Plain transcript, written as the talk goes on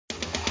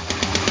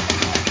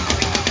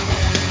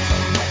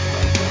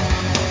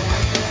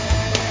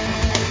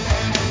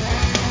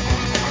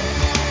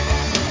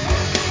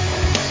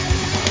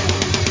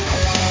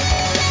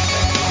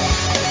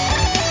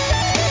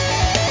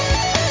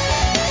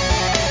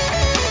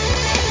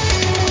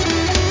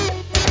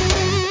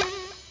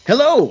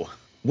Hello!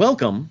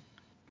 Welcome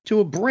to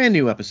a brand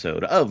new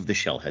episode of the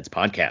Shellheads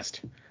Podcast.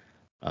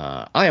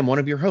 I am one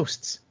of your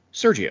hosts,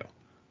 Sergio.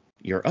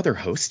 Your other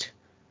host,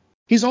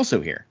 he's also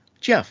here,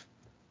 Jeff.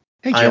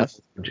 Hey, Jeff.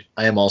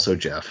 I am also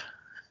Jeff.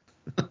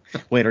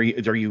 Wait, are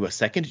you a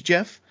second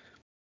Jeff?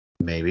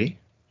 Maybe.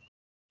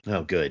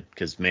 Oh, good,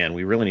 because, man,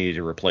 we really needed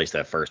to replace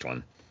that first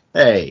one.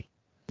 Hey.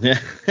 Look,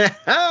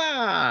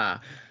 I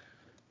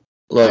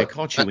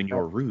caught you in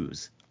your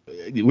ruse.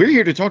 We're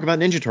here to talk about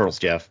Ninja Turtles,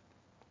 Jeff.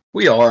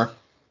 We are.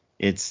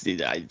 It's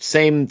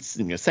same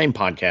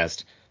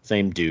podcast,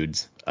 same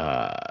dudes,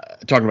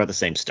 talking about the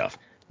same stuff.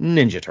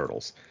 Ninja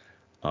Turtles.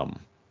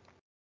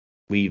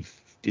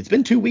 It's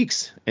been 2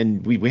 weeks,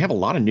 and we have a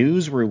lot of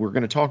news where we're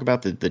going to talk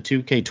about the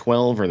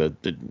 2K12 or the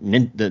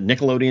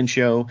Nickelodeon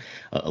show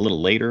a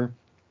little later.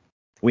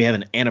 We have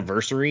an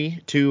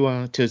anniversary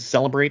to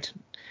celebrate.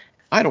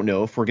 I don't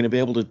know if we're going to be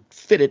able to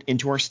fit it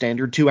into our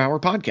standard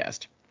 2-hour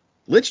podcast.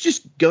 Let's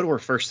just go to our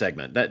first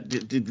segment.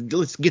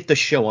 Let's get the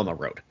show on the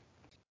road.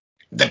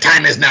 The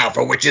time is now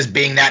for which is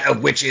being that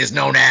of which is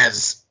known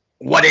as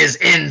what is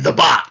in the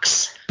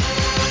box.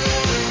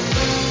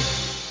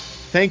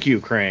 Thank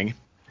you, Krang.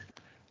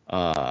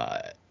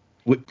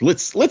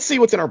 Let's see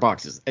what's in our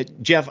boxes.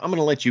 Jeff, I'm going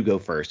to let you go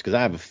first because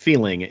I have a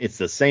feeling it's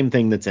the same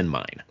thing that's in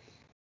mine.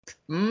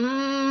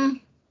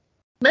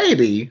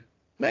 Maybe.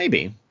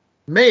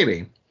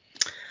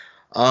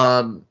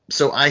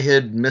 So I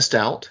had missed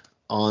out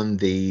on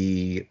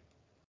the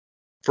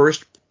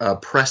first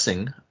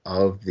pressing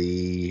of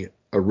the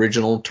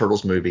original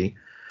Turtles movie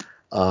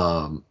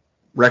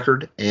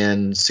record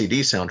and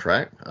CD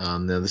soundtrack.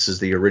 Now this is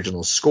the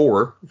original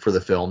score for the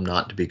film,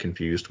 not to be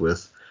confused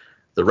with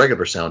the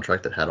regular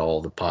soundtrack that had all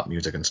the pop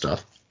music and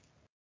stuff.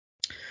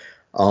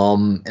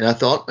 And I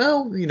thought,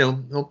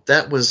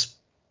 that was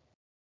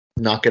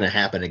not going to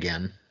happen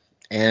again.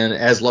 And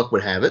as luck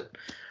would have it,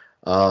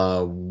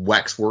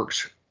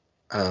 Waxworks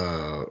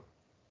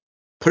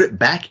put it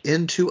back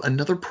into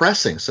another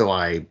pressing. So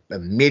I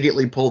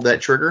immediately pulled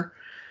that trigger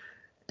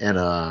and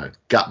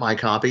got my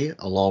copy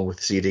along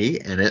with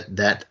CD, and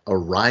that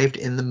arrived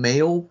in the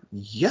mail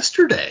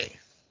yesterday.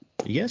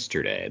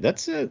 That's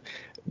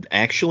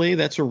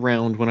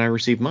around when I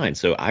received mine.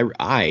 So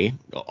I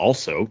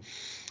also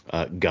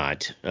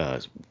got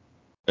a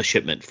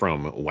shipment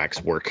from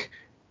Waxwork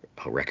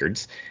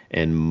Records,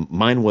 and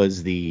mine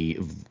was the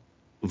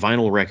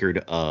vinyl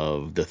record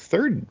of the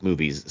third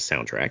movie's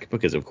soundtrack,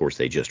 because of course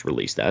they just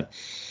released that.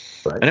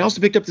 Right. And I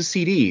also picked up the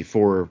CD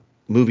for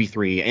movie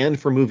 3 and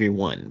for movie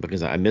 1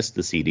 because I missed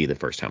the CD the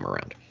first time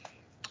around.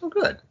 Oh,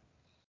 good.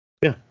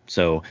 Yeah.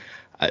 So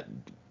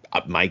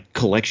my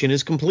collection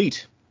is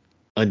complete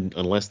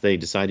unless they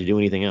decide to do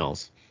anything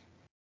else.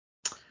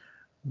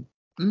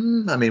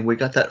 We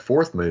got that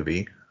fourth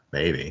movie,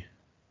 maybe.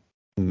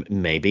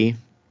 Maybe.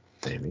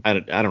 I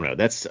don't know.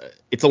 It's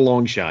a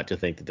long shot to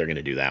think that they're going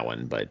to do that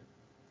one, but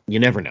you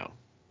never know.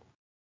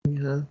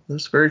 Yeah,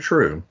 that's very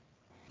true.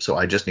 So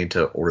I just need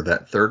to order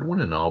that third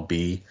one, and I'll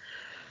be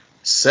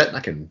set, and I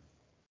can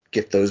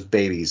get those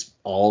babies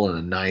all in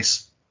a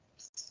nice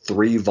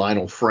 3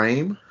 vinyl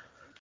frame.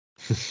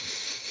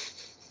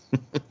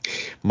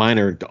 Mine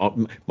are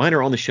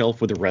on the shelf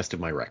with the rest of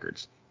my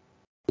records.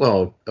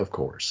 Well, of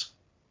course.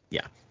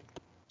 Yeah.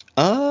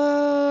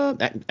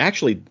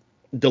 Actually,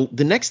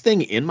 the next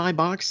thing in my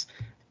box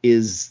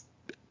is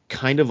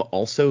kind of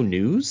also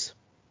news.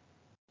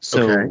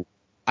 So okay.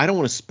 I don't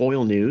want to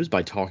spoil news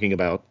by talking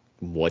about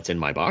what's in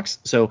my box.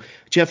 So,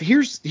 Jeff,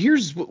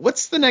 here's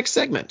what's the next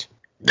segment?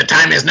 The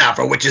time is now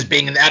for which is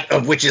being that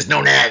of which is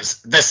known as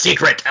the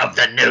secret of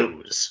the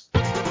news.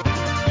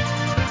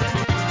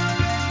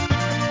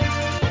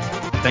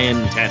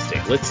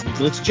 Fantastic.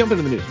 Let's jump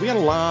into the news. We got a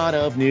lot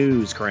of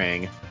news,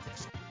 Krang.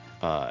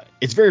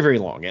 It's very, very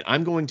long, and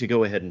I'm going to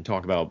go ahead and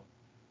talk about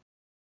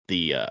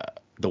the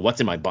what's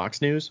in my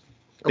box news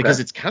because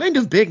it's kind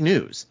of big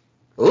news.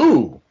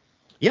 Ooh.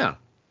 Yeah.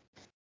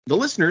 The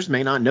listeners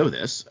may not know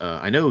this.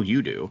 I know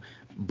you do.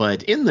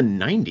 But in the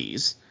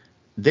 90s,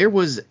 there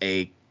was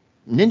a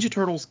Ninja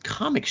Turtles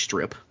comic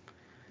strip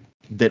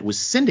that was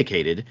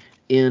syndicated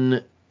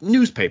in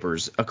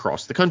newspapers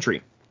across the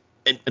country.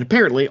 And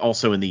apparently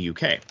also in the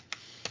UK.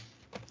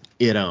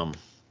 It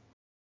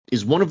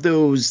is one of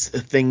those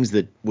things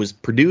that was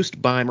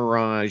produced by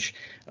Mirage,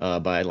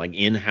 by like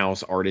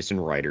in-house artists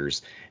and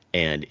writers.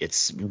 And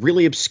it's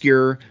really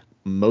obscure.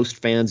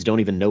 Most fans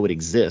don't even know it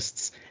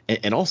exists.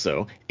 And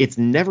also, it's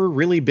never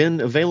really been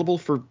available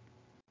for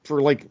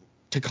like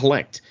to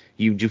collect.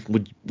 You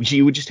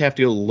would just have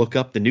to look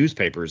up the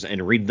newspapers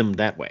and read them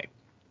that way.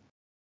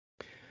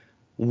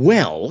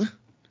 Well,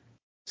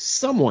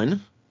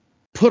 someone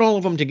put all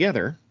of them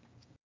together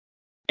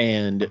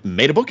and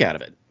made a book out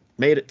of it.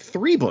 Made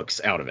 3 books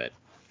out of it.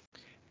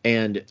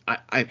 And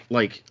I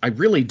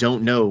really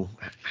don't know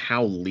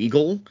how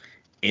legal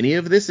any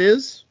of this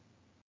is.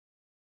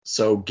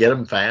 So get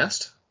them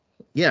fast.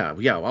 Yeah.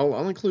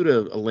 I'll include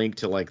a link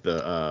to like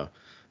the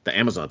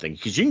Amazon thing,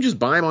 because you can just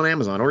buy them on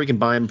Amazon, or you can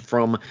buy them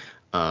from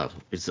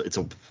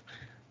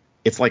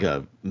it's like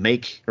a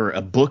make or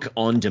a book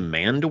on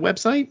demand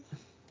website.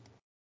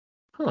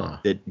 Huh.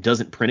 that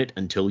doesn't print it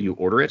until you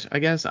order it, I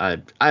guess. I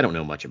don't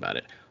know much about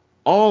it.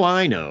 All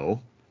I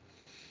know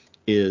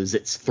is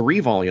it's 3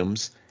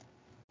 volumes,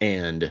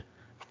 and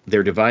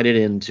they're divided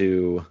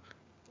into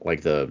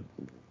like the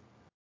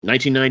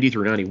 1990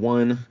 through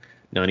 91,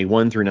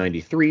 91 through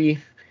 93,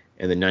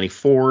 and then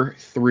 94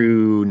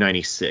 through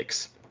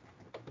 96.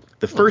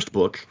 The first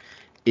book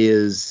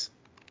is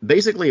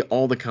basically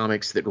all the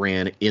comics that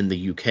ran in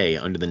the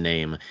UK under the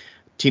name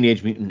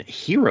Teenage Mutant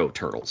Hero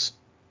Turtles.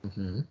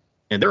 Mm-hmm.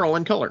 And they're all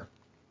in color.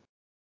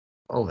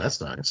 Oh,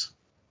 that's nice.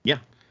 Yeah.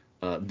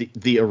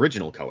 The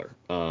original color.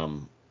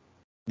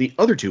 The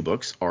other 2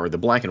 books are the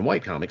black and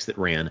white comics that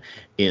ran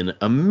in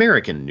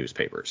American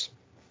newspapers.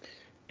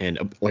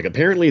 And like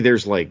apparently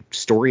there's like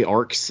story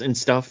arcs and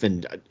stuff,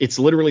 and it's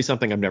literally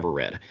something I've never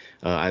read.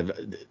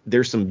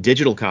 There's some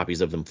digital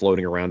copies of them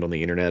floating around on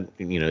the internet.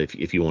 You know,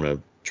 if you want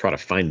to try to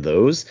find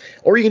those,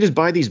 or you can just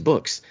buy these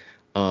books.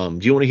 Do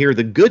you want to hear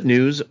the good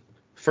news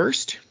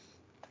first?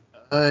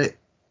 You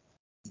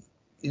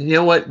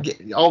know what?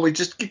 Always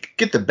just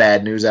get the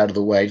bad news out of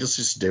the way.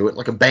 Just do it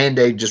like a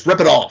Band-Aid. Just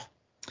rip it off.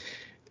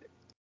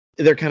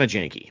 They're kind of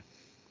janky.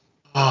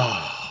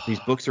 Oh. These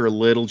books are a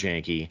little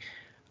janky.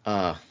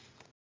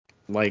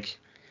 Like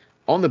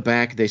on the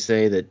back, they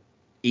say that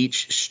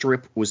each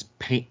strip was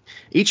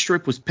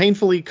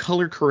painfully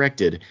color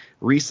corrected,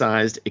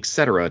 resized,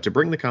 etc. to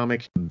bring the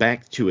comic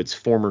back to its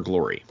former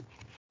glory.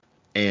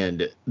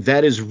 And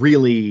that is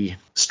really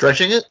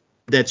Stretching it?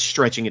 That's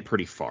stretching it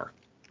pretty far.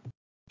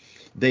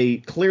 They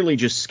clearly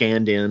just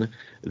scanned in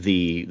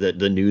the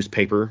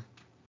newspaper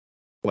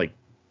like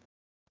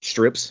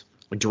strips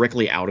like,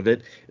 directly out of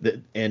it.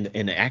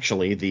 And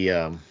actually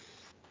the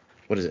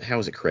what is it? How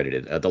is it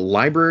credited? The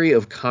Library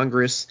of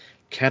Congress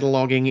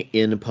cataloging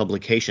in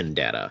publication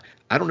data.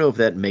 I don't know if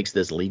that makes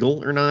this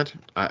legal or not.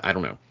 I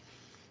don't know.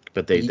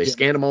 But they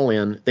scanned them all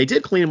in. They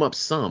did clean them up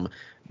some,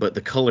 but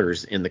the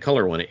colors in the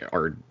color one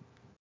are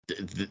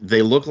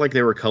they look like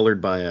they were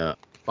colored by a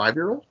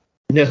 5-year-old?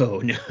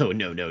 No.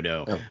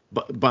 Oh.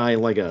 But by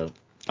like a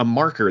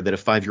marker that a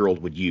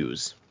 5-year-old would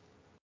use.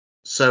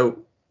 So,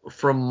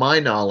 from my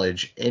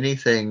knowledge,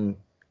 anything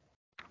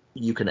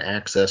you can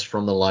access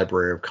from the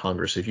Library of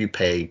Congress if you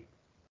pay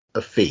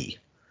a fee,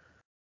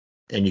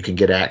 and you can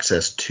get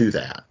access to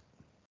that.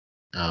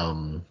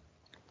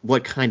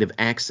 What kind of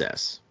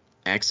access?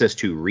 Access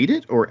to read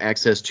it or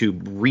access to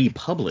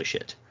republish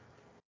it?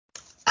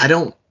 I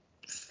don't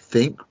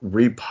think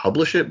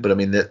republish it, but I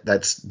mean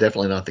that's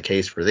definitely not the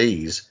case for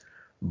these.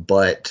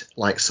 But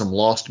like some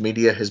lost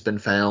media has been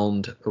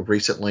found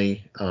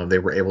recently. They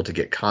were able to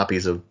get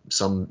copies of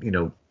some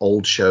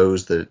old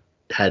shows that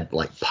had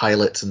like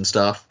pilots and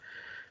stuff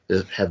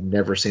that have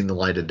never seen the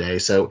light of day.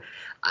 So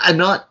I'm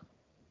not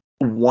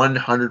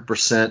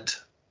 100%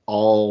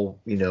 all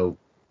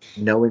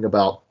knowing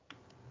about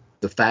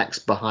the facts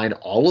behind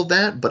all of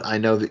that, but I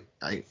know that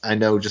I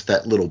know just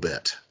that little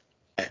bit.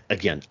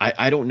 Again,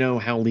 I don't know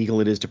how legal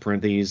it is to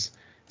print these,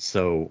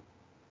 so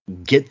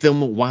get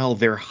them while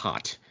they're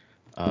hot.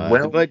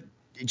 But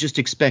just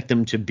expect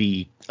them to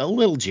be a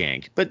little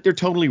jank, but they're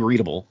totally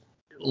readable.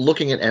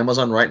 Looking at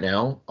Amazon right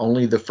now,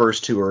 only the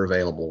first 2 are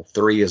available.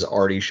 3 is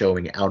already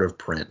showing out of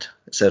print.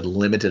 It said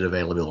limited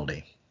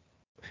availability.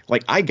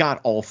 Like, I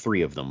got all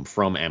 3 of them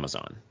from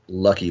Amazon.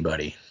 Lucky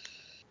buddy.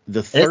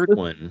 The third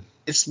one...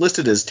 It's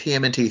listed as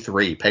TMNT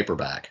 3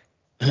 paperback.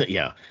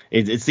 Yeah,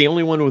 it's the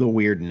only one with a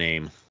weird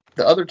name.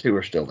 The other 2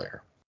 are still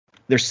there.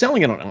 They're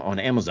selling it on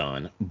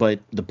Amazon, but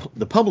the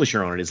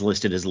publisher on it is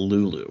listed as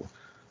Lulu,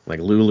 like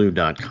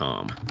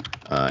Lulu.com,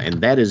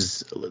 and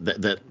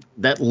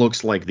that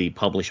looks like the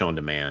publish on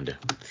demand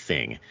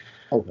thing.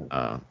 Okay.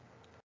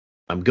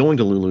 I'm going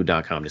to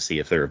Lulu.com to see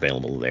if they're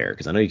available there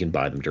because I know you can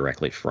buy them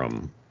directly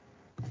from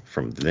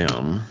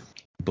them.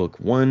 Book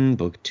 1,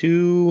 Book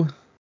 2,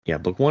 yeah,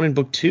 Book 1 and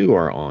Book 2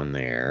 are on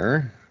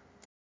there.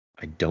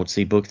 I don't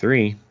see Book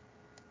 3.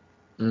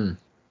 You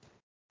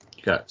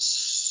got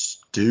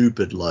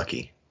stupid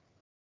lucky.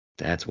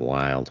 That's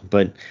wild.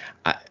 But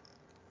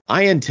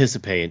I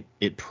anticipate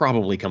it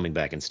probably coming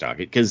back in stock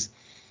because,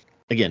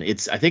 again,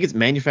 I think it's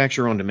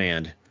manufacturer on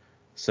demand.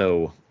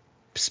 So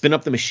spin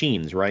up the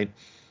machines, right?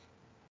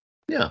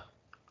 Yeah.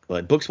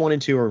 But books 1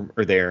 and 2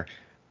 are there.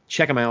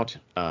 Check them out.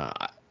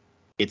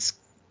 It's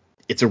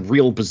a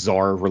real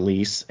bizarre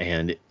release,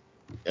 and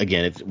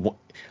again,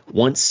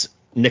 once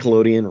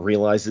Nickelodeon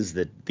realizes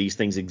that these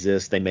things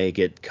exist, they may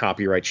get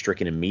copyright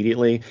stricken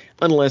immediately,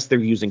 unless they're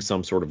using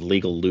some sort of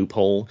legal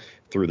loophole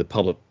through the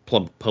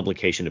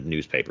publication of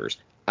newspapers.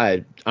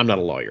 I'm not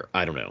a lawyer.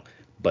 I don't know.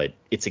 But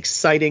it's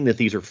exciting that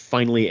these are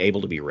finally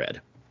able to be read.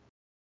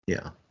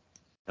 Yeah.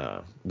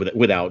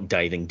 Without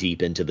diving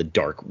deep into the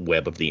dark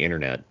web of the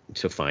internet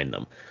to find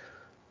them.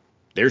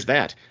 There's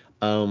that.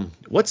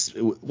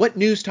 What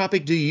news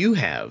topic do you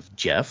have,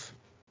 Jeff?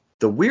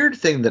 The weird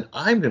thing that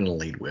I'm going to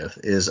lead with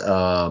is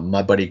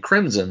my buddy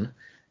Crimson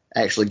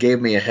actually gave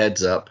me a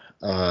heads up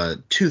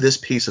to this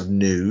piece of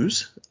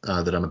news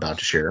that I'm about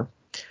to share.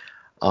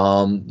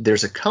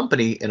 There's a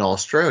company in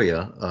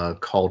Australia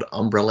called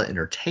Umbrella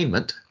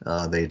Entertainment.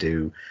 They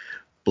do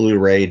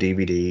Blu-ray,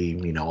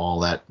 DVD,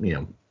 all that,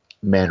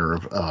 manner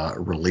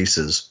of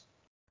releases.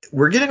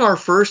 We're getting our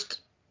first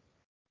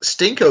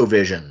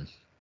Stinkovision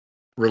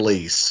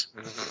release.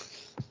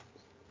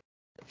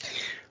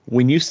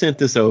 When you sent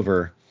this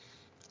over,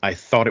 I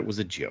thought it was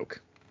a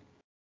joke.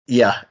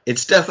 Yeah,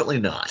 it's definitely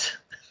not.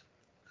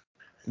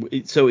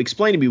 So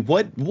explain to me,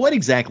 what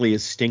exactly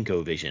is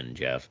Stinkovision,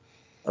 Jeff?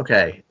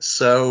 Okay,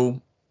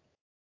 so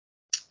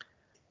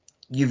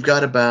you've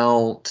got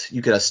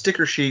a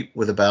sticker sheet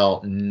with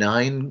about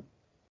 9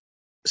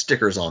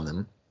 stickers on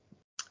them,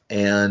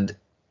 and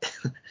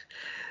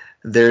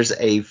there's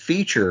a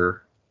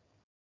feature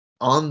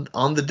on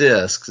the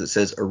disc that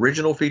says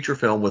original feature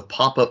film with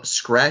pop-up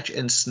scratch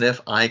and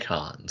sniff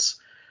icons.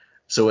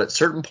 So at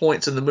certain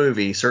points in the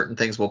movie, certain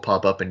things will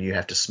pop up and you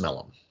have to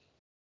smell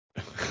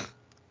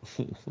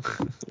them.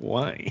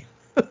 Why?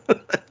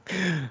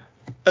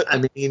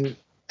 I mean,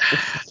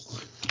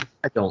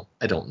 I don't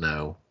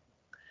know.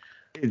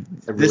 I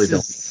really This don't.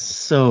 is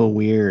so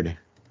weird.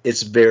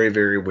 It's very,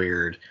 very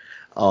weird.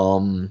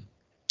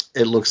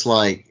 It looks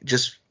like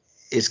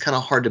it's kind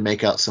of hard to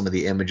make out some of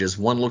the images.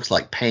 One looks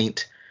like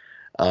paint.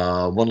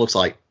 One looks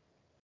like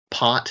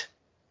pot.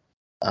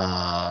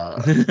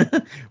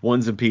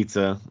 One's a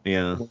pizza.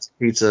 Yeah. One's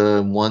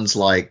pizza. One's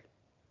like,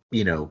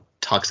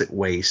 toxic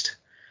waste.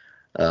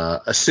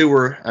 A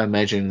sewer. I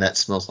imagine that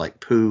smells like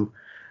poo.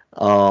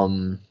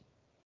 And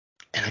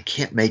I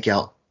can't make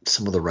out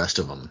some of the rest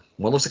of them.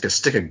 One looks like a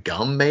stick of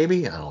gum,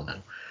 maybe. I don't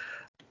know.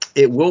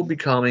 It will be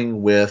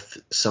coming with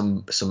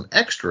some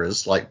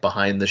extras, like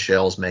behind the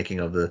shells making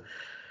of the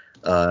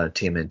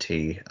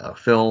TMNT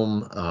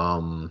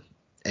film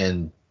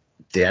and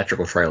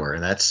theatrical trailer,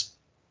 and that's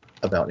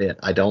about it.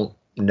 I don't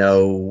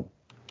know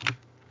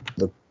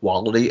the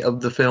quality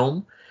of the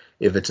film,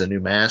 if it's a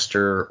new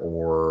master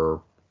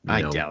or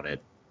I doubt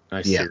it.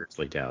 I Yeah.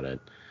 seriously doubt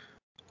it.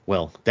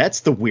 Well,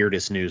 that's the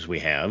weirdest news we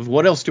have.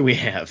 What else do we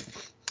have?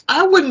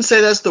 I wouldn't say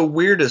that's the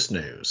weirdest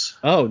news.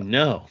 Oh,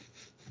 no.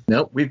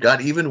 Nope, we've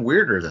got even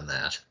weirder than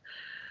that.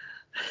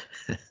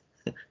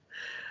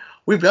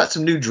 We've got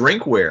some new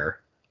drinkware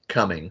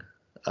coming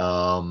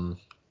from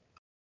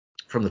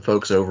the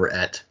folks over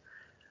at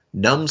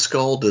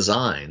Numbskull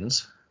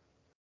Designs.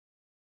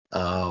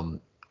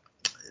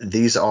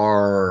 These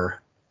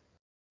are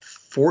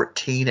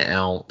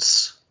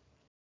 14-ounce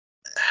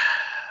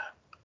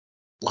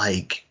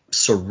like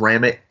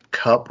ceramic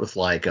cup with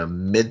like a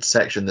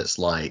midsection that's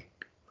like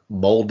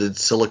molded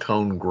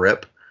silicone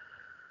grip.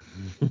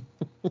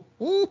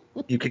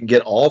 You can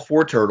get all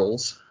 4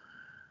 turtles.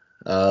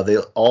 They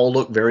all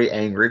look very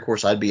angry. Of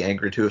course, I'd be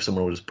angry too if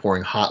someone was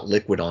pouring hot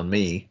liquid on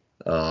me.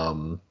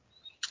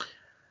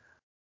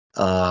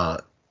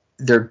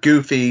 They're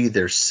goofy.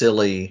 They're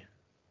silly.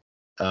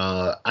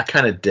 I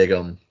kind of dig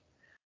them.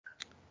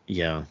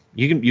 Yeah.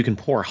 You can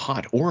pour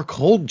hot or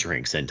cold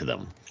drinks into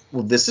them.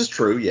 Well, this is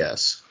true.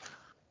 Yes.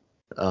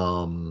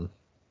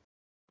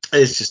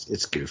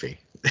 It's goofy.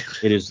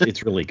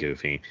 It's really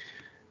goofy.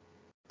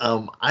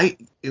 I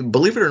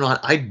believe it or not,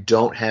 I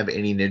don't have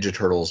any Ninja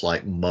Turtles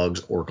like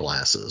mugs or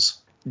glasses.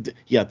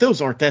 Yeah,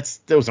 those aren't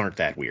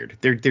that weird.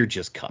 They're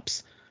just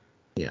cups.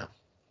 Yeah.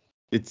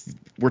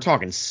 We're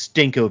talking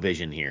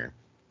Stinkovision here.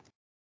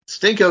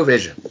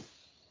 Stinkovision.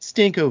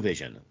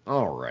 Stinkovision.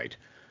 All right.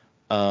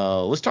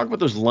 Let's talk about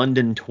those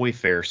London Toy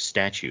Fair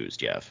statues,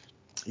 Jeff.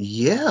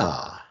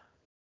 Yeah.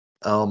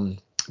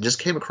 Just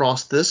came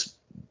across this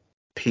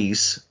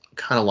piece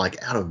kind of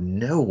like out of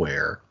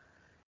nowhere.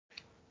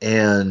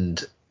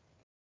 And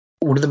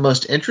one of the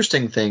most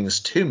interesting things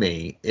to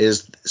me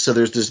is, so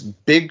there's this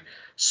big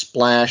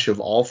splash of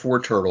all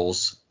 4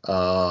 turtles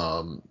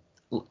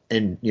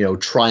in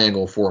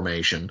triangle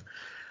formation.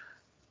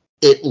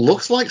 It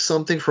looks like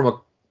something from a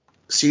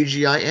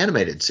CGI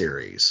animated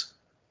series.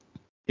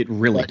 It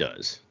really Like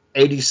does.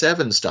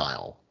 87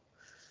 style.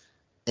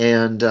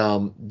 And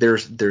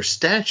there's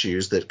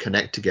statues that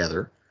connect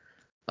together,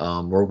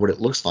 or what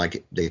it looks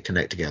like they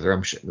connect together.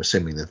 I'm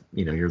assuming that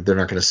they're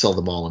not going to sell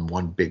them all in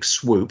one big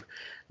swoop.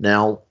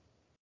 Now,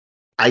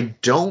 I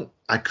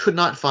could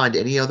not find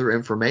any other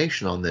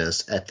information on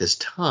this at this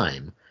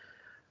time.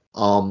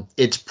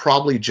 It's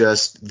probably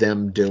just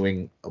them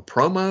doing a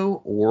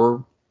promo,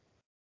 or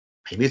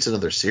maybe it's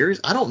another series.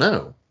 I don't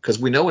know, because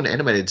we know an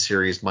animated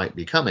series might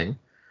be coming.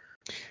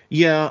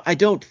 Yeah, I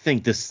don't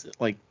think this,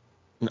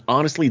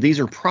 honestly,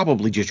 these are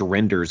probably just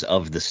renders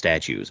of the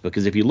statues,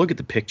 because if you look at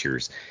the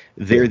pictures,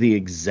 they're the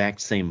exact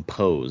same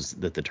pose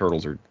that the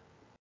turtles are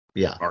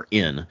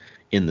in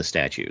the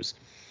statues.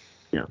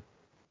 Yeah.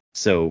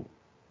 So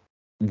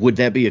would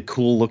that be a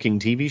cool looking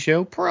TV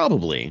show?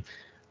 Probably.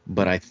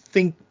 But I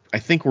think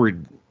we're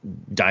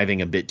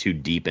diving a bit too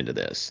deep into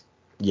this.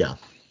 Yeah.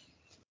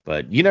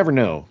 But you never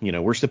know.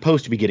 We're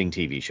supposed to be getting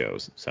TV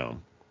shows, so.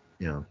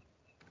 Yeah.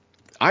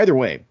 Either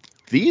way,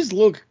 these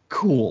look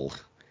cool.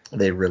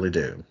 They really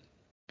do.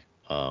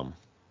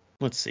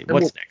 Let's see.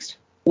 What's next?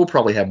 We'll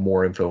probably have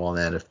more info on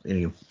that if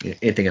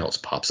anything else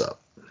pops up.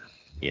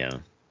 Yeah.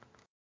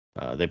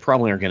 They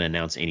probably aren't going to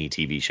announce any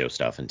TV show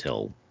stuff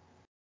until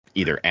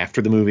either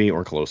after the movie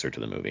or closer to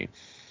the movie.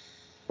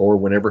 or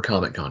whenever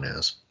Comic-Con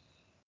is.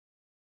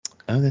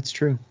 Oh, that's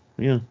true.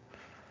 Yeah.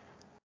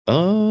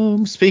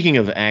 Speaking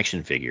of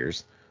action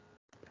figures,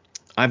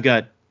 I've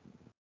got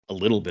a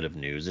little bit of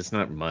news. It's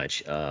not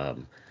much.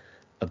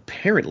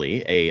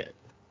 Apparently, a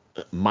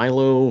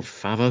Milo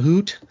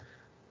Favahoot.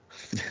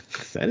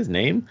 Is that his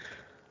name?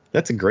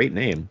 That's a great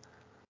name.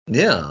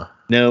 Yeah.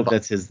 No,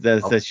 that's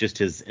just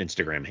his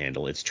Instagram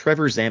handle. It's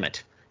Trevor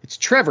Zammit. It's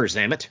Trevor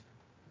Zammit.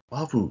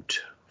 Favoot.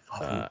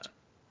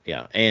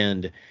 Yeah,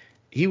 and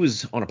he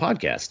was on a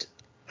podcast,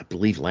 I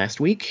believe last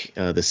week,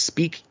 the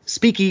Speaky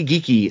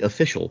Geeky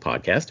official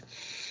podcast,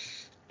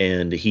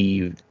 and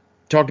he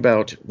talked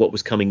about what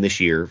was coming this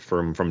year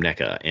from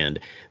NECA, and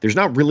there's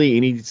not really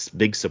any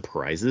big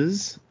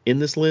surprises in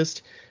this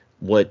list.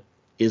 What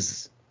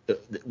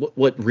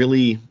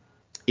really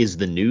is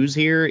the news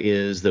here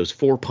is those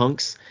 4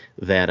 punks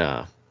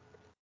that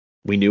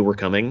we knew were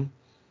coming.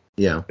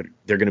 Yeah.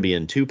 They're going to be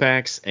in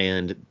 2-packs,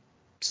 and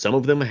some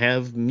of them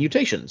have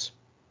mutations.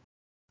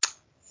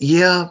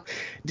 Yeah.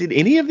 Did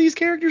any of these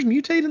characters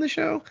mutate in the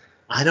show?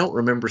 I don't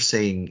remember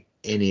seeing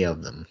any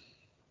of them.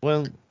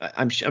 Well,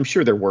 I'm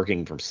sure they're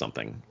working from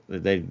something.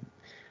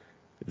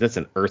 That's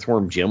an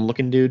Earthworm Jim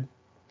looking dude.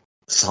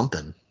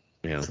 Something.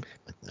 Yeah.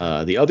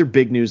 The other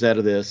big news out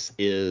of this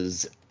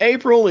is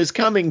April is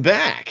coming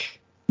back.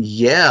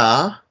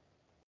 Yeah.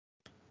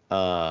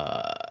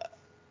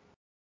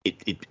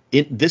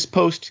 This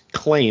post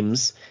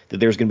claims that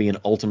there's going to be an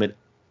Ultimate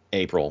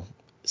April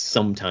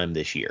sometime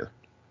this year,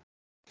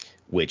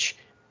 which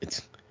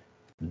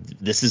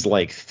this is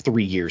like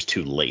 3 years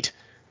too late.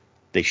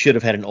 They should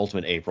have had an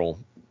Ultimate April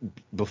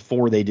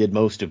before they did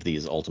most of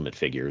these Ultimate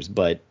figures,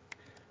 but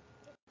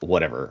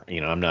whatever.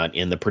 I'm not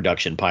in the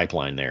production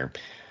pipeline there.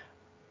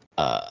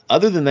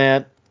 Other than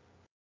that,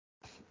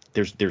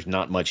 there's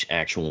not much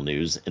actual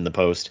news in the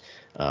post.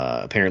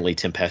 Apparently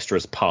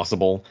Tempestra's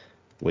possible,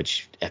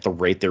 which at the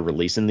rate they're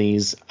releasing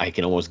these, I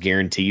can almost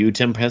guarantee you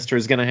Tempestra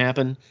is going to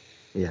happen.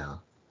 Yeah.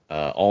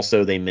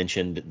 Also, they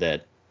mentioned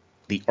that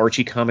the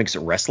Archie Comics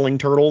Wrestling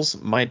Turtles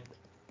might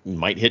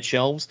hit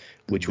shelves,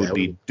 which would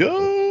be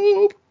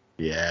dope.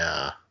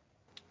 Yeah.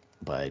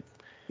 But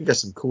you got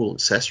some cool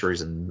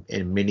accessories and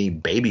mini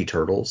baby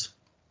turtles.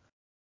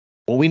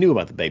 Well, we knew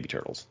about the baby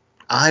turtles.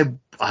 I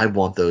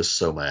want those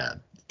so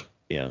bad.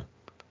 Yeah.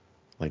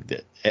 Like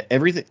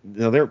everything.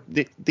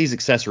 These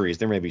accessories.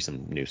 There may be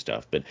some new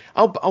stuff, but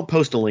I'll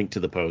post a link to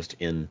the post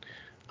in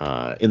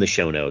the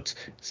show notes.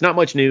 It's not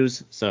much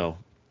news, so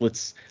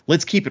let's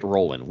keep it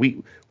rolling.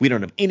 We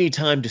don't have any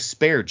time to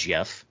spare,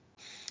 Jeff.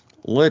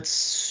 Let's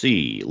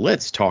see.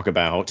 Let's talk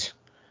about.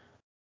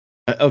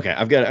 Okay,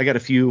 I got a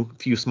few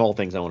small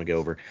things I want to go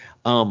over.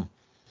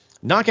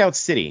 Knockout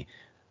City.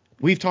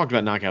 We've talked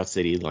about Knockout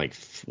City like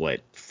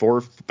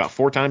about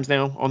 4 times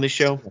now on this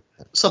show.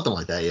 Something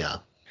like that, yeah.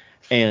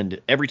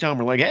 And every time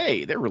we're like,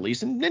 hey, they're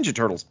releasing Ninja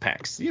Turtles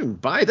packs. You can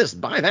buy this,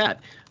 buy that.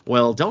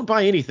 Well, don't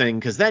buy anything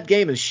because that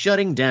game is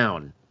shutting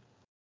down.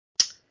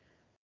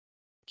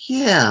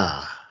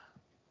 Yeah.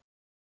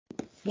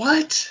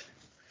 What?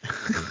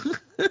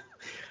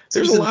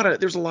 There's a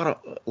lot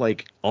of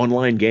like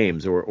online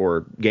games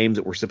or games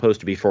that were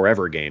supposed to be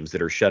forever games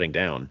that are shutting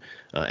down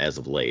as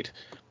of late.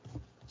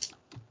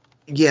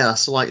 Yeah,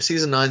 so like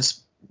Season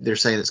 9's, they're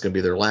saying it's going to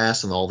be their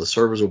last and all the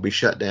servers will be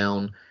shut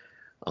down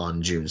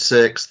on June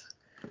 6th.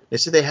 They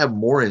said they have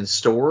more in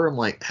store. I'm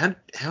like,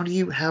 how do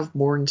you have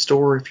more in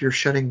store if you're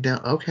shutting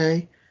down?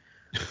 Okay.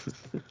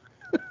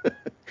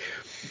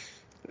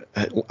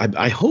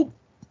 I hope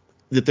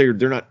that they're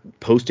not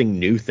posting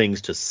new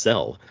things to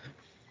sell.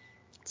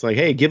 It's like,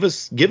 hey, give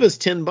us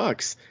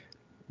 $10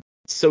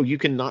 so you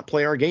can not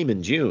play our game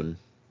in June.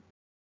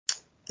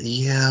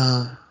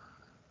 Yeah.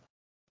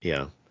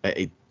 Yeah.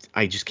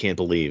 I just can't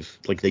believe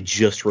like they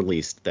just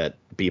released that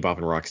Bebop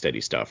and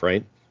Rocksteady stuff,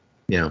 right?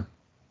 Yeah.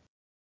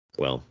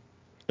 Well,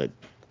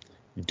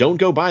 don't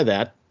go buy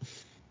that.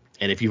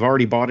 And if you've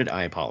already bought it,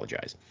 I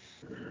apologize.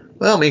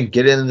 Well, I mean,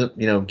 get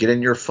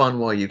in your fun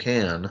while you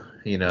can.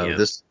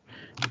 This,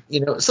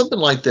 something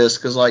like this,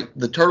 because like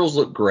the turtles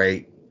look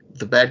great,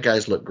 the bad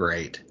guys look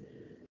great.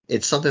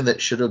 It's something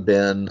that should have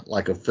been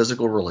like a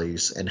physical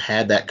release and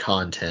had that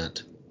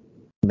content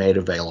made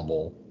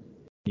available,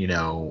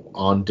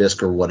 on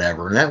disc or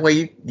whatever, and that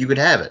way you could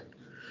have it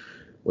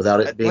without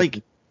it being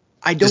like.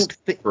 I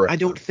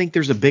don't think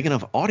there's a big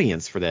enough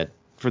audience for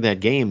that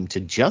game to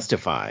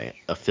justify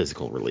a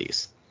physical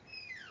release.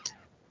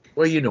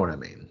 Well, you know what I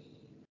mean.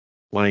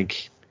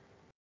 Like,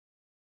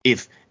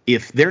 if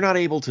they're not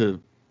able to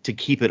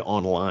keep it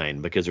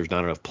online because there's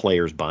not enough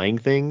players buying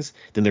things,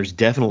 then there's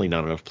definitely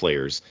not enough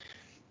players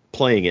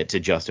playing it to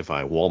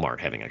justify Walmart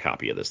having a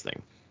copy of this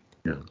thing.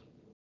 Yeah.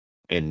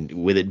 And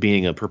with it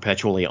being a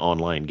perpetually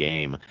online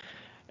game,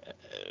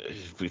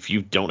 if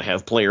you don't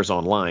have players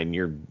online,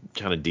 you're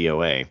kind of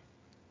DOA.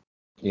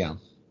 Yeah.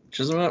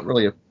 Because I'm not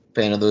really a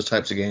fan of those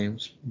types of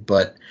games,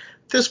 but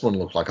this one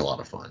looked like a lot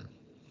of fun.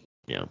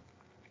 Yeah.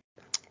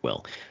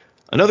 Well,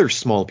 another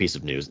small piece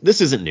of news. This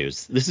isn't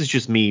news. This is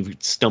just me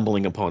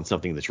stumbling upon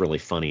something that's really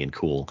funny and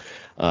cool.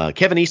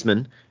 Kevin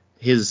Eastman,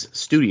 his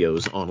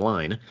studios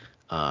online,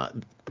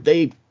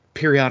 They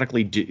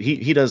periodically do.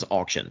 He does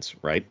auctions,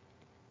 right?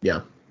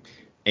 Yeah.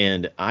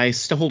 And I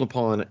stumbled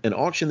upon an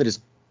auction that is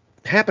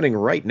happening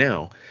right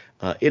now.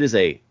 It is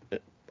a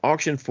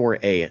auction for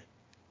a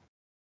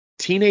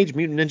Teenage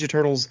Mutant Ninja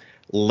Turtles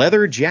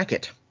leather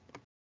jacket.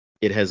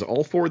 It has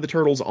all four of the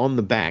turtles on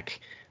the back,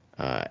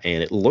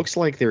 and it looks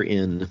like they're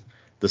in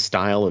the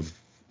style of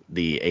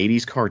the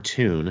 80s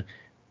cartoon,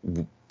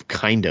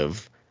 kind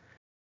of.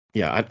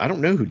 Yeah, I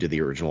don't know who did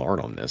the original art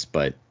on this,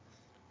 but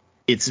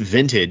it's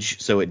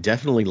vintage, so it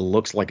definitely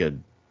looks like a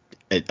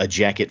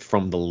jacket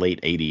from the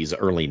late 80s,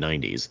 early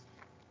 90s.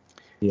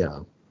 Yeah.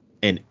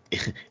 And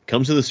it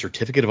comes with a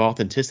certificate of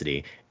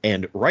authenticity.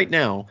 And right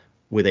now,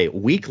 with a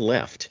week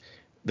left,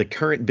 the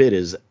current bid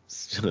is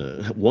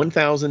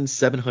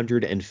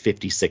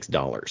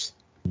 $1,756.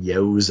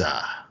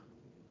 Yoza.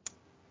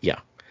 Yeah.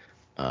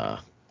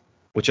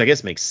 Which I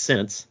guess makes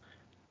sense.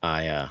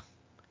 I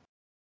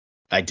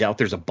doubt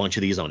there's a bunch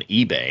of these on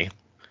eBay.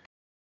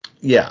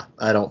 Yeah,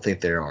 I don't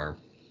think there are.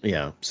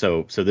 Yeah.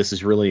 So this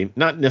is really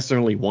not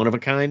necessarily one of a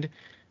kind,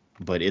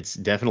 but it's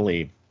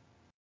definitely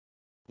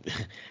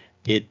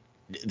it.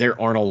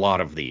 There aren't a lot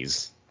of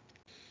these.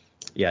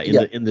 Yeah.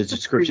 In the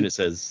description it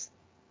says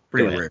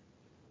Pretty go ahead. rare.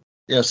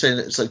 Yeah, saying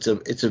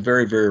it's a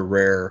very, very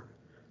rare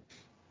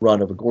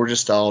run of a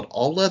gorgeous styled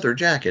all leather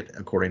jacket,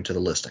 according to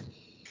the listing.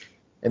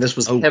 And this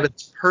was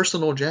Kevin's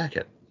personal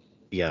jacket.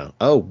 Yeah.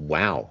 Oh,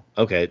 wow.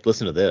 Okay,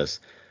 listen to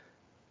this.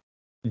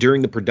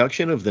 During the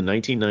production of the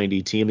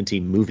 1990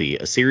 TMNT movie,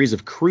 a series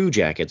of crew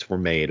jackets were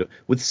made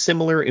with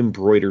similar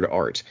embroidered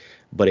art,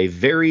 but a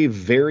very,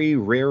 very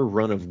rare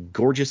run of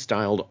gorgeous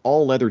styled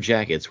all leather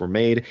jackets were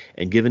made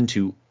and given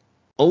to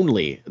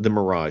only the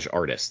Mirage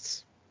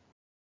artists.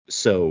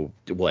 So,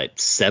 what,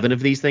 7 of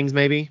these things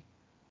maybe?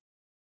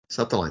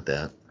 Something like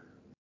that.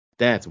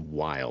 That's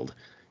wild.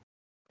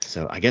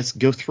 So, I guess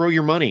go throw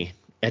your money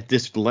at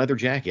this leather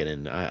jacket,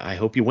 and I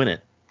hope you win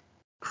it.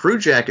 Crew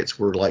jackets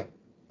were like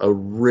a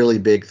really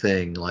big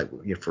thing, like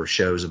for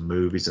shows and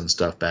movies and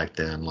stuff back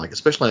then. Like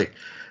especially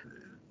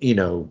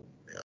the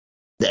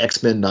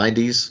X-Men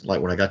 90s.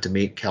 Like when I got to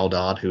meet Cal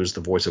Dodd, who was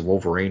the voice of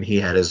Wolverine, he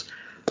had his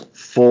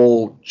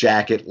full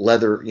jacket,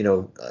 leather,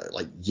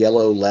 like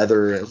yellow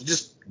leather. It was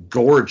just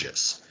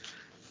gorgeous.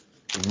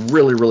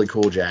 Really, really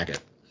cool jacket.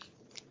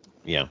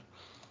 Yeah.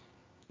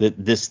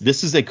 This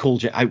is a cool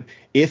jacket.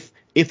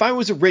 If I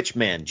was a rich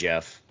man,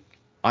 Jeff,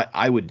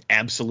 I would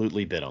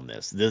absolutely bid on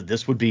this.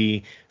 This would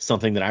be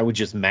something that I would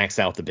just max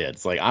out the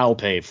bids. Like I'll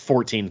pay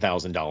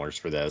 $14,000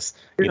 for this.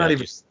 You're not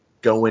even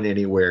going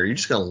anywhere. You're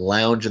just gonna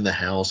lounge in the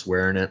house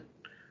wearing it,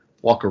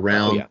 walk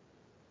around.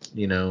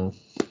 Yeah.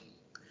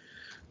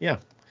 Yeah,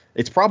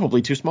 it's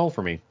probably too small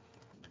for me.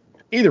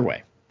 Either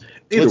way,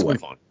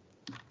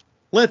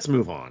 Let's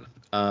move on.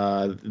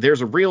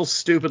 There's a real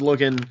stupid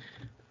looking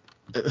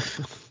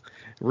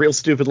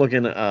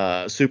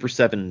Super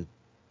 7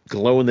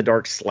 glow in the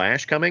dark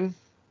Slash coming.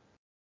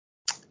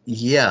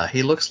 Yeah,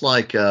 he looks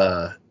like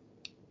kind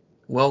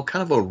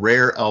of a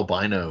rare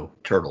albino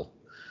turtle.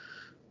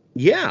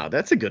 Yeah,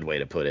 that's a good way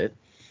to put it.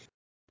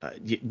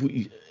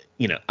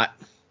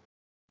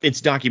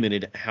 It's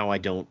documented how I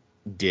don't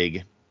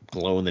dig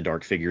glow in the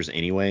dark figures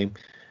anyway.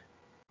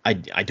 I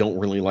don't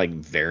really like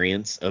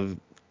variants of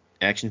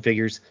action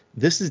figures.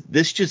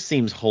 This just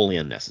seems wholly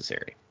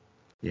unnecessary.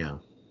 Yeah.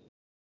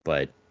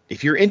 But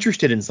if you're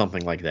interested in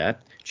something like that,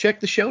 check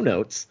the show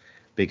notes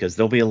because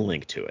there'll be a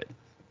link to it.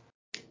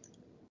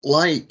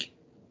 Like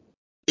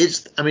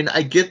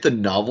I get the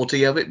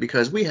novelty of it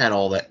because we had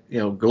all that,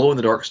 glow in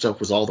the dark stuff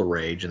was all the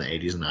rage in the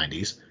 80s and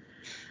 90s.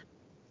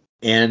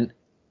 And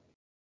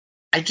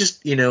I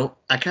just,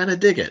 I kind of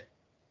dig it.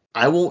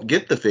 I won't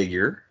get the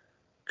figure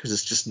because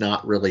it's just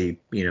not really,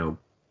 I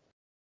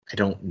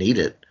don't need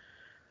it.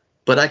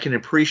 But I can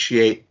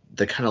appreciate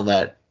the kind of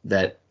the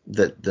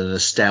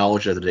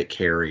nostalgia that it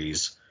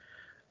carries,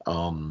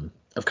 of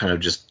kind of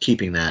just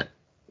keeping that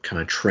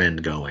kind of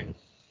trend going.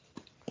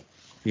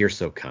 You're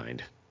so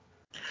kind.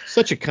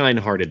 Such a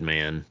kind-hearted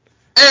man.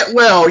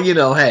 Well,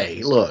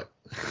 hey, look.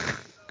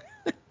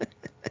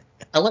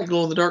 I like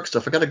glow in the dark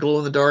stuff. I got a glow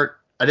in the dark.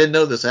 I didn't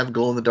know this. I have a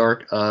glow in the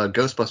dark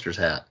Ghostbusters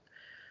hat.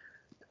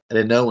 I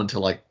didn't know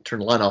until I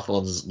turned the light off while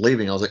I was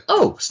leaving. I was like,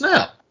 oh,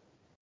 snap.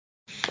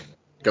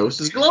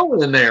 Ghost is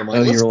glowing in there.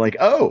 Oh, you're like,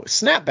 oh,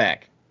 snapback.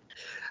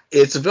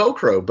 It's a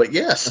Velcro, but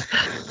yes.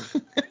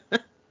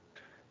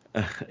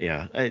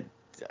 Yeah,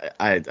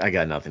 I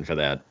got nothing for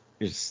that.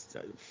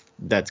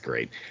 That's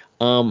great.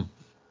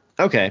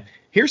 Okay,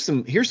 here's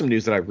some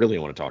news that I really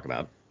want to talk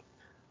about.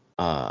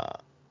 On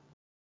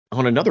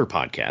another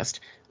podcast,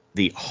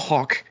 the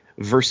Hawk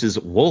versus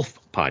Wolf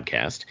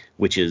podcast,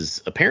 which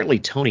is apparently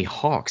Tony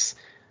Hawk's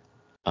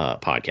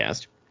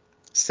podcast,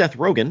 Seth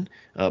Rogen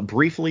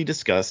briefly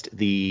discussed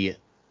the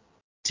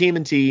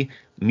TMNT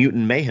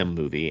Mutant Mayhem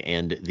movie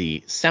and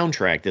the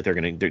soundtrack that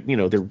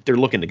they're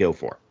looking to go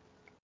for.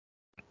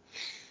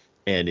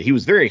 And he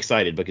was very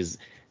excited because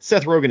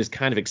Seth Rogen is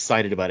kind of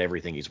excited about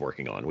everything he's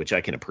working on, which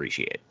I can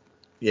appreciate.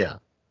 Yeah.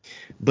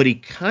 But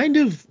he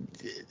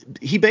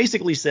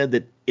basically said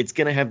that it's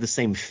going to have the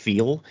same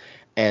feel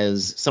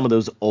as some of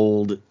those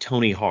old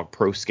Tony Hawk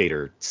Pro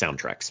Skater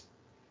soundtracks,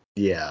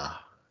 Yeah.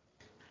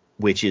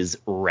 which is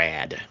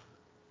rad.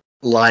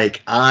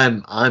 Like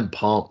I'm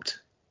pumped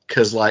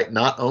because like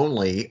not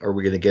only are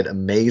we going to get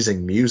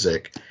amazing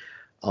music,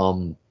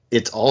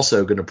 it's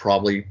also going to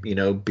probably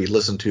be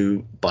listened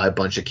to by a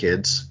bunch of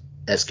kids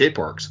at skate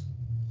parks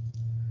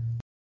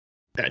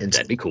and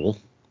That'd be cool.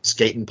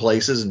 skating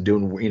places and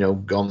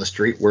doing go on the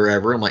street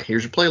wherever. I'm like,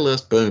 here's your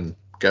playlist, boom,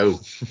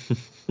 go.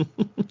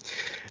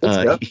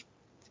 Let's go.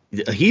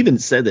 He even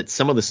said that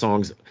some of the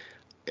songs,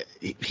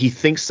 he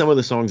thinks some of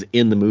the songs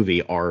in the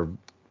movie are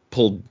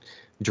pulled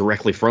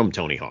directly from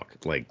Tony Hawk.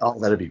 Like, Oh,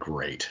 that'd be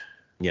great.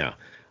 yeah.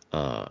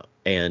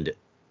 And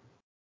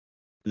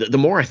the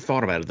more I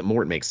thought about it, the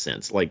more it makes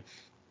sense. Like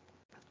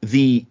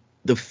the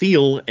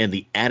feel and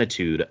the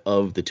attitude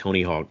of the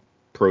Tony Hawk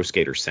Pro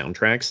Skater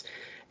soundtracks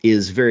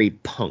is very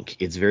punk.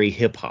 It's very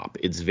hip hop.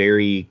 It's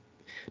very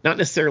not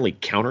necessarily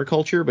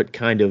counterculture, but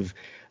kind of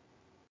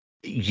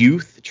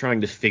youth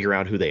trying to figure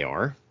out who they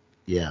are.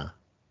 Yeah.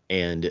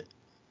 And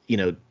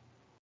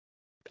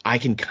I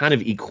can kind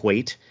of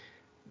equate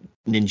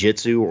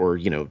ninjutsu or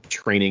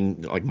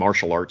training, like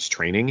martial arts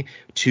training,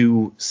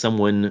 to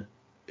someone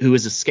who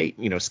is a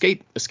skater, a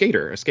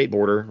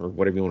skateboarder, or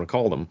whatever you want to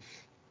call them,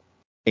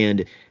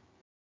 and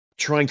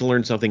trying to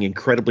learn something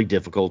incredibly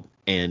difficult,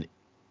 and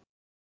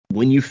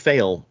when you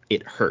fail,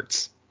 it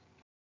hurts.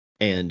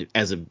 And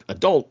as an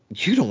adult,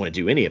 you don't want to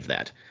do any of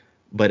that.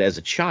 But as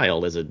a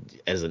child, as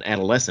an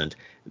adolescent,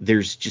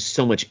 there's just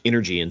so much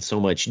energy and so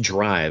much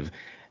drive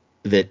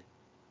that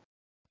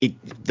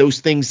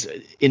those things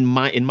in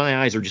my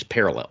eyes are just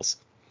parallels.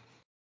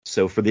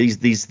 So for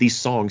these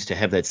songs to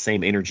have that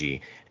same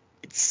energy,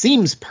 it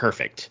seems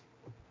perfect.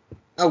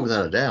 Oh,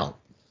 without a doubt.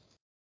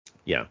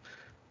 Yeah.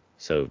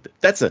 So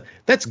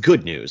that's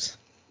good news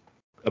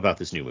about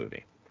this new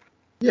movie.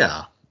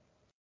 Yeah.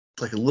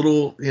 Like a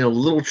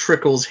little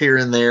trickles here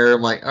and there.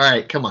 I'm like, all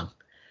right, come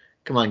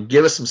on,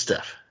 give us some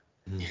stuff.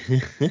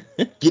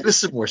 Give us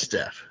some more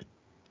stuff.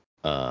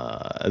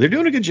 They're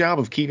doing a good job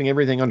of keeping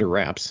everything under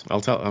wraps.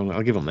 I'll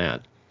give them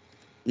that.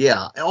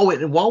 Yeah. Oh,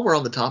 and while we're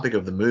on the topic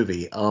of the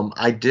movie,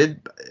 I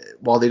did,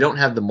 while they don't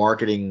have the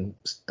marketing,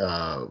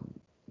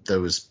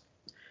 those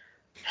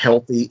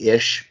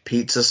healthy-ish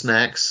pizza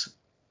snacks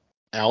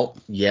out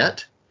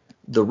yet,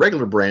 the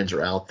regular brands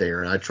are out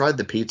there, and I tried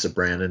the pizza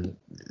brand, and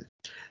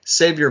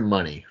save your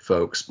money,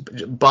 folks.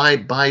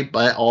 Buy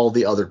all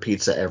the other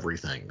pizza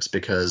everythings,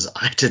 because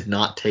I did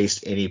not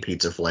taste any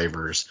pizza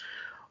flavors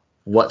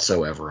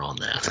whatsoever on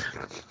that.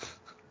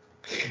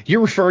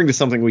 You're referring to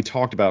something we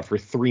talked about for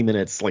 3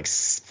 minutes, like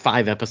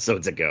 5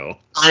 episodes ago.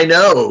 I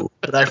know,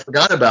 but I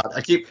forgot about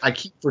it. I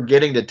keep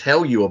forgetting to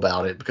tell you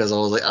about it because I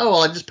was like, oh,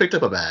 well, I just picked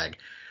up a bag.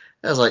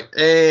 I was like,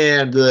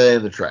 and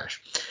in the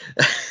trash.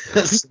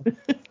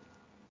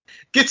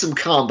 Get some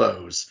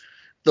combos.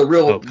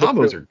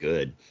 Combos are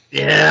good.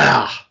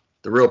 Yeah,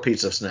 the real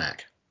pizza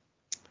snack.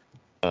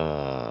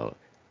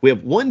 We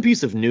have one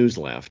piece of news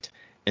left,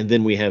 and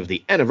then we have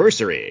the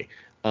anniversary.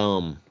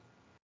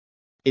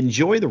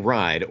 Enjoy the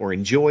Ride or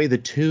Enjoy the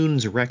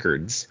Tunes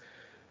Records.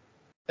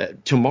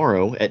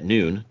 Tomorrow at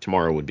noon,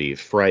 tomorrow would be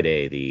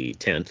Friday the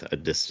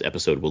 10th. This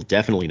episode will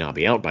definitely not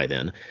be out by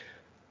then.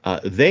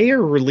 They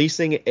are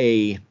releasing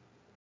a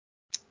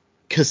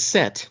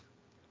cassette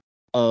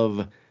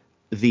of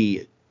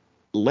the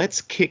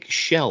Let's Kick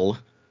Shell,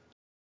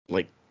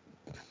 like,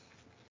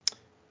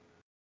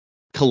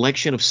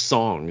 collection of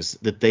songs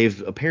that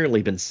they've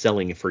apparently been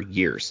selling for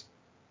years.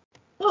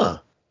 Huh.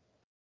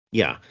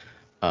 Yeah.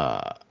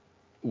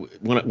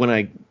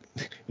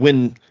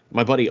 When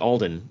my buddy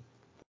Alden,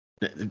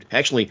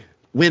 actually,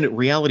 when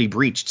Reality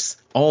Breached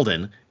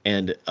Alden,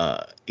 and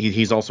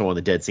he's also on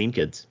the Dead Scene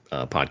Kids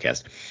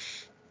podcast,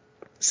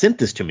 sent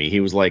this to me. He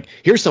was like,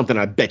 here's something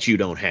I bet you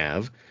don't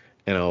have.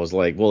 And I was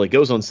like, well, it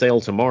goes on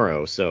sale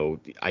tomorrow, so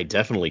I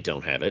definitely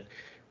don't have it.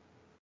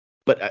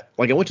 But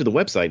I went to the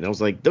website and I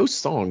was like, those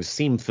songs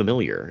seem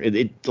familiar.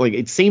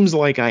 It seems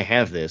like I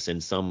have this in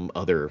some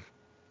other,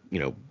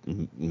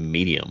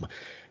 medium.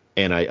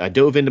 And I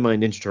dove into my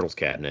Ninja Turtles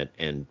cabinet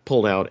and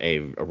pulled out a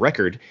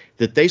record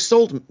that they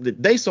sold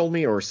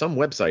me, or some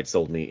website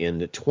sold me, in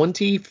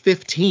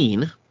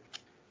 2015,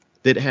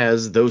 that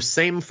has those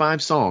same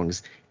 5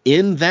 songs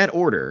in that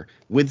order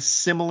with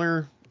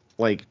similar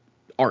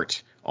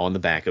art on the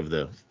back of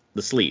the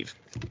sleeve.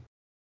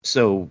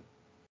 So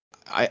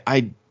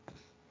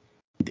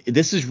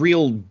this is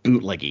real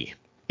bootleggy.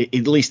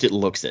 At least it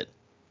looks it.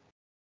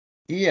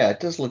 Yeah, it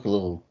does look a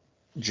little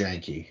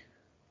janky.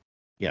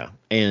 Yeah,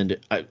 and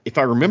if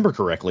I remember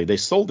correctly, they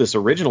sold this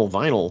original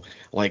vinyl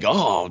like,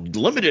 oh,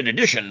 limited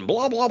edition,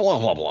 blah, blah, blah,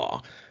 blah,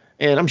 blah.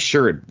 And I'm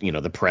sure,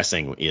 the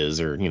pressing is,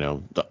 or,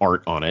 the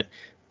art on it,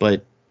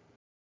 but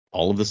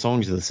all of the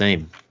songs are the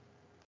same.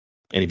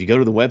 And if you go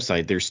to the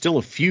website, there's still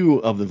a few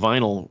of the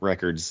vinyl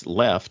records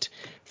left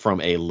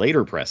from a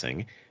later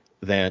pressing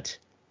that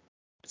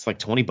it's like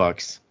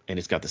 $20, and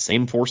it's got the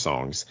same 4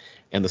 songs.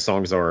 And the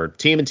songs are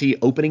TMNT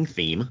opening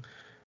theme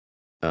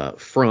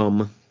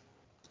from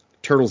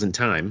Turtles in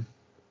Time,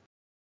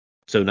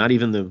 So not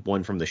even the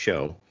one from the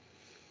show.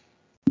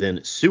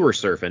 Then Sewer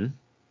Surfin',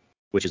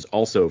 which is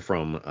also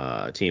from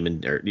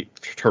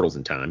Turtles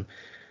in Time.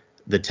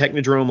 The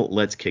Technodrome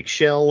Let's Kick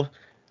Shell,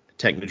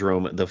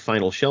 Technodrome The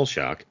Final Shell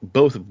Shock,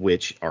 both of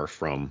which are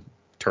from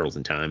Turtles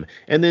in Time.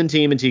 And then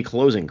TMNT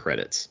closing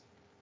credits,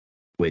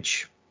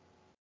 which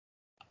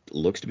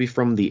looks to be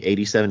from the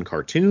 87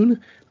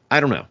 cartoon. I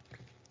don't know.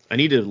 I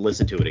need to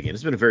listen to it again.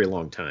 It's been a very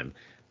long time.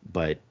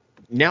 But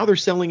now they're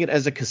selling it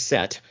as a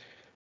cassette,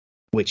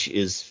 which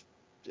is...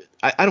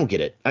 I don't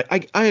get it.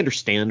 I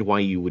understand why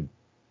you would,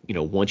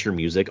 want your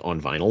music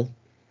on vinyl,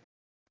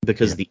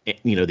 because the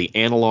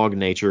analog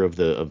nature of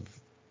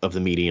the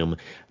medium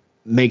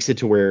makes it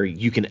to where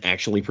you can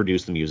actually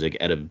produce the music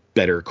at a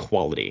better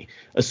quality,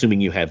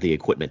 assuming you have the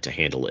equipment to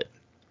handle it.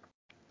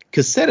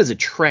 Cassette is a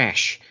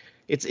trash.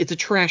 It's a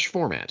trash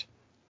format.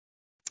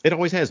 It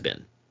always has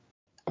been.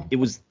 It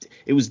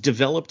was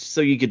developed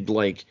so you could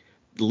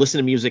listen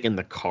to music in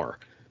the car.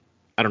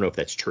 I don't know if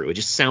that's true. It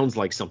just sounds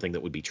like something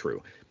that would be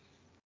true.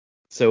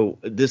 So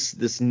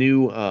this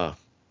new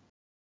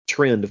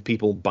trend of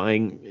people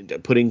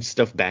putting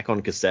stuff back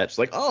on cassettes,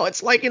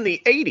 it's like in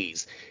the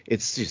 80s.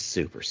 It's just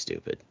super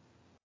stupid.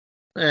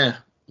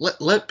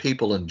 Let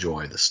people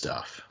enjoy the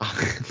stuff.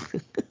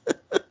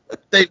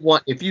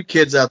 If you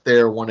kids out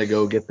there want to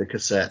go get the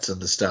cassettes and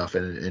the stuff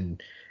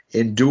and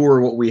endure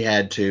what we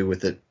had to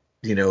with it,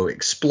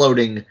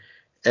 exploding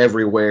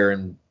everywhere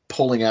and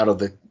pulling out of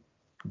the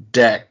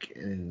deck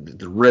and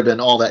the ribbon,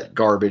 all that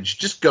garbage,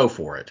 just go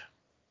for it.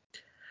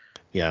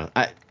 Yeah,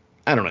 I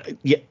don't know.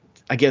 Yeah,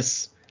 I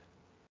guess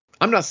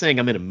I'm not saying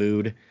I'm in a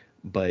mood,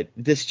 but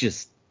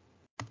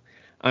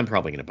I'm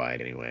probably gonna buy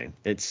it anyway.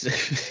 It's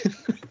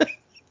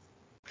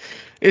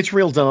it's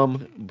real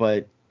dumb,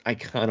 but I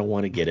kind of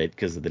want to get it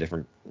because of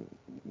the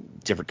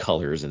different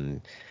colors,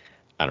 and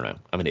I don't know.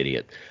 I'm an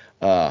idiot.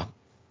 So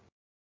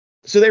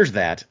there's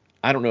that.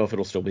 I don't know if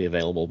it'll still be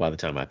available by the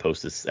time I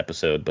post this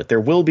episode, but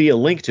there will be a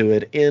link to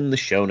it in the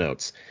show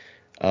notes.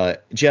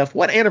 Jeff,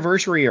 what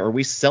anniversary are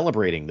we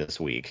celebrating this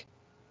week?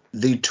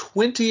 The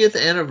 20th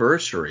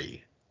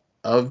anniversary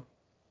of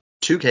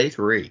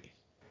 2K3.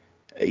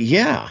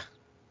 Yeah.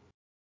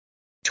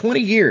 20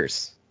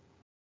 years.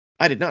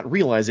 I did not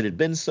realize it had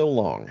been so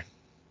long.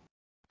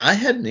 I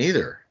hadn't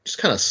either. Just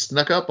kind of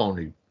snuck up on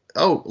me.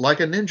 Oh,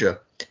 like a ninja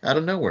out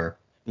of nowhere.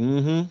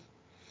 Mm-hmm.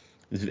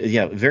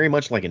 Yeah, very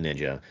much like a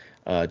ninja.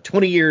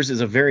 20 years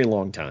is a very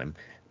long time.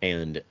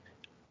 And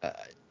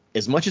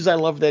as much as I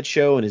love that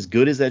show and as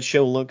good as that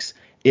show looks,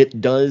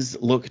 it does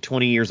look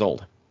 20 years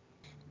old.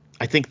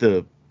 I think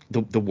the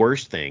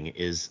worst thing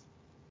is,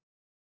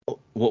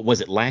 what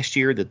was it, last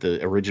year that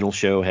the original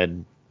show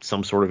had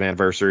some sort of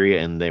anniversary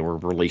and they were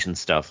releasing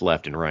stuff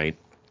left and right?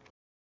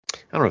 I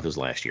don't know if it was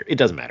last year. It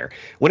doesn't matter.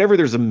 Whenever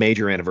there's a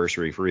major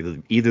anniversary for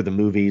either the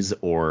movies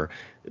or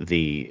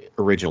the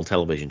original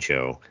television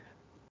show,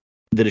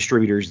 the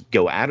distributors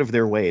go out of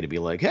their way to be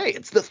like, hey,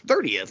 it's the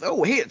 30th.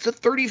 Oh, hey, it's the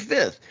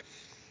 35th.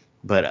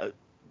 But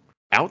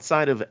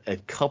outside of a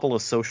couple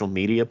of social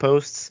media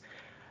posts,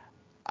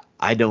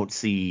 I don't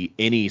see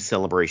any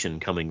celebration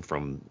coming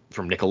from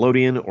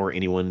Nickelodeon or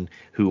anyone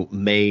who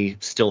may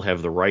still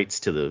have the rights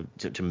to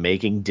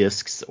making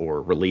discs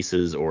or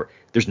releases. Or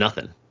there's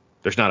nothing.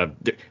 There's not a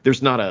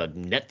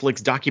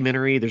Netflix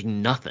documentary. There's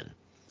nothing.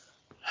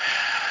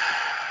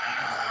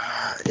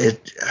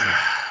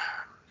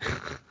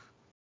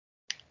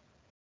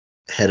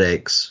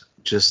 Headaches,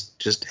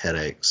 just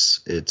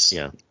headaches. It's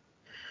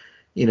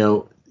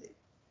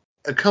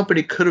a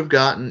company could have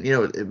gotten,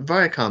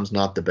 Viacom's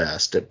not the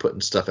best at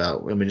putting stuff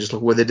out. I mean, just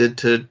look what they did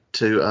to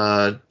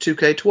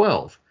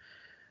 2K12.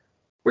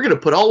 We're going to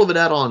put all of it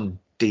out on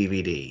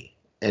DVD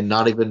and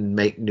not even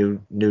make new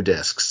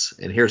discs.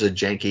 And here's a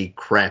janky,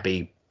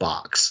 crappy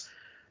box.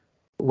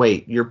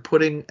 Wait, you're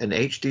putting an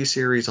HD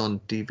series on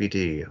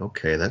DVD?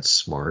 Okay, that's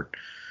smart.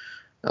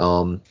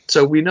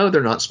 So we know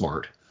they're not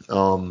smart.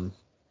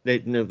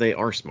 They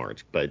are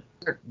smart, but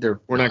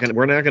we're not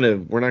not.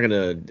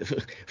 gonna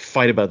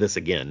fight about this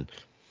again.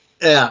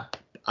 Yeah,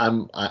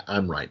 I'm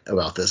right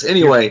about this.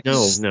 Anyway,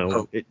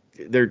 no,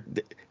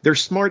 they're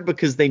smart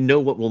because they know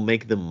what will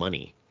make them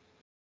money.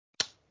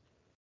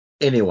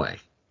 Anyway,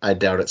 I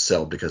doubt it's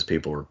sold because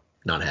people are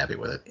not happy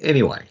with it.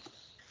 Anyway,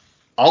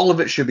 all of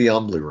it should be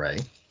on Blu-ray,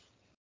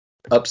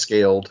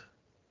 upscaled,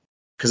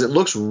 because it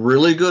looks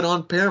really good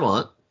on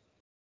Paramount.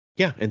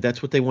 Yeah, and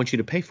that's what they want you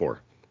to pay for.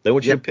 They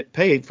want you to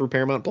pay for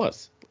Paramount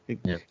Plus.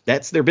 Yeah.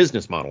 That's their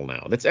business model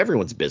now. That's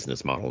everyone's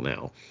business model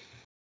now.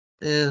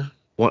 Yeah.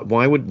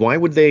 Why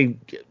would they,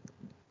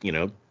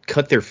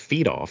 cut their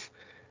feet off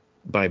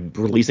by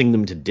releasing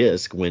them to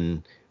disc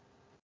when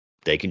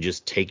they can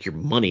just take your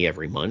money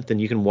every month and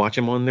you can watch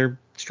them on their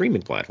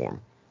streaming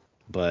platform?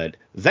 But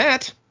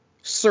that,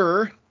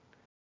 sir,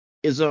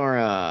 is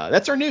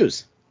that's our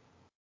news.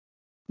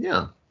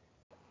 Yeah.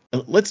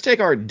 Let's take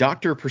our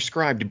doctor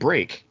prescribed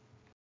break,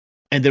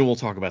 and then we'll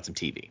talk about some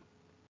TV.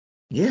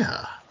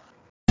 Yeah.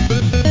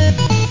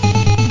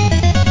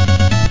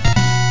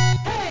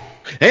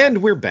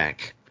 And we're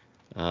back.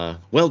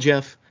 Well,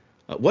 Jeff,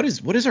 what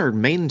is our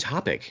main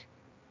topic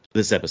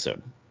this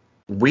episode?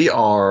 We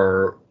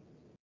are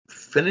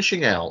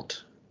finishing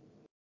out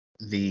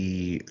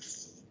the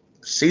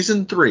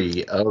season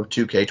 3 of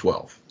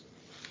 2K12.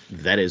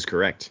 That is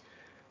correct.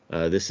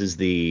 This is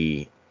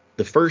the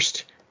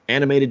first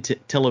animated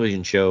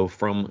television show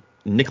from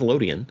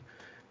Nickelodeon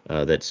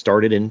that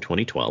started in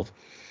 2012.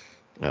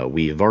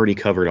 We have already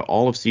covered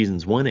all of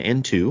seasons 1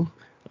 and 2,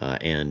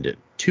 and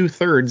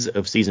 2/3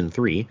 of season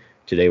 3.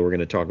 Today we're going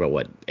to talk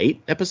about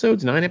 8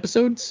 episodes, 9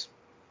 episodes.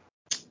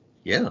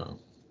 Yeah.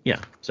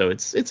 Yeah, so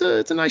it's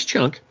a nice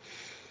chunk.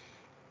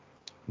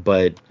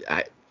 But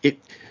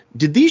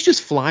did these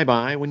just fly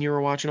by when you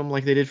were watching them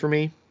like they did for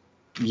me?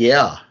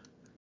 Yeah.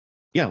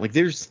 Yeah, like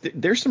there's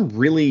some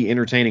really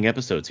entertaining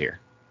episodes here.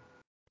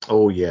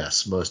 Oh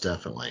yes, most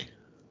definitely.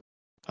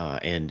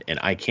 And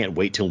I can't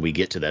wait till we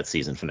get to that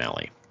season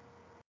finale.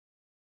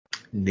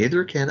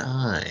 Neither can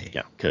I.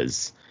 Yeah,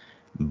 because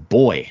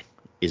boy,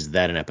 is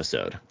that an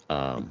episode.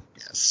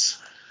 Yes.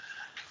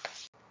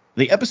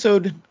 The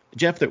episode,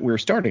 Jeff, that we're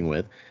starting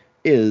with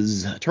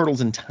is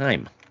Turtles in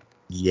Time.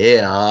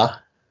 Yeah.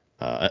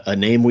 A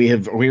name we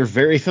are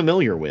very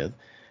familiar with,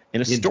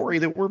 and a story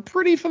that we're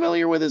pretty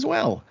familiar with as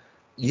well.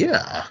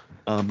 Yeah.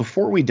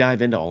 Before we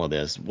dive into all of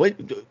this,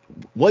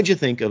 what'd you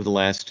think of the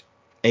last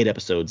 8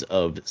 episodes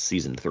of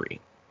season 3?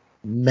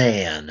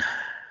 Man,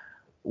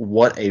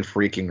 what a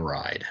freaking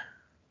ride.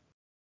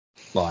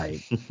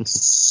 Like,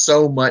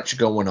 so much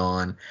going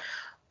on.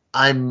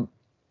 I'm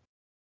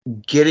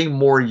getting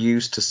more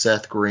used to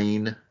Seth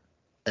Green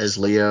as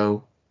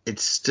Leo.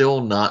 It's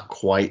still not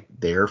quite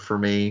there for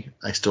me.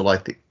 I still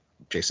like the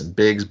Jason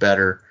Biggs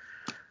better.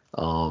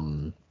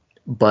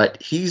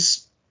 But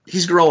he's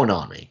growing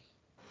on me.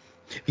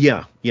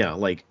 Yeah,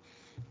 like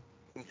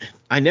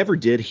I never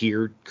did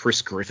hear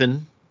Chris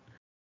Griffin,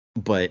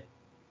 but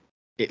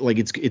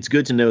it's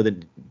good to know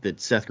that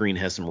Seth Green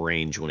has some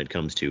range when it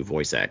comes to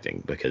voice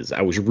acting, because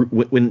I was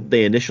when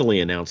they initially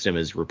announced him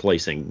as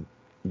replacing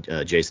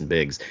Jason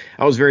Biggs,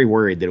 I was very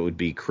worried that it would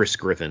be Chris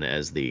Griffin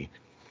as the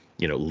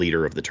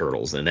leader of the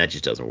Turtles, and that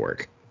just doesn't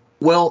work.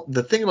 Well,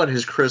 the thing about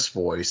his Chris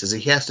voice is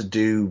he has to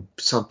do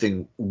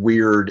something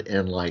weird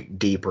and like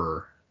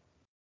deeper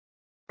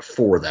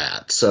for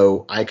that.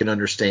 So I can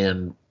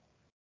understand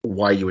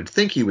why you would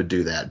think he would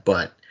do that,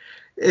 but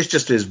it's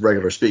just his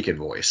regular speaking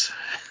voice.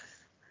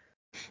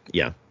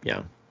 Yeah.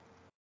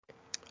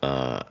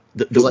 The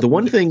Like,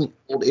 one thing,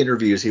 old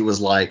interviews, he was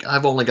like,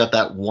 "I've only got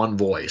that one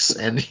voice,"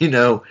 and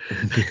unless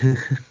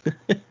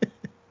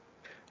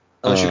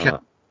you're kind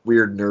of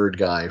weird nerd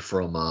guy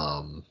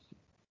from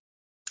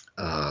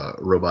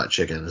Robot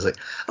Chicken, it's like,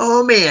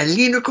 "Oh man,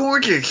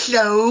 unicorns are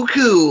so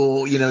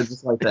cool,"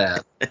 just like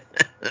that.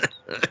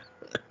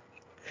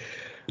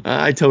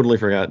 I totally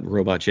forgot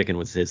Robot Chicken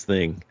was his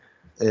thing.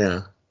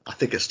 Yeah, I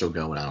think it's still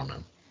going. I don't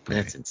know.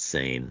 Maybe. That's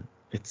insane.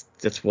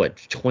 That's what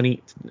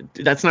 20.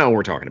 That's not what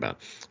we're talking about.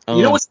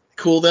 You know what's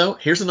cool though?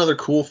 Here's another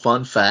cool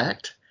fun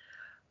fact.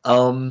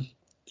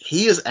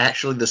 He is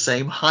actually the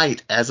same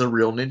height as a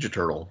real Ninja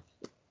Turtle.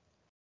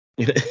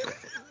 He's a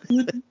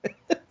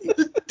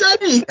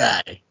tiny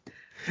guy.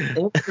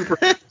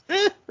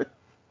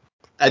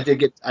 I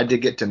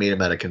did get to meet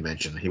him at a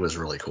convention. He was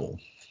really cool.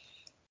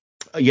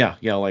 Yeah.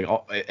 Like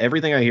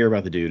everything I hear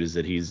about the dude is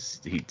that he's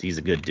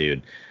a good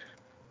dude.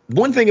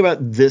 One thing about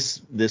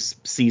this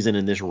season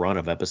and this run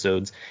of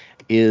episodes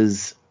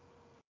is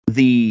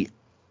the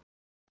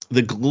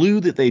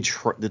glue that they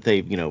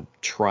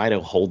try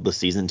to hold the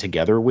season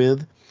together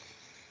with.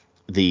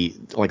 The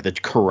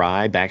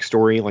Karai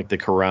backstory, like the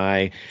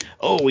Karai,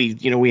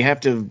 we have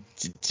to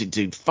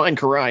find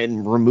Karai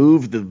and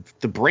remove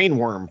the brain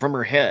worm from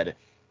her head.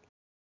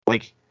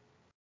 Like,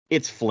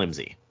 it's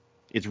flimsy.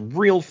 It's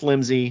real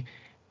flimsy,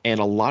 and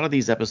a lot of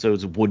these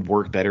episodes would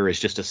work better as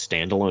just a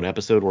standalone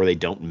episode where they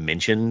don't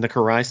mention the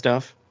Karai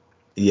stuff.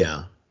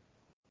 Yeah.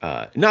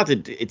 Not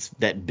that it's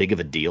that big of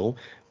a deal,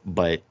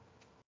 but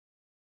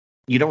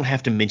you don't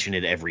have to mention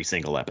it every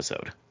single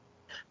episode.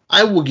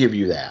 I will give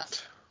you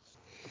that.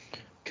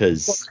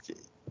 Because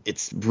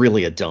it's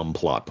really a dumb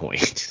plot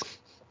point.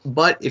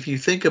 But if you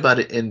think about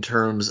it in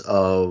terms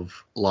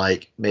of,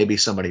 like, maybe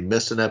somebody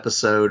missed an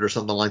episode or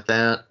something like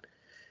that,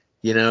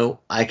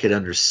 I could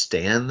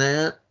understand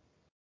that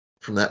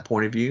from that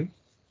point of view.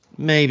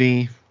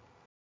 Maybe.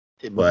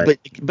 But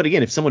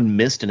again, if someone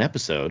missed an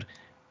episode,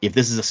 if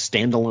this is a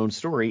standalone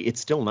story,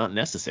 it's still not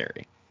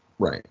necessary.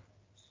 Right.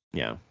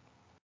 Yeah.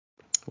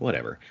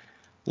 Whatever.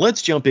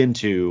 Let's jump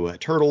into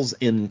Turtles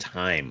in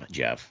Time,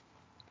 Jeff.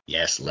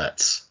 Yes,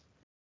 let's.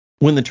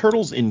 When the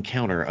Turtles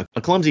encounter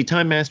a clumsy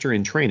time master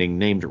in training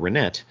named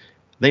Renette,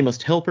 they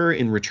must help her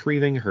in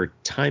retrieving her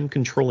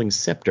time-controlling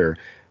scepter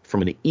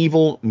from an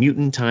evil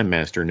mutant time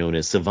master known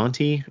as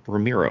Savanti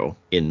Ramiro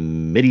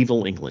in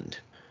medieval England.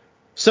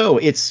 So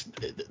it's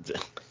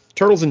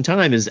Turtles in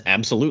Time is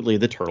absolutely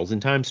the Turtles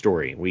in Time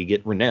story. We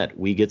get Renette,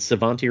 we get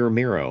Savanti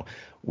Ramiro,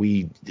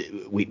 we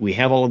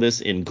have all of this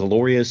in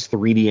glorious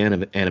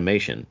 3D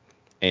animation,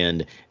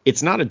 and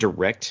it's not a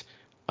direct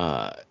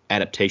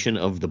adaptation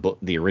of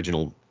the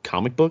original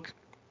comic book,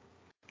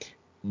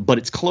 but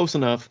it's close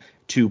enough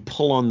to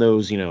pull on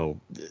those,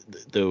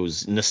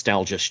 those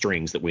nostalgia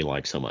strings that we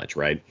like so much,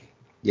 right?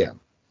 Yeah.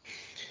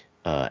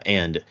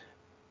 And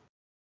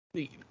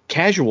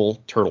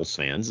casual Turtles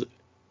fans,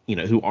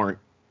 who aren't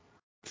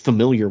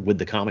familiar with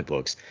the comic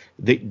books,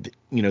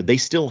 they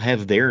still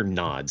have their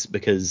nods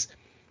because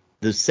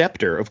the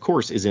scepter, of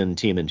course, is in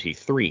TMNT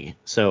 3.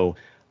 So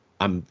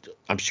I'm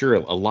sure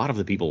a lot of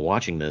the people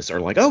watching this are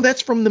like, oh,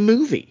 that's from the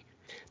movie.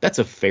 That's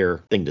a fair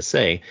thing to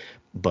say,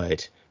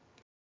 but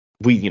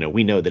we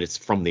know that it's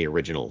from the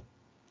original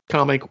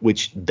comic,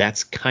 which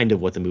that's kind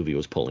of what the movie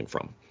was pulling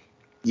from.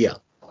 Yeah.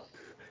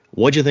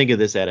 What'd you think of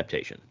this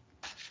adaptation?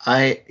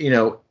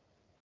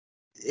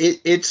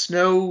 It's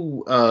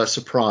no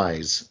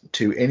surprise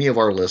to any of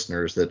our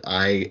listeners that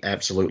I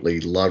absolutely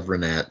love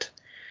Renette.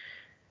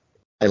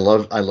 I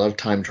love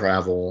time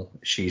travel.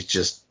 She's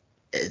just,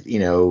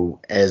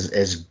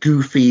 as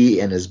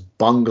goofy and as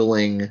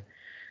bungling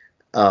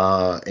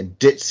and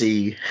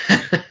ditzy,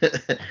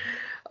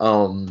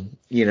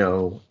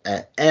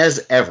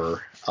 as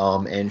ever.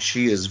 And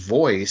she is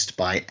voiced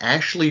by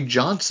Ashley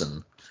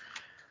Johnson.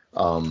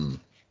 And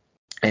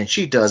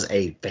she does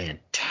a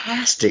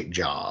fantastic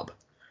job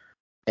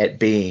at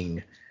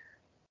being,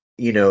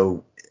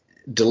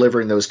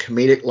 delivering those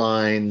comedic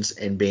lines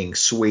and being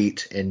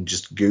sweet and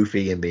just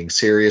goofy and being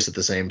serious at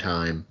the same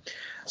time.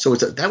 So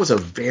that was a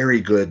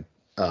very good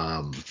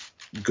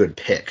good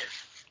pick.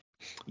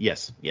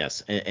 Yes,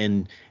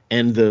 and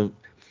the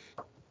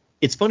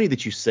it's funny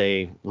that you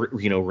say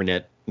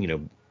Renette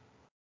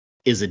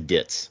is a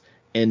ditz,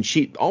 and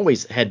she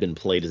always had been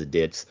played as a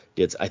ditz.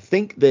 I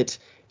think that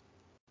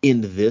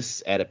in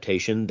this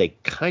adaptation they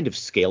kind of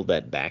scaled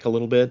that back a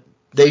little bit.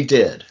 They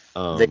did,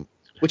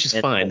 which is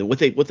fine. What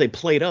they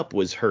played up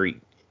was her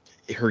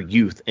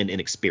youth and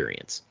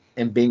inexperience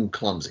and being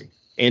clumsy.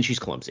 And she's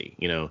clumsy.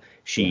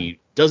 She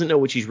doesn't know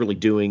what she's really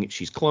doing.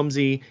 She's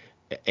clumsy,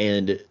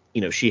 and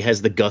she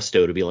has the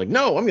gusto to be like,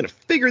 no, I'm gonna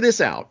figure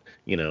this out.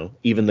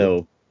 Even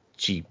though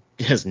she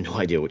has no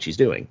idea what she's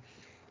doing.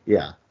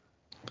 Yeah.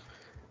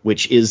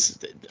 Which is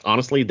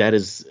honestly, that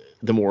is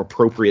the more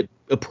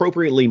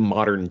appropriately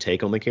modern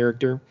take on the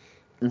character.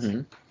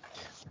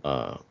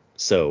 Mm-hmm.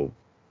 So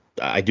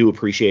I do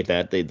appreciate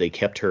that they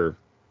kept her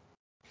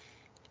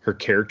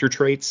character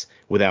traits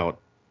without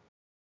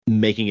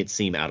making it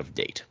seem out of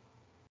date.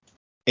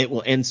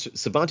 And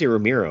Savante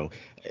Ramiro,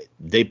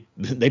 they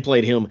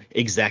played him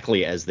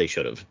exactly as they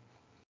should have.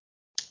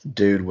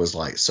 Dude was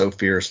like so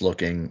fierce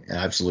looking. I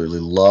absolutely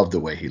loved the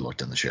way he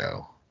looked in the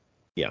show.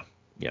 Yeah.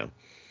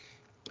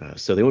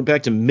 So they went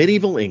back to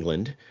medieval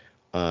England,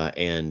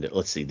 and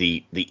let's see,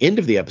 the end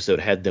of the episode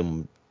had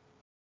them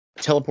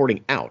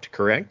teleporting out,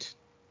 correct?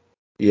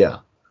 Yeah.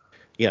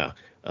 Yeah.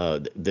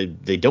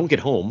 They don't get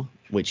home,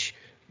 which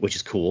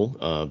is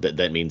cool.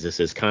 That means this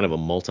is kind of a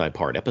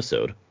multi-part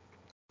episode.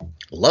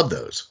 Love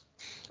those.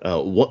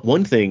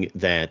 One thing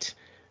that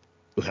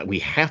we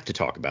have to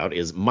talk about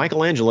is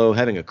Michelangelo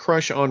having a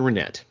crush on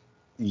Renette.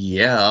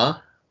 Yeah.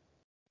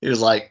 He was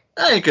like,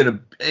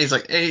 he's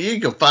like, hey, you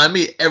can find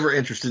me ever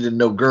interested in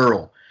no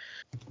girl.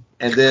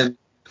 And then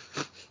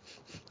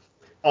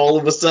all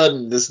of a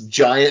sudden, this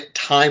giant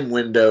time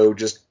window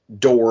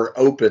door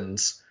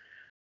opens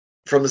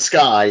from the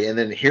sky, and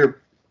then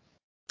here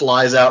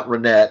flies out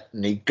Renette,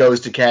 and he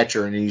goes to catch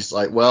her, and he's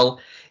like, well,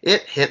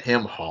 it hit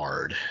him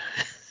hard.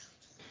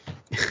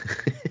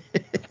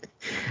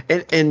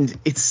 and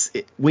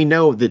we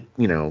know that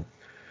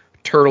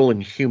turtle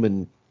and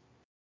human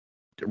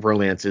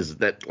romance is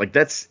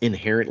that's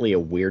inherently a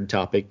weird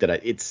topic.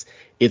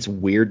 It's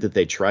weird that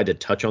they tried to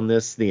touch on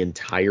this the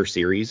entire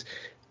series.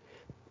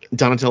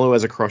 Donatello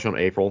has a crush on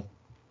April.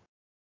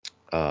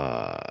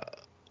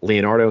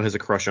 Leonardo has a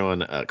crush on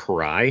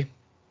Karai.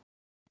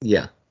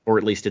 Yeah. Or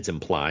at least it's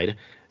implied.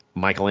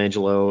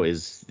 Michelangelo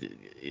is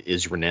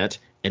Renette,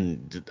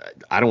 and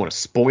I don't want to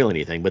spoil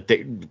anything, but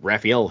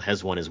Raphael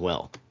has one as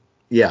well.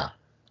 Yeah.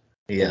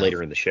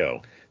 Later in the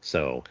show.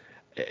 So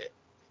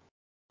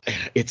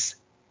it's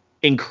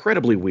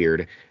incredibly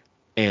weird,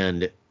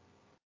 and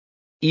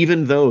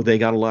even though they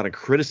got a lot of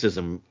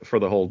criticism for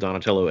the whole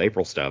Donatello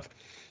April stuff,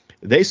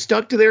 they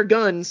stuck to their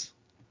guns.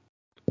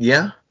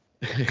 Yeah.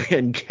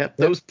 And kept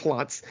those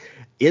plots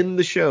in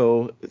the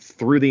show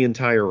through the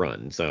entire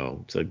run.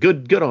 So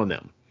good on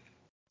them.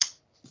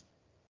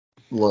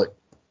 Look,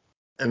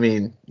 I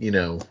mean,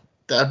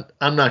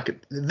 I'm not.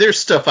 There's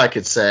stuff I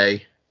could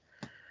say.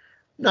 I'm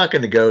not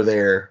going to go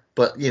there,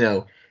 but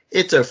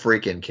it's a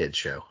freaking kid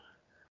show.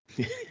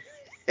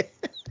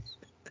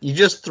 You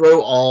just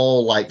throw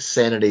all like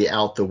sanity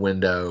out the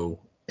window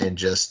and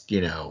just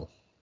go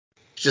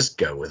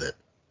with it.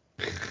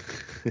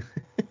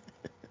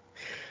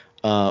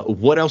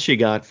 What else you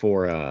got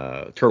for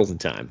Turtles in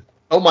Time?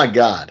 Oh my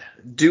God,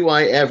 do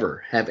I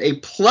ever have a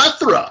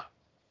plethora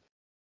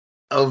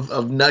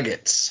of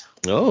nuggets?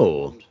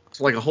 Oh,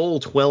 it's like a whole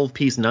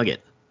 12-piece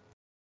nugget.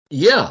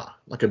 Yeah,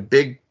 like a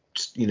big,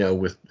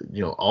 with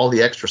all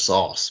the extra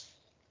sauce.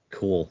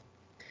 Cool.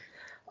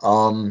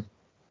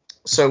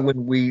 So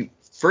when we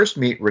first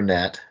meet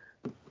Renette,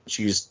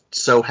 she's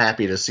so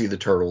happy to see the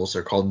turtles.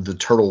 They're called the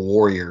Turtle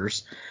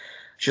Warriors.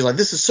 She's like,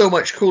 this is so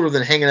much cooler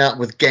than hanging out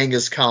with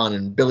Genghis Khan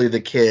and Billy the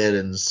Kid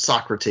and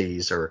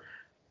Socrates, or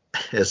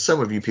as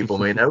some of you people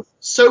may know,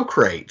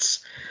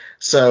 Socrates.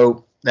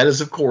 So that is,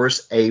 of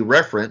course, a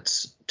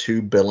reference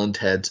to Bill and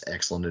Ted's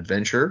Excellent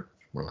Adventure,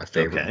 one of my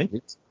favorite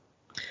movies.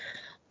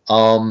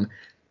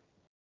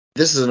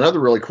 This is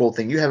another really cool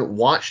thing. You haven't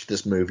watched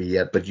this movie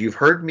yet, but you've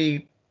heard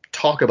me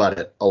talk about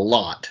it a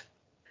lot.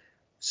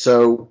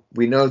 So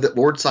we know that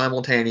Lord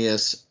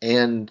Simultaneous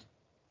and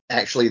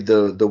actually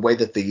the way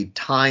that the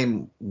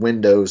time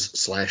windows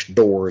 /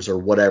 doors or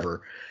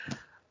whatever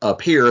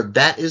appear,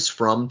 that is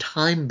from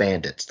Time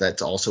Bandits.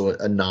 That's also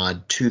a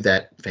nod to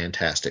that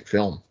fantastic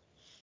film.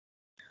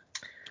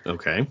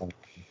 Okay.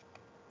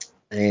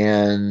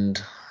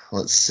 And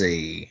let's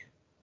see.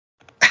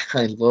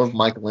 I love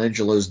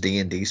Michelangelo's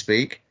D&D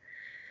speak.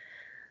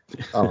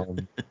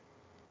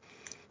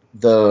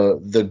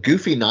 The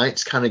Goofy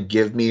Knights kind of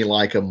give me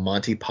like a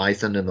Monty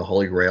Python and the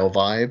Holy Grail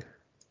vibe.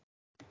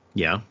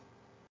 Yeah.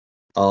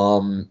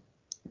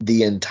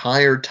 The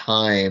entire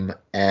time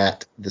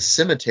at the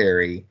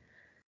cemetery,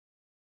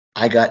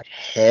 I got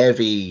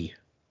heavy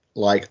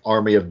like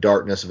Army of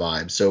Darkness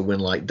vibes. So when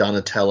like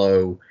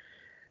Donatello,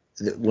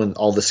 when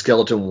all the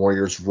skeleton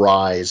warriors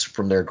rise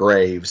from their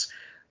graves,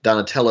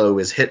 Donatello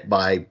is hit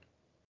by,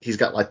 he's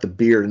got like the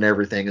beard and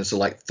everything, and so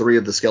like 3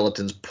 of the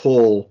skeletons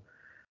pull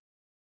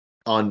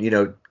on,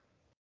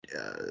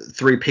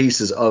 3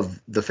 pieces of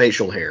the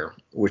facial hair,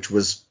 which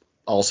was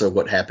also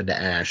what happened to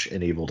Ash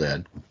in Evil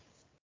Dead.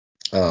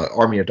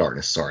 Army of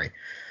Darkness, sorry.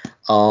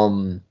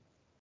 And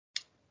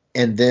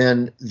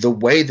then the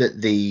way that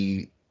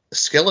the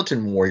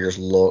skeleton warriors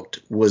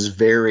looked was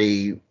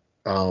very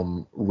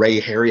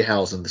Ray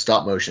Harryhausen, the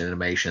stop motion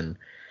animation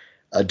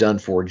done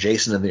for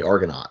Jason and the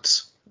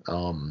Argonauts.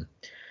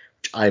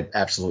 I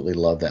absolutely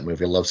love that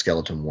movie. I love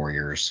Skeleton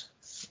Warriors.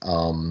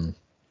 Always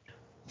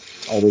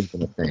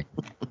been a thing.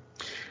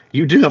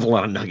 You do have a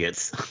lot of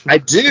nuggets. I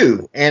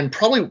do, and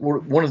probably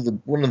one of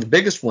the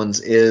biggest ones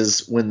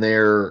is when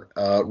they're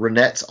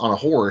Renette's on a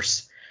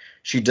horse.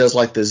 She does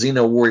like the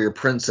Xena Warrior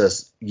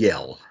Princess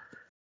yell.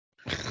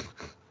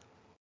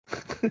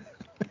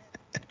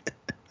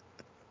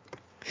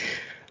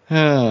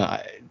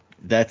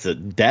 That's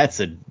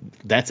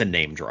a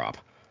name drop.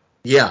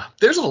 Yeah,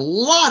 there's a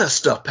lot of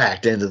stuff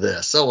packed into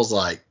this. I was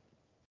like,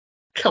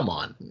 come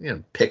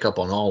on, pick up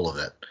on all of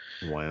it.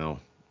 Wow.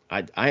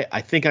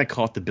 I think I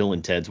caught the Bill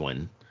and Ted's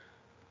one.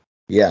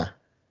 Yeah.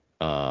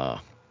 And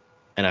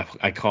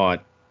I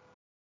caught,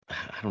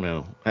 I don't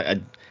know.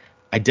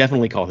 I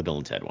definitely caught the Bill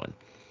and Ted one.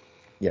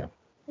 Yeah.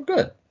 Well,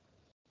 good.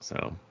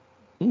 So,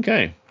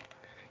 okay.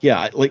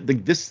 Yeah,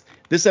 this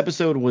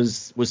episode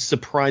was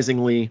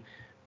surprisingly,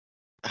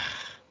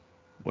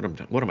 what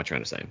am I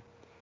trying to say?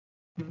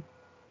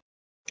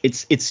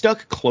 It's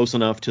stuck close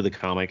enough to the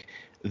comic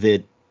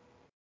that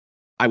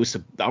I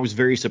was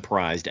very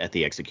surprised at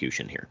the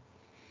execution here.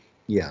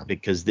 Yeah.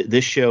 Because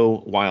this show,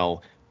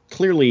 while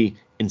clearly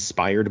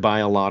inspired by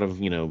a lot of,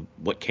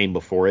 what came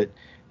before it,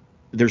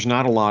 there's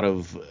not a lot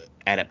of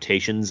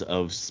adaptations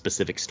of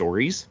specific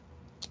stories.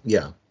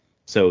 Yeah.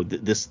 So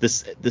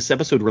this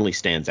episode really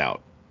stands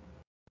out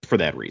for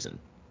that reason.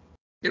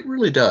 It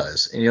really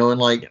does.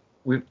 And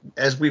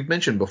as we've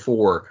mentioned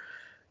before,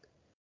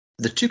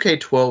 the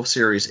 2K12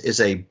 series is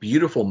a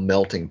beautiful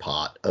melting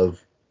pot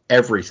of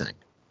everything.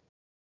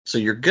 So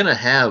you're gonna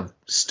have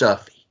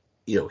stuff,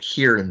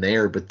 here and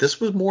there, but this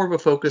was more of a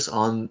focus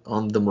on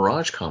the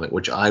Mirage comic,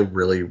 which I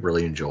really,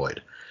 really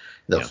enjoyed.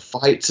 The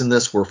fights in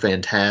this were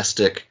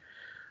fantastic.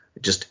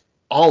 Just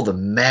all the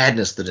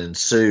madness that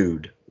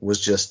ensued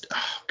was just,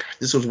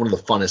 this was one of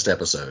the funnest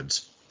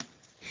episodes.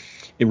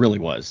 It really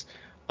was.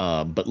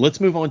 But let's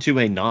move on to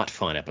a not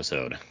fun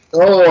episode.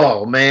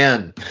 Oh,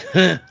 man.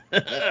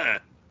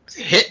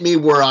 Hit me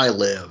where I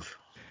live.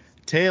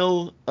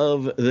 Tale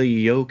of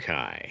the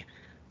Yokai.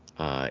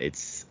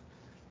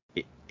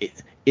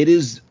 It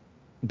is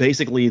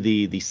basically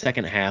the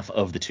second half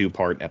of the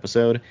 2-part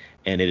episode,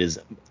 and it is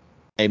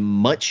a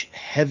much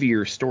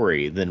heavier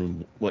story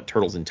than what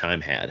Turtles in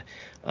Time had.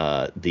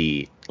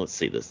 The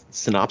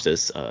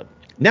synopsis.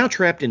 Now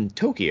trapped in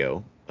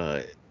Tokyo,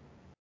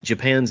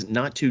 Japan's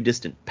not too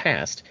distant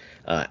past,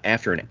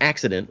 after an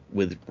accident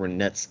with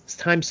Renette's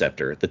time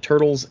scepter, the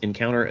Turtles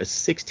encounter a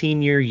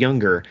 16-year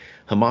younger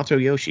Hamato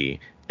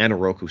Yoshi and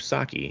Oroku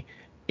Saki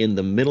in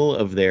the middle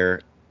of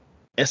their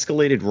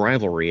escalated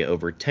rivalry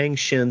over Tang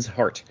Shen's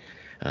heart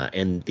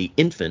and the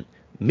infant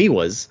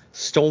Miwa's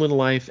stolen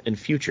life and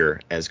future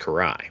as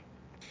Karai.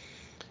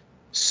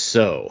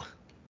 So,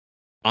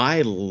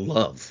 I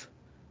love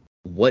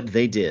what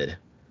they did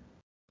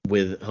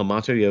with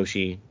Hamato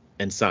Yoshi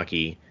and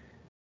Saki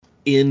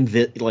in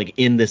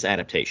this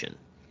adaptation.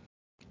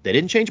 They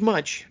didn't change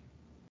much,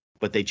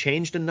 but they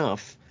changed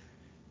enough,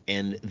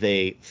 and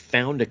they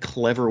found a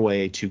clever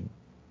way to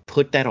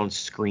put that on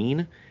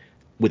screen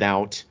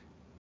without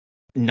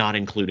not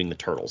including the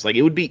Turtles.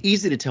 It would be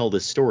easy to tell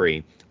this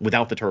story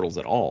without the Turtles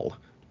at all,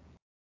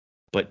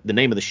 but the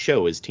name of the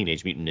show is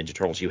Teenage Mutant Ninja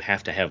Turtles. You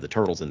have to have the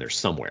Turtles in there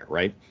somewhere,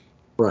 right?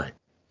 Right.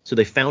 So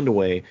they found a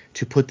way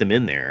to put them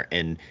in there,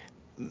 and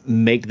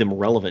make them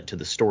relevant to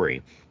the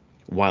story,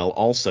 while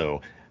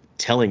also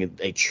telling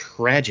a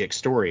tragic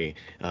story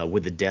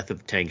with the death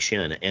of Tang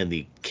Shen and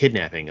the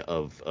kidnapping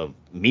of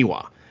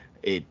Miwa.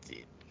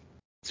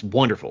 It's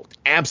wonderful,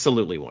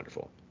 absolutely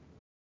wonderful.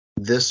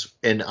 This,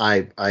 and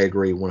I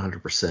agree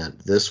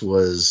 100%. This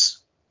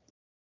was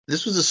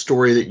a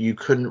story that you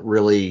couldn't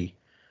really,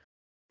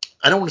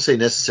 I don't want to say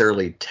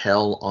necessarily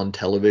tell on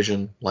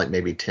television like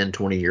maybe 10,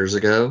 20 years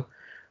ago,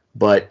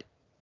 but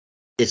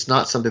it's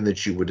not something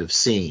that you would have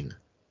seen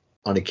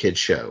on a kid's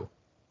show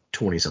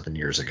 20 something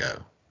years ago.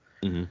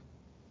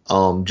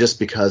 Mm-hmm. Just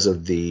because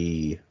of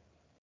the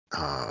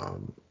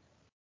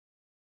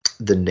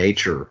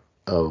nature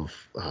of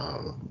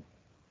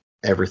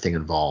everything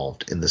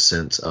involved, in the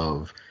sense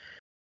of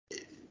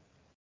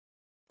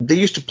they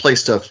used to play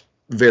stuff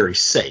very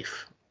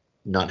safe,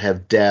 not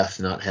have death,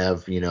 not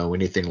have,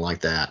 anything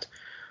like that.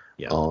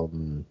 Yeah.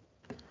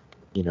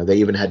 They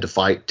even had to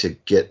fight to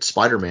get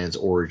Spider-Man's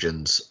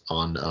origins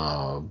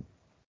on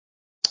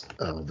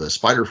the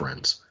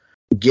Spider-Friends.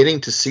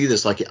 Getting to see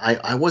this, like,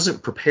 I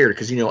wasn't prepared,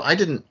 because, I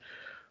didn't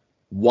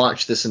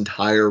watch this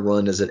entire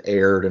run as it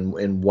aired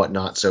and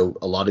whatnot, so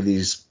a lot of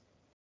these,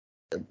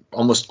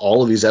 almost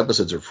all of these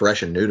episodes are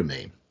fresh and new to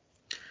me.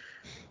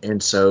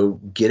 And so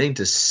getting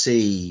to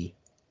see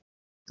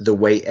the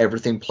way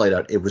everything played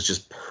out, it was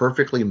just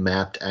perfectly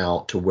mapped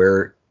out to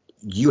where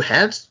you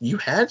had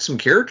some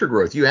character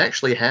growth. You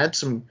actually had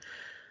some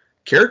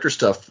character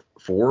stuff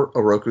for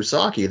Oroku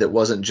Saki that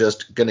wasn't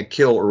just gonna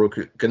kill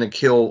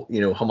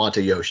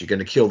Hamata Yoshi,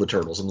 gonna kill the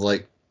turtles. I'm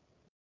like,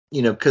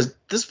 because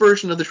this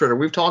version of the Shredder,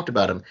 we've talked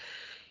about him,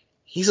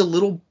 he's a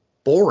little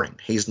boring.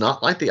 He's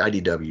not like the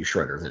IDW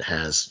Shredder that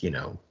has,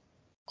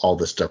 all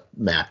this stuff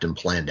mapped and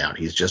planned out.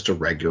 He's just a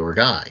regular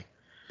guy.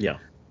 Yeah.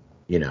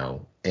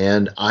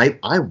 And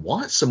I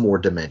want some more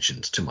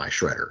dimensions to my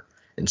Shredder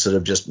instead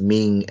of just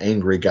mean,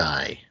 angry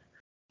guy.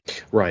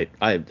 Right.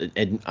 I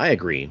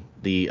agree.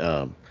 They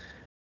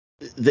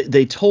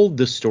told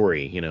the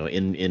story,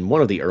 in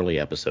one of the early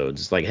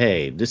episodes. It's like,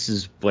 hey, this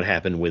is what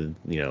happened with,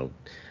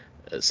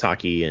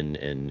 Saki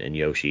and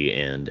Yoshi,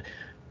 and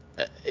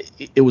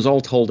it was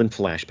all told in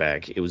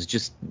flashback. It was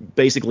just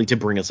basically to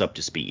bring us up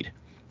to speed.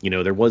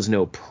 There was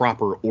no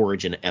proper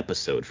origin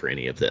episode for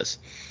any of this.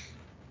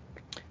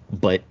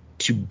 But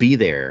to be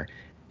there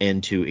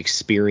and to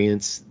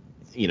experience,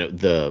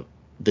 the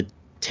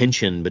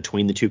tension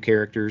between the two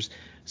characters,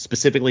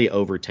 specifically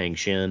over Tang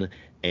Shen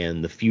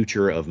and the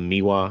future of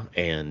Miwa,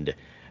 and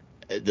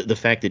the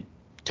fact that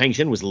Tang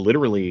Shen was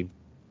literally,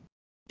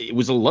 it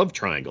was a love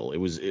triangle. It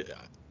was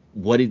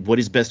what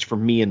is best for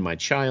me and my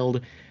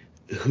child,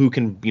 who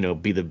can,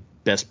 be the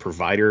best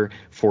provider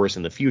for us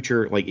in the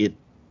future. Like,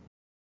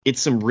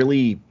 it's some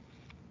really,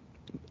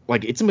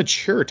 like, it's a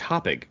mature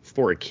topic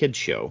for a kid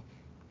show.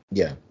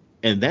 Yeah.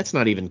 And that's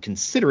not even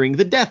considering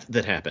the death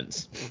that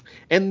happens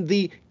and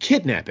the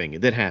kidnapping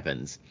that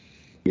happens.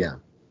 Yeah.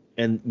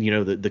 And,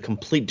 the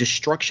complete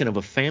destruction of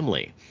a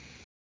family.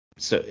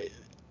 So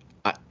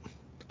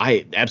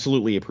I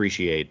absolutely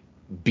appreciate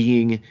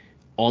being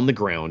on the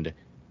ground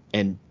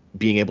and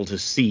being able to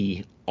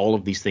see all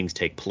of these things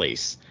take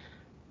place,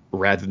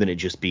 rather than it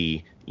just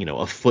be,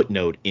 a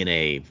footnote in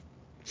a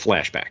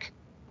flashback.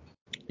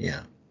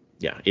 Yeah.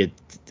 Yeah.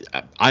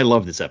 I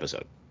love this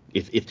episode.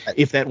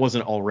 If that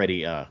wasn't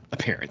already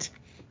apparent.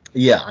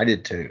 Yeah, I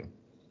did too.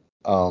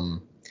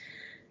 And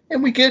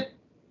we get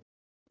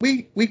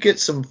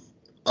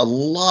a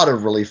lot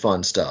of really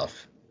fun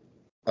stuff.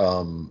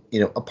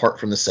 Apart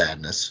from the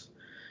sadness,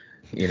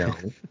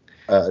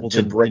 Well,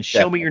 to break show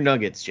that me your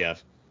nuggets,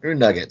 Jeff. your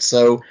nuggets.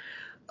 So,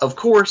 of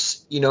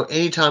course,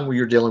 anytime when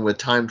you're dealing with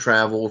time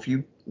travel, if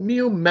you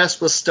mess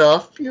with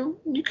stuff, you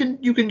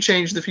can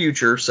change the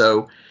future.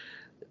 So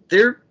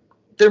they're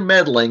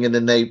meddling, and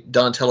then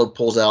Donatello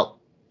pulls out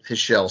his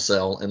shell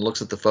cell and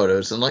looks at the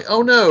photos and like,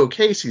 oh no,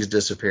 Casey's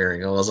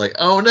disappearing. And I was like,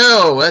 oh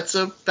no, that's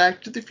a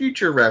Back to the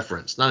Future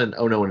reference. Not an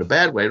oh no in a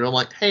bad way, but I'm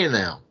like, hey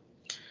now,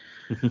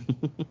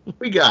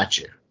 we got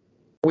you.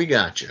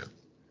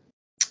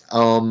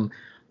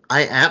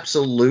 I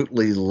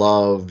absolutely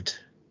loved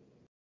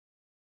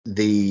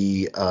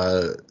the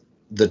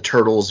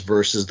Turtles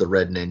versus the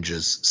Red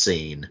Ninjas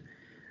scene.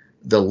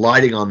 The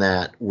lighting on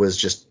that was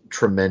just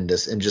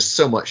tremendous and just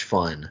so much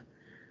fun.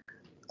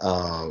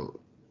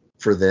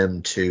 For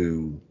them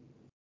to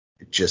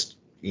just,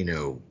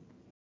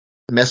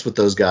 mess with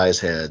those guys'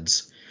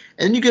 heads.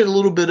 And you get a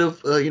little bit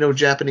of,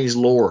 Japanese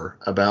lore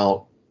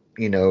about,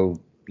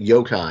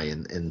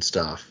 yokai and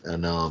stuff.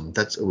 And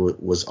that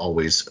was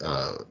always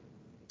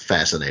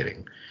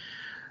fascinating.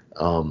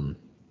 Then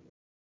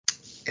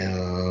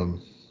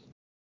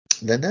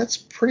that's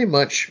pretty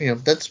much, I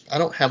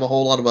don't have a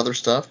whole lot of other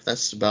stuff.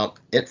 That's about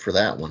it for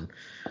that one.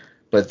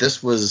 But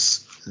this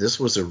was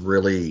a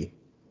really,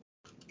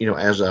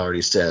 as I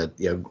already said,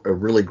 a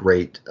really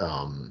great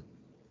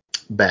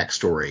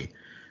backstory,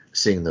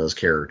 seeing those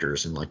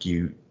characters, and like,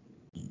 you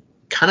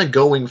kind of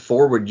going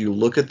forward, you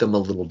look at them a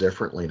little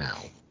differently now.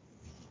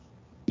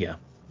 Yeah.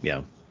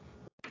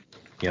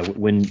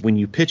 When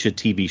you pitch a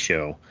TV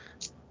show,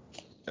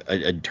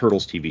 a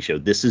Turtles TV show,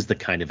 this is the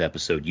kind of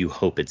episode you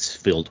hope it's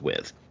filled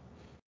with.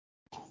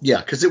 Yeah,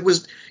 because it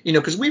was,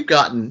 because we've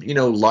gotten,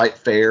 light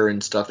fare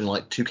and stuff, and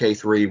like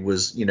 2K3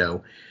 was,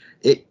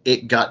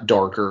 it got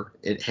darker.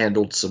 It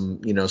handled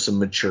some, some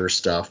mature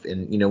stuff,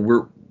 and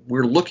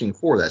we're looking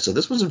for that. So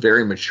this was a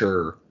very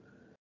mature,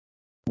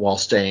 while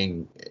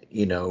staying,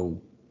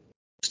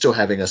 still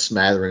having a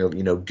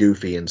smattering of,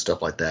 goofy and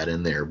stuff like that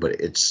in there. But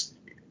it's,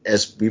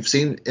 as we've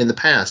seen in the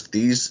past,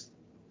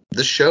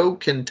 the show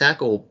can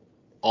tackle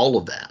all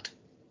of that.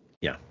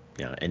 Yeah,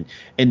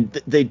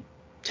 and they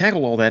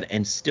tackle all that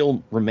and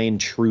still remain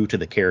true to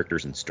the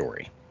characters and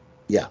story.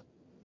 Yeah.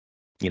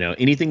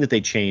 Anything that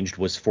they changed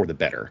was for the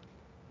better.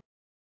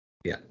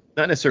 Yeah.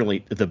 Not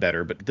necessarily the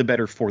better, but the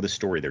better for the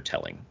story they're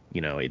telling.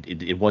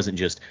 It wasn't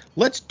just,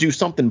 let's do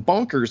something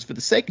bonkers for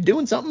the sake of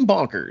doing something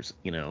bonkers,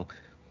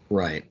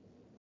 Right.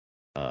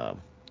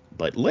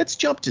 But let's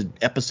jump to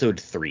episode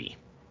 3.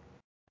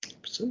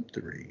 Episode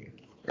 3.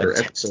 Or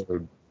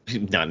episode...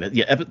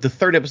 the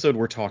third episode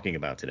we're talking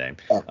about today.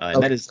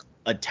 And that is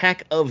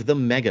Attack of the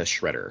Mega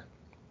Shredder.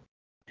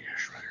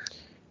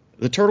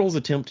 The Turtles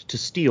attempt to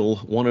steal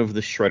one of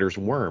the Shredder's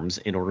worms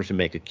in order to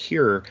make a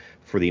cure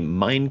for the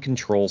mind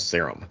control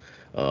serum,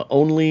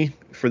 only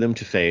for them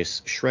to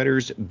face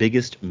Shredder's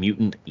biggest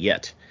mutant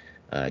yet.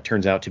 It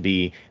turns out to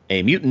be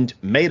a mutant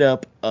made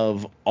up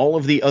of all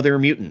of the other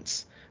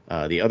mutants.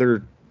 The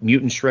other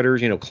mutant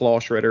Shredders, Claw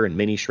Shredder and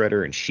Mini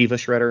Shredder and Shiva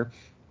Shredder.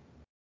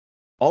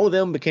 All of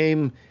them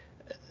became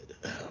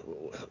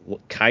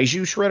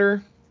Kaiju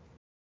Shredder.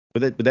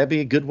 Would that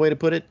be a good way to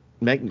put it?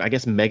 I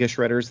guess Mega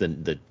Shredder's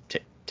the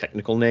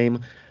technical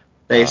name.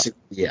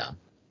 Basically, yeah.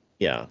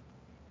 Yeah.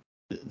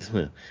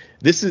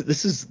 This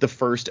is the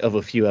first of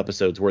a few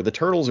episodes where the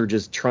Turtles are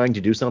just trying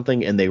to do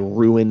something and they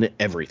ruin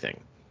everything.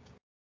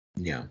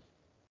 Yeah.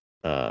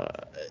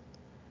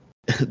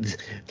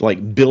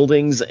 Like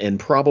buildings and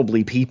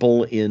probably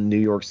people in New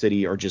York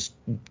City are just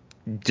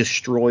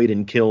destroyed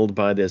and killed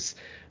by this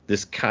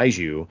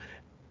kaiju,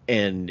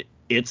 and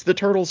it's the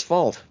Turtles'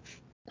 fault.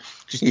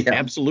 Just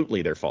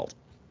absolutely their fault.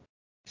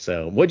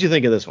 So, what'd you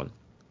think of this one?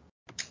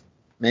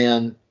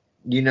 Man,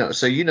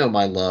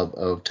 my love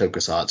of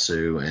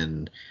tokusatsu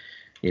and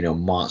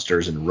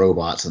monsters and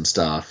robots and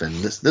stuff, and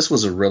this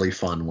was a really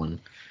fun one.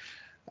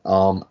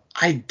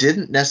 I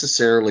didn't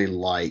necessarily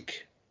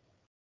like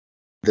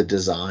the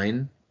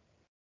design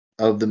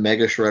of the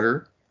Mega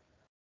Shredder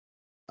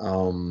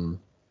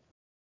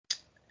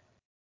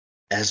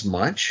as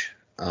much.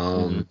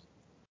 I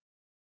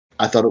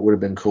thought it would have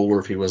been cooler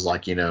if he was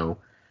like, it's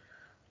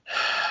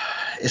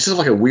just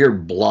like a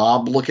weird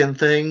blob looking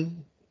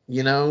thing,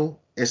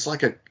 It's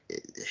like a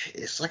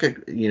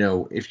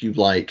if you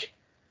like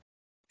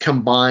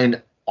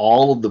combine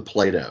all of the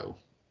Play-Doh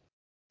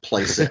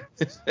play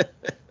sets,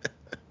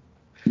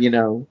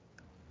 into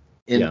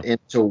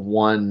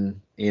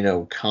one,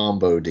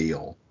 combo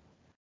deal.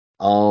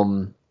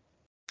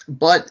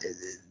 But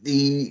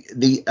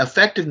the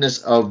effectiveness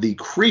of the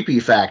creepy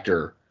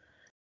factor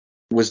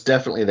was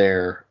definitely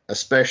there,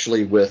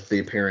 especially with the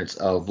appearance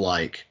of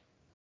like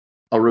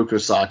Haruko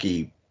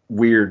Saki,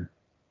 weird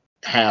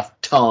half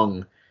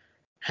tongue,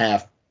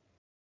 half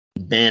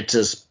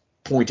mantis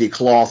pointy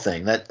claw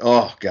thing. That,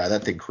 oh god,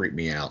 that thing creeped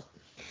me out.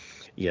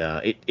 Yeah,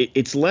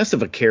 it's less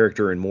of a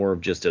character and more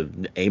of just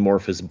an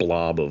amorphous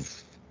blob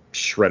of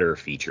Shredder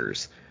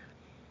features.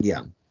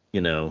 Yeah.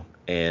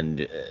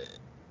 And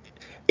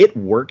it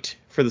worked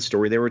for the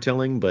story they were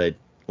telling, but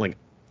like,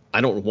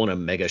 I don't want a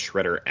Mega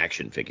Shredder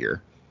action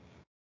figure.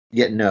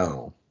 Yeah,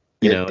 no.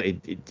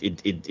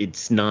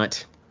 It's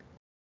not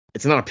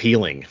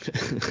appealing.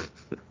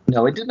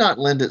 No, it did not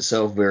lend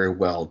itself very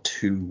well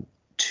to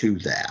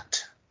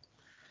that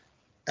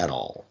at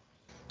all.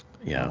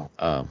 Yeah.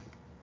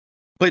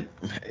 But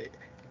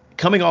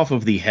coming off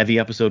of the heavy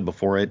episode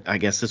before it, I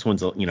guess this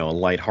one's a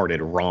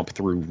lighthearted romp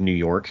through New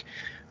York.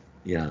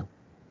 Yeah.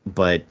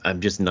 But I'm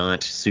just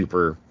not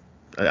super.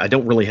 I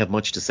don't really have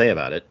much to say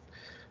about it.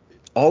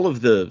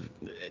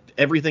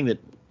 Everything that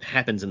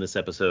happens in this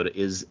episode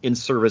is in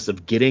service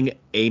of getting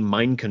a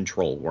mind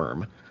control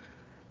worm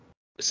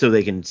so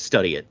they can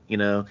study it,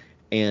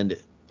 And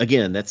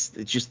again, it's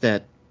just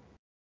that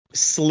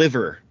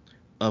sliver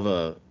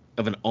of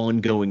an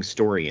ongoing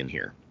story in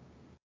here.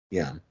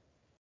 Yeah.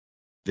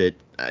 That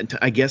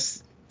I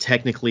guess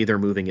technically they're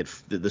moving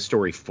the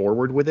story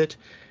forward with it.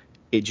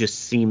 It just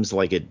seems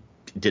like it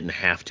didn't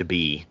have to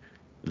be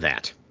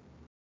that.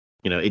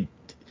 They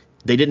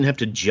didn't have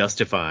to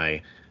justify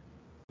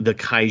the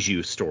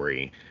kaiju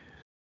story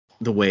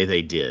the way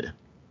they did.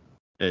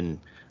 And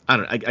I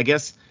don't know, I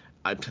guess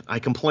I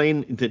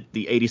complain that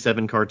the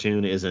 87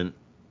 cartoon isn't,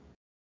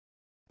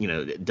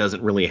 it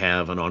doesn't really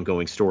have an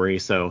ongoing story.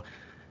 So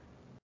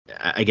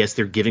I guess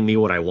they're giving me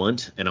what I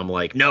want. And I'm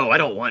like, no, I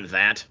don't want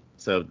that.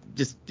 So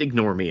just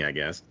ignore me, I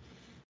guess.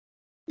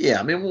 Yeah,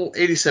 I mean, well,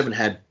 87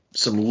 had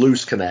some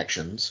loose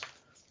connections.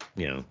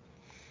 Yeah.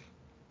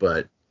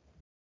 And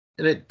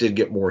it did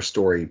get more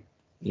story,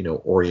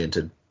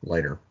 oriented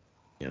later.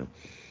 Yeah.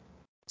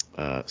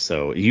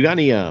 So you got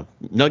any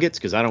nuggets?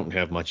 Because I don't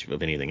have much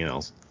of anything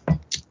else.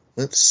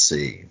 Let's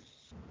see.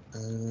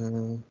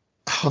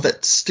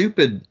 That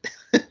stupid,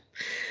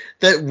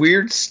 that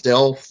weird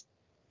stealth.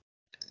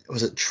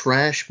 Was it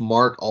Trash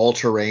Mark All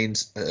Terrain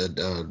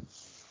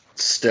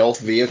stealth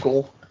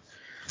vehicle?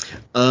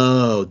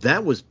 Oh,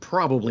 that was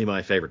probably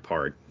my favorite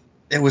part.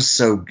 It was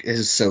so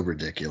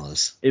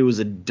ridiculous. It was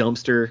a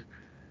dumpster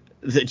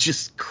that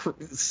just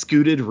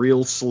scooted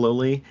real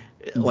slowly,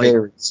 like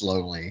Very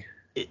slowly.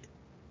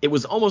 it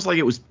was almost like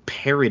it was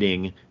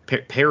parodying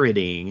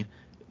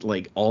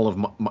like all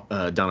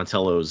of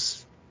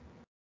Donatello's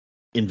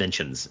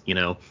inventions, you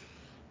know?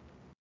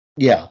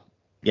 Yeah,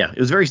 Yeah,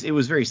 it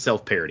was very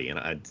self-parody, and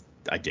I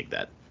dig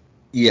that.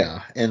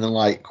 yeah. And then,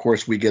 like, of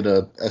course, we get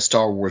a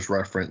Star Wars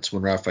reference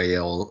when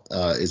Raphael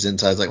is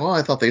inside. It's like, well,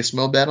 I thought they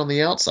smelled bad on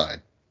the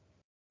outside.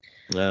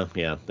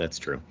 Yeah, that's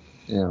true.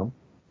 Yeah.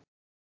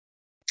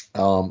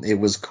 It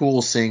was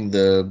cool seeing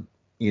the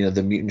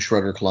Mutant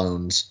Shredder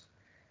clones.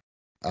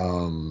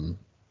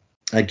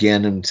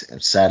 Again, and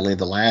sadly,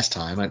 the last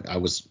time I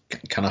was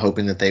kind of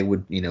hoping that they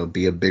would,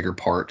 be a bigger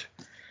part.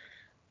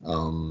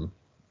 Because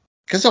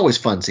it's always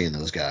fun seeing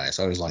those guys.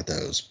 I always like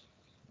those.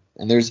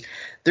 And there's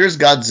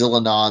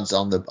Godzilla nods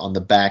on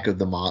the back of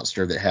the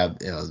monster that have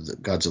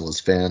Godzilla's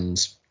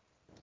fins.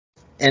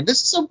 And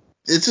this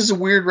is a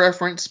weird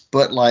reference,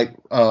 but like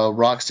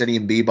Rocksteady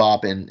and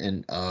Bebop,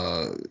 and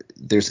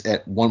there's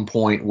at one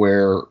point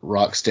where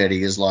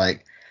Rocksteady is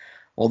like,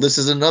 well, this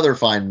is another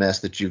fine mess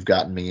that you've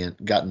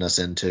gotten us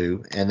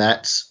into, and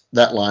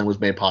that line was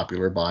made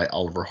popular by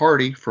Oliver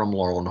Hardy from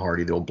Laurel and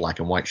Hardy, the old black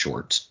and white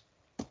shorts,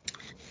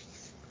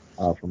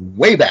 from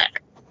way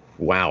back.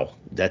 Wow,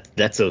 that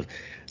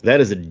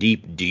is a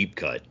deep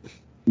cut.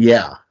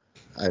 Yeah,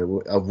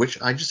 of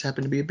which I just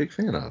happen to be a big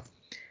fan of.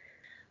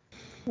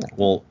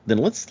 Well, then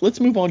let's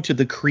move on to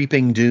the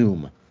Creeping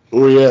Doom.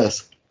 Oh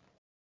yes.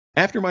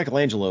 After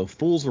Michelangelo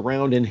fools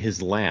around in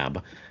his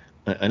lab,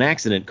 an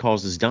accident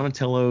causes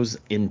Donatello's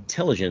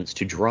intelligence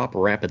to drop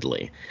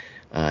rapidly,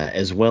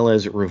 as well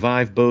as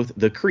revive both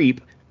the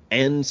Creep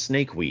and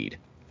Snakeweed,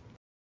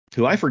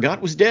 who I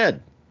forgot was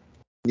dead.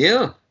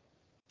 Yeah.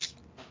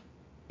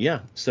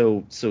 Yeah,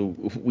 so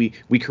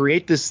we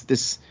create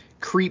this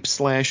Creep /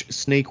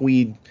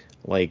 Snakeweed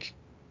like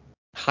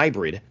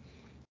hybrid,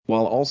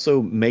 while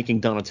also making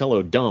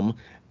Donatello dumb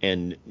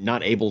and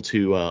not able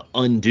to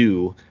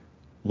undo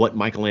what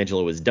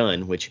Michelangelo has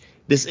done, which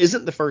this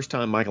isn't the first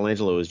time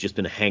Michelangelo has just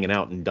been hanging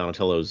out in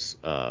Donatello's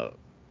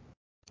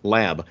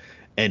lab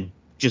and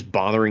just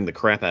bothering the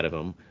crap out of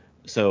him.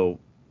 So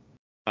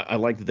I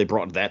like that they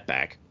brought that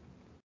back.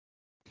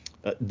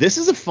 This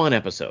is a fun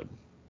episode.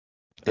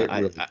 It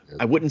really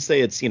I wouldn't say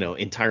it's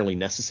entirely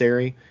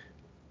necessary,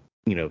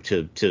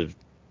 to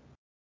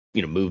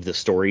move the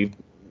story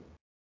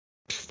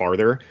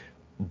farther,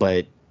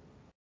 but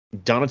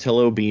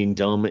Donatello being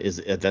dumb is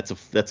that's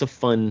a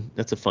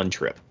fun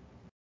trip.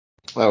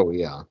 Oh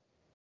yeah.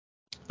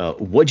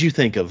 What'd you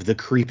think of the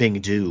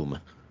Creeping Doom?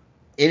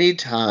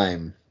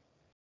 Anytime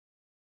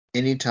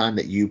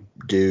that you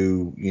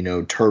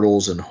do,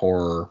 turtles and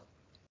horror,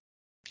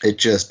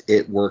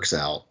 it works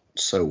out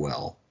so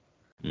well.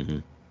 Mm-hmm.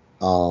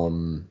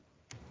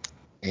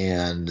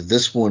 And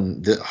this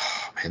one,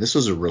 this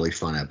was a really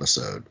fun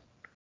episode.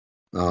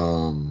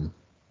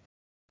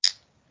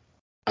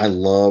 I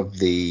love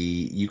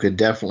you could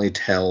definitely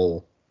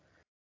tell,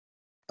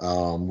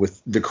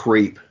 with the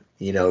Creep,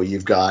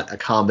 you've got a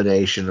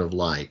combination of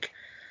like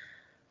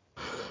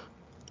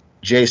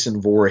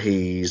Jason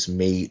Voorhees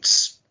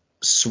meets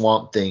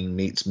Swamp Thing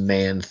meets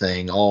Man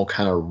Thing, all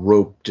kind of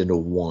roped into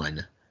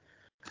one.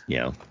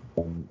 Yeah.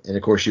 And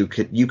of course you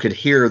could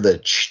hear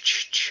the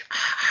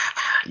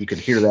you could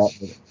hear that,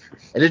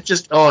 and it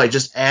just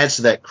adds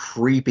to that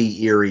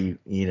creepy, eerie,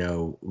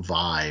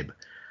 vibe.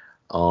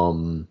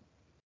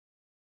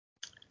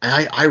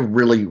 I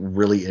really,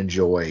 really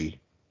enjoy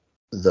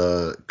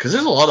because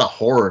there's a lot of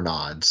horror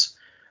nods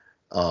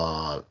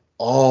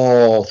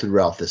all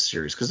throughout this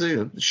series, because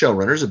the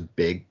showrunner's a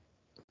big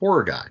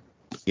horror guy.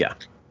 Yeah.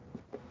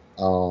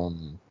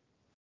 So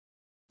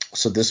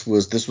this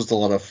was a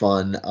lot of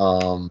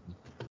fun.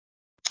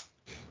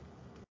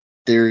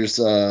 There's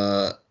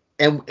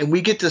and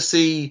we get to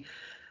see,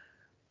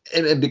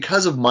 and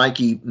because of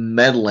Mikey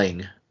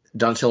meddling,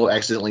 Donatello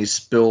accidentally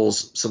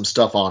spills some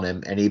stuff on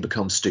him and he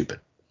becomes stupid.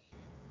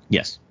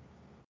 Yes.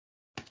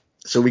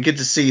 So we get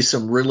to see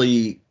some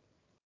really,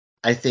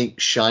 I think,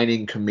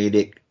 shining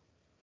comedic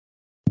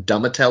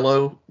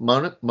Donatello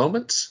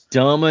moments.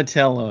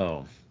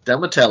 Donatello.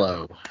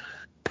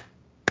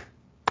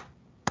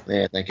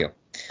 Yeah, thank you.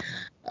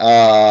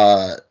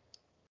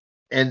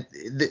 And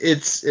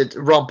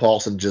Rob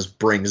Paulson just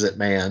brings it,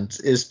 man.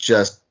 It's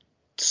just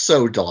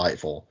so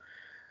delightful.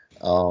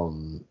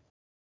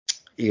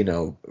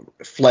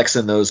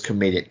 Flexing those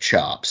comedic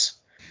chops.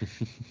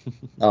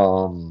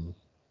 And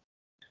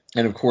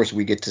of course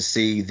we get to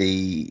see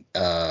the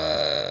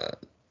I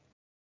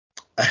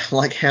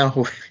like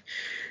how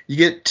you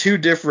get two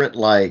different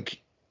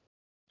like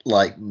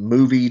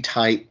movie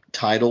type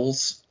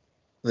titles.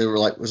 They were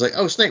like,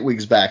 oh,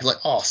 Snakeweed's back. It's like,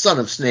 oh, Son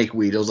of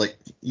Snakeweed. I was like,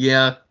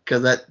 yeah,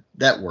 because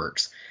that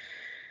works.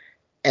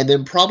 And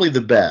then probably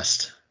the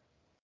best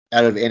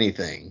out of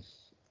anything,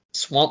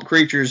 Swamp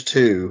Creatures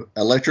 2,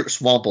 Electric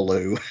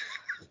Swampaloo,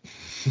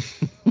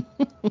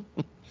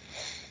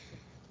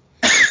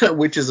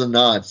 which is a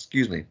nod,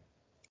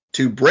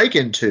 to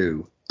Breakin'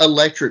 2,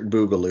 Electric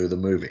Boogaloo, the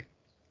movie.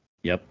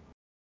 Yep.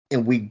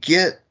 And we've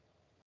got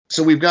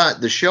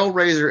the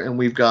Shellraiser, and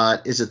we've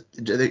got,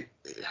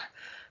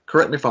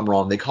 correct me if I'm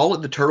wrong, they call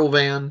it the Turtle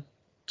Van,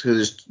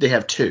 because they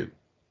have two.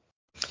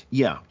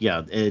 Yeah.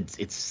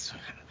 It's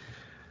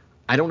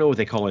I don't know what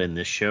they call it in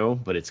this show,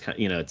 but it's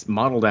it's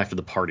modeled after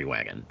the Party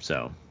Wagon.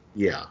 So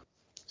yeah,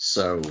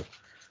 so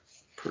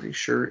pretty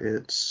sure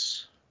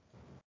it's.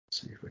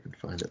 Let's see if we can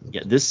find it.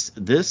 Yeah, this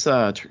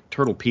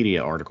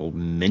Turtlepedia article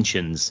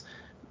mentions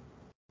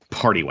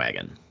Party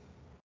Wagon.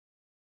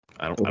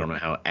 I don't know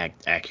how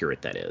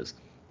accurate that is.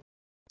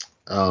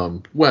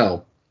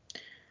 Well,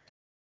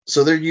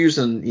 so they're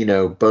using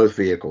both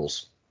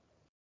vehicles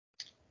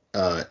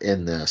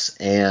in this,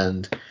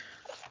 and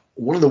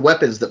one of the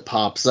weapons that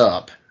pops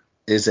up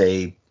is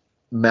a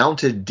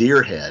mounted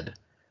deer head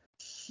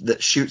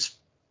that shoots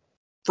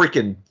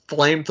freaking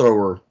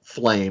flamethrower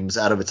flames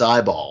out of its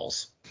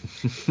eyeballs.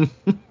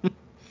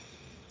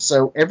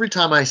 So every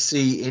time I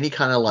see any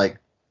kind of like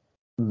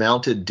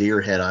mounted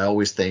deer head, I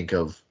always think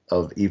of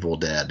Evil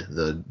Dead,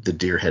 the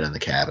deer head in the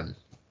cabin.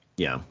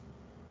 Yeah.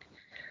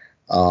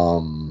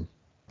 And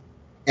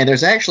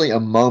there's actually a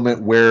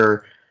moment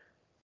where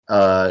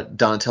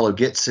Donatello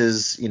gets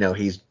his,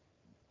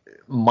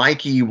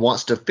 Mikey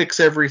wants to fix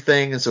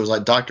everything, and so it's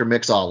like Dr.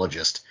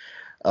 Mixologist,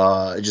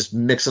 just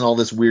mixing all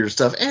this weird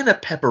stuff and a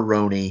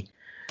pepperoni.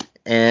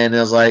 And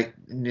he's like,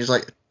 you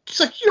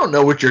don't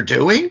know what you're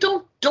doing.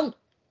 Don't,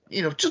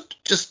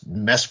 just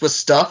mess with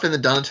stuff. And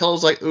then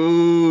Donatello's like,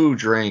 ooh,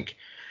 drink,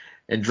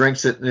 and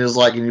drinks it, and it was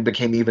like, and he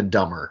became even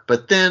dumber.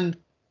 But then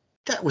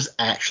that was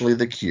actually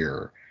the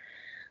cure.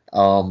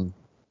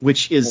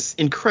 Which is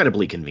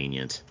incredibly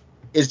convenient.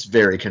 It's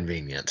very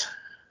convenient.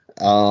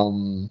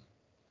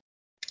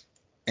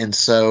 And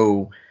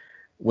so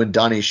when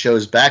Donnie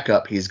shows back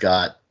up, he's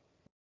got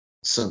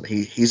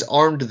he's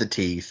armed to the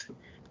teeth.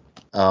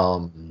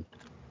 So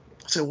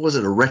was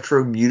it a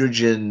retro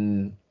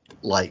mutagen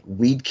like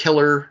weed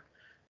killer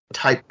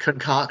type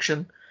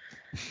concoction?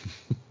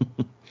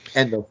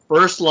 And the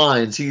first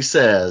lines he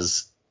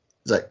says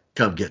is like,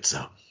 "Come get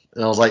some."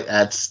 And I was like,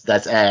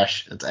 that's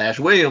Ash. That's Ash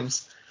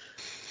Williams.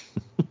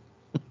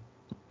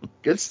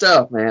 Good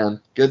stuff, man.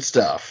 Good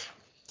stuff.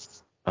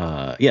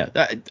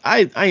 Yeah,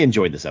 I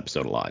enjoyed this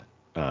episode a lot.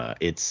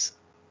 It's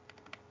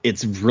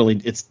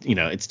really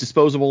it's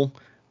disposable.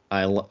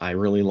 I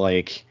really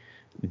like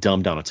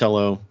dumb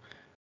Donatello,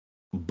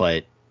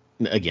 but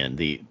again,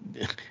 the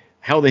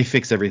how they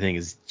fix everything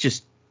is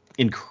just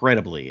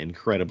incredibly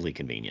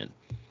convenient.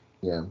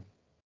 Yeah.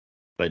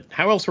 But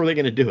how else were they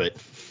going to do it?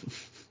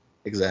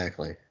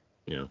 Exactly.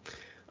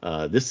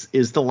 This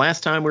is the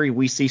last time where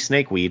we see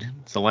Snakeweed.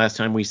 It's the last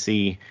time we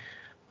see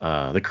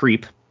the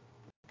Creep.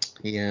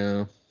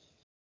 Yeah.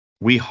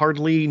 We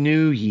hardly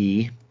knew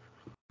ye.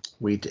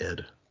 We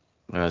did.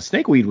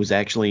 Snakeweed was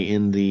actually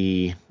in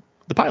the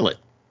pilot.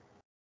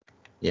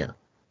 Yeah.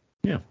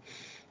 Yeah.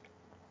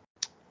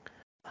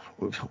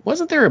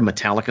 Wasn't there a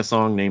Metallica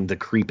song named The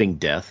Creeping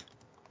Death?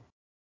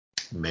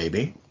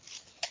 Maybe.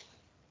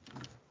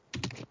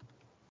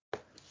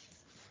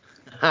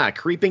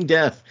 Creeping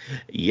Death.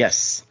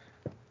 Yes.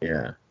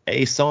 Yeah.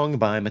 A song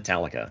by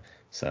Metallica.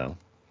 So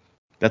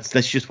that's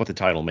just what the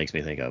title makes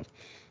me think of.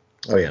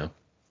 Oh yeah.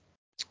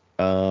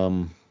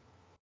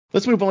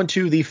 Let's move on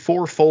to the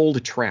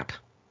Fourfold Trap.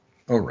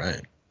 All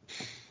right.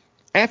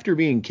 After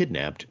being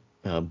kidnapped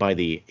by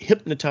the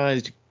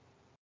hypnotized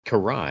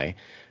Karai,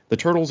 the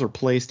turtles are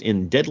placed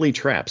in deadly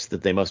traps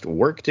that they must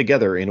work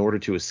together in order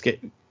to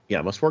escape.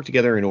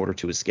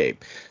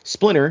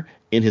 Splinter,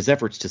 in his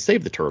efforts to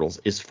save the turtles,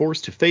 is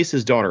forced to face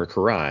his daughter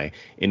Karai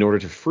in order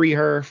to free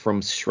her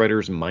from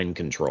Shredder's mind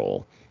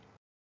control.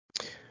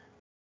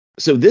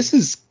 So this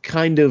is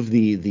kind of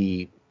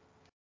the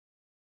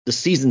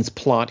season's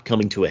plot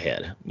coming to a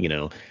head.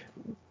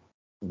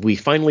 We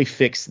finally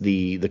fix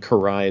the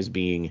Karais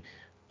being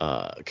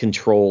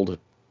controlled,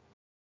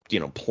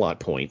 plot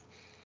point,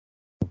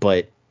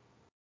 but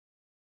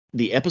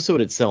the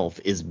episode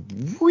itself is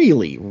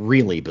really,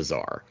 really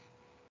bizarre.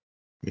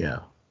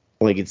 Yeah.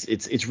 Like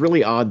it's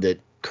really odd that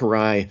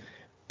Karai,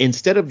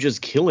 instead of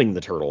just killing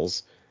the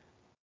turtles,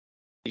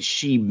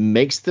 she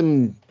makes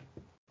them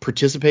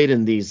participate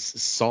in these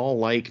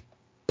Saw-like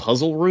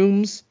puzzle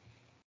rooms.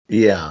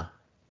 Yeah.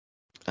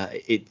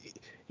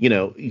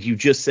 You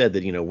just said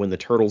that, when the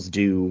turtles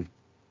do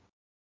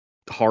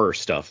horror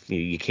stuff,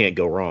 you can't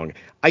go wrong.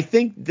 I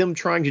think them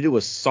trying to do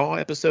a Saw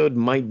episode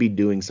might be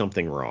doing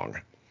something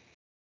wrong.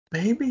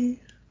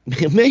 Maybe.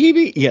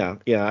 Maybe. Yeah.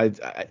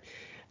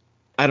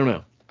 I don't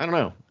know.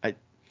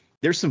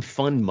 There's some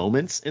fun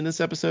moments in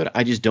this episode.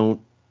 I just don't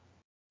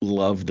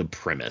love the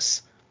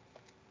premise.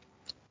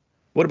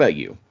 What about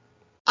you?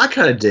 I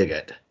kind of dig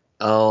it.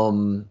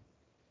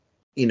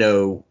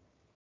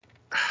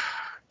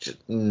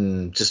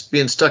 Just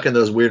being stuck in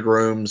those weird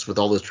rooms with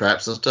all those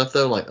traps and stuff,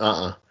 though, like,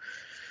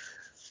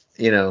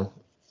 You know,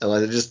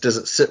 like, it just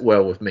doesn't sit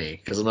well with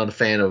me because I'm not a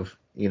fan of,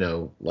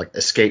 like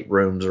escape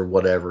rooms or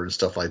whatever and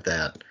stuff like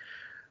that.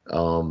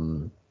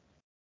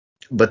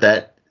 But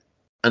that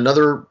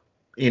another,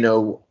 you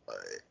know,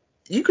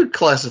 you could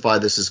classify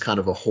this as kind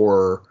of a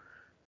horror,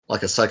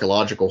 like a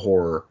psychological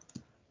horror,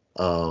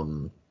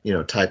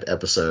 type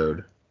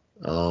episode.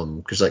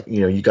 Because like,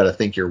 you got to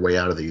think your way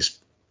out of these,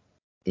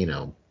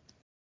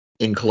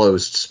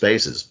 enclosed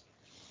spaces.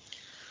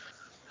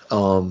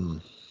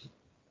 It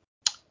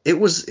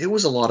was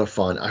a lot of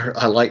fun.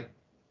 I like.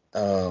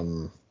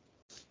 I'm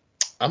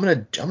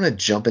gonna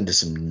jump into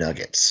some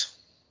nuggets.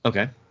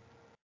 Okay.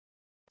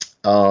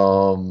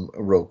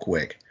 Real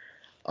quick.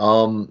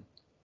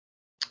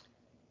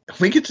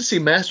 We get to see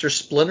Master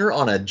Splinter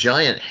on a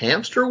giant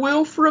hamster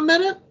wheel for a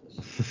minute.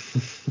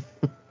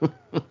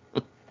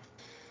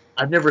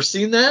 I've never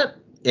seen that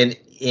in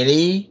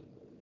any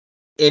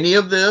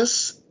of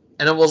this,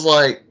 and I was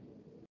like,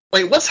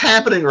 "Wait, what's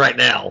happening right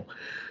now?"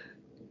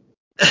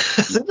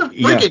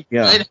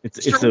 Yeah.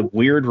 It's a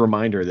weird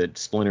reminder that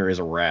Splinter is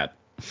a rat.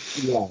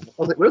 Yeah, I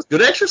was like, well, it's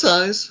good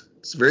exercise.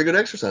 It's very good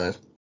exercise.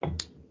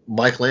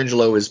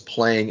 Michelangelo is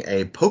playing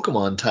a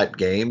Pokemon type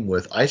game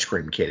with Ice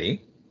Cream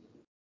Kitty,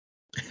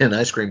 and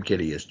Ice Cream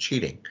Kitty is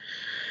cheating,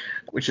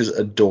 which is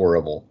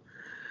adorable.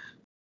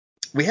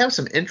 We have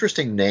some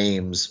interesting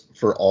names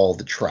for all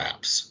the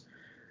traps.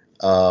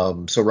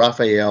 So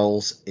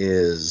Raphael's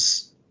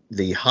is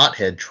the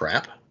Hothead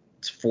trap.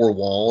 It's 4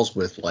 walls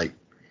with like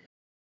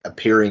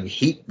appearing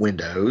heat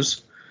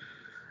windows.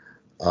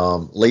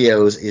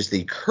 Leo's is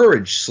the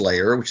Courage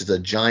Slayer, which is a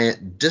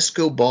giant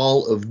disco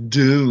ball of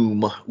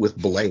doom with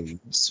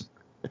blades.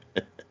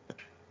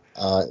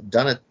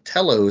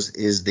 Donatello's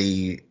is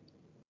the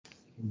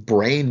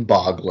Brain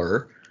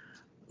Boggler,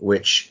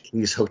 which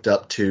he's hooked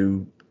up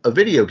to a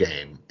video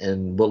game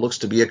and what looks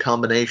to be a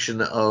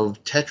combination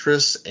of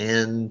Tetris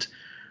and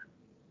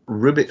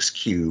Rubik's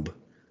Cube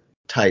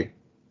type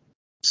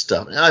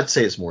stuff. I'd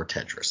say it's more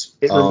Tetris.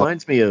 It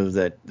reminds me of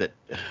that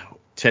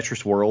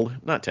Tetris World,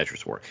 not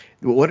Tetris World.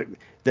 What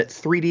that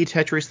 3D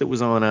Tetris that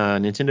was on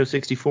Nintendo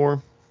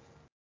 64?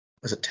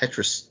 Was it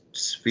Tetris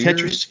Sphere?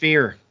 Tetris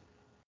Sphere.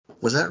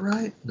 Was that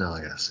right? No,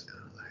 I guess.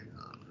 Hang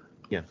on.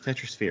 Yeah,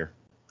 Tetris Sphere.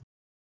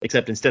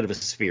 Except instead of a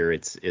sphere,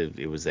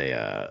 it was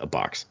a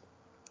box,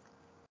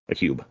 a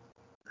cube.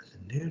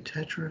 The new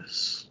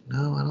Tetris?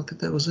 No, I don't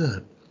think that was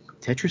it.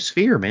 Tetris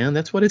Sphere, man,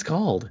 that's what it's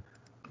called.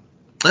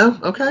 Oh,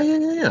 okay,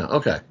 yeah.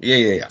 Okay,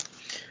 yeah.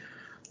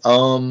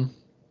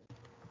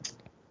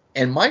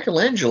 And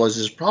Michelangelo's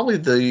is probably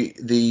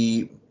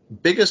the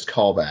biggest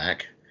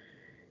callback.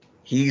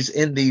 He's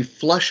in the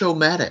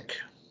Flush-O-Matic,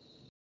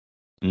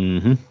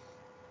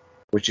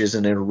 which is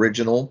an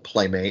original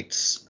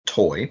Playmates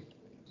toy.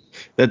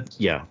 That's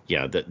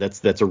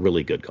a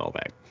really good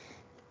callback.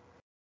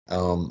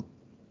 I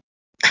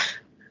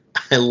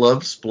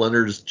love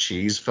Splinter's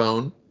cheese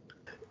phone.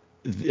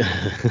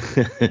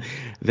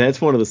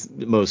 That's one of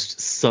the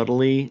most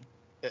subtly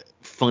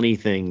funny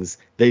things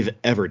they've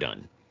ever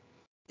done.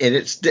 And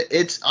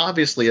it's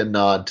obviously a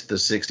nod to the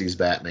 60s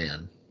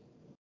Batman.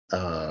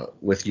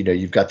 With,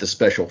 you've got the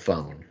special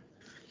phone.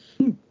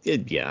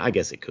 Yeah, I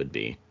guess it could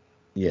be.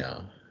 Yeah.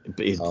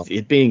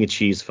 It being a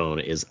cheese phone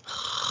is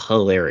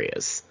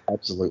hilarious.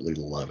 Absolutely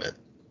love it.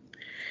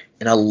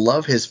 And I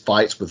love his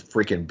fights with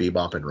freaking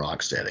Bebop and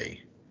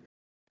Rocksteady.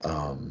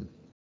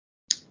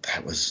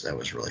 That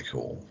was really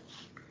cool.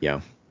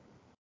 Yeah.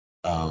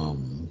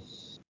 And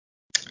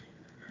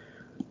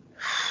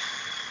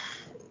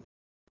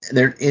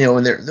they're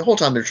the whole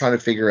time they're trying to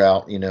figure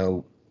out,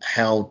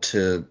 how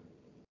to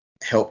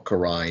help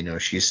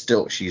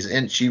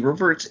Karai. She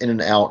reverts in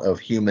and out of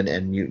human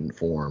and mutant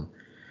form.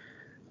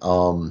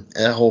 And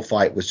that whole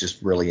fight was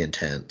just really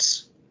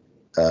intense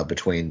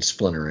between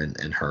Splinter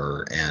and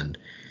her, and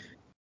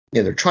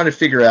they're trying to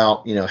figure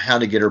out how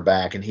to get her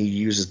back, and he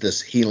uses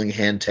this healing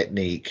hand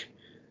technique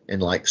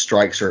and like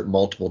strikes her at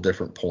multiple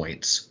different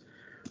points,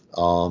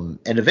 and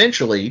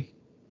eventually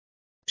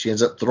she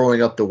ends up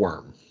throwing up the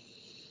worm.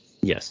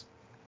 Yes.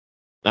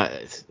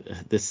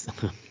 This.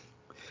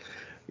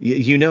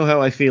 You know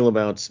how I feel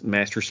about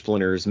Master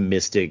Splinter's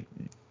mystic,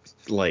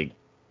 like,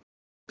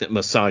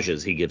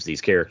 massages he gives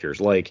these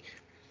characters. Like,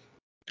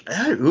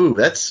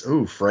 that's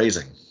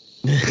phrasing.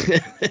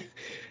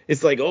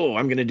 It's like,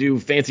 I'm going to do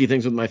fancy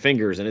things with my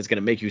fingers, and it's going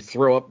to make you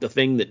throw up the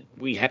thing that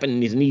we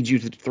happen to need you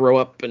to throw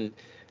up, and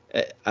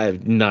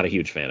I'm not a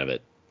huge fan of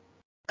it.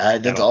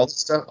 That's all the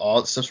stuff.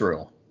 All that stuff's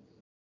real.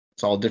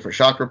 It's all different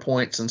chakra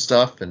points and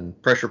stuff,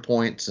 and pressure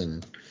points,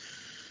 and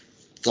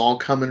it's all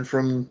coming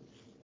from,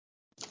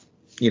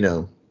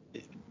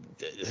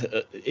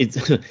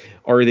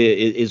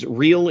 Is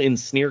real in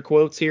sneer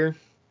quotes here?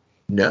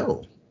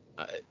 No.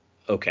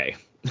 Okay.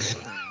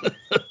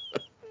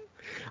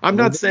 I'm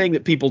not saying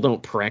that people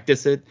don't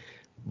practice it,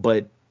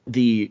 but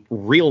the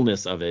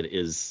realness of it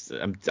is,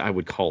 I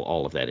would call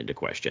all of that into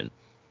question.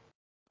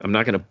 I'm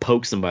not going to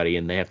poke somebody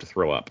and they have to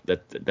throw up.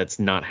 That's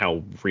not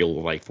how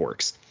real life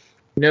works.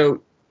 I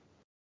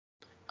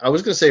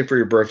was going to say for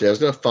your birthday, I was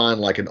going to find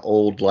like an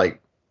old,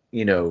 like,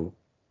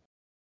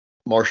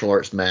 martial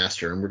arts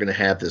master, and we're gonna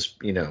have this.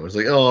 It's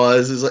like, oh,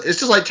 it's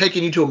just like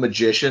taking you to a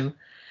magician.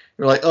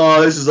 You're like,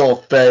 oh, this is all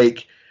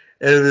fake,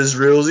 and it is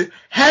real.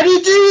 How do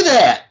you do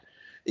that?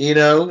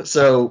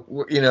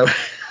 So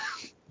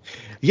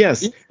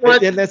Yes, You know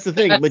what? and that's the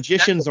thing.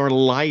 Magicians are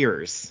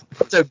liars.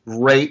 It's a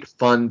great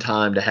fun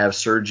time to have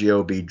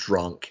Sergio be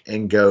drunk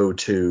and go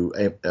to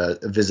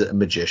visit a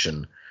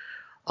magician.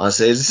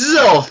 Say, this is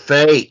all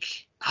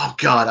fake. Oh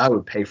God, I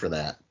would pay for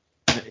that.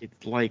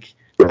 It's like,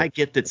 I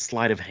get that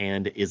sleight of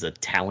hand is a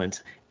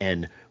talent,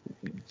 and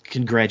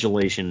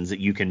congratulations that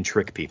you can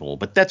trick people,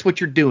 but that's what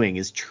you're doing,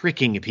 is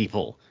tricking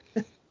people.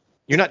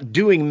 You're not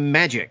doing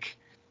magic.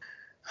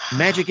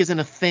 Magic isn't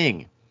a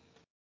thing.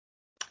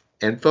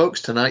 And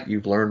folks, tonight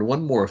you've learned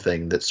one more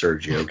thing that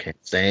Sergio can't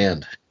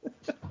stand.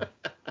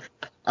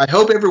 I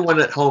hope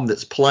everyone at home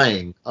that's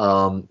playing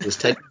is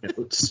taking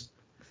notes.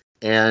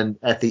 And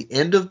at the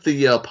end of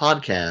the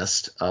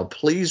podcast,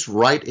 please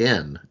write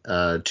in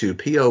to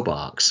P.O.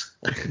 Box.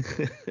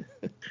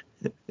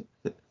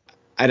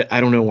 I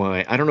don't know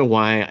why. I don't know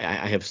why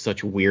I have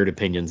such weird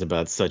opinions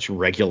about such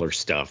regular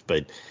stuff,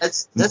 but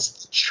That's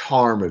the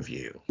charm of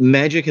you.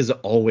 magic has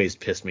always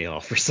pissed me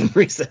off for some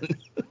reason.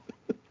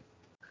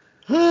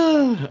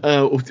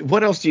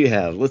 What else do you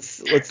have?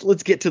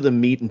 Let's get to the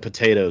meat and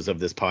potatoes of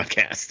this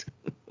podcast.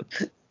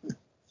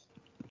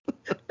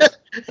 I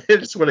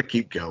just want to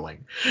keep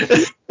going.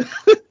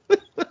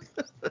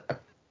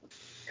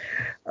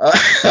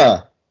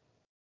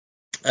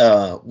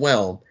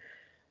 Well,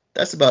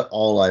 that's about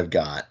all I've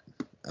got.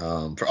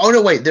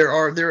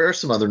 There are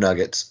some other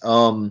nuggets.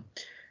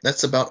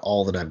 That's about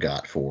all that I've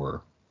got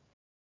for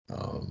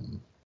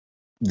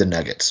the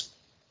nuggets.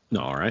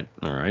 All right.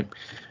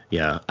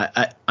 Yeah,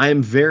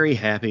 I'm very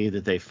happy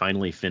that they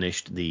finally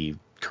finished the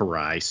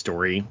Karai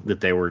story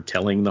that they were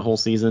telling the whole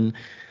season.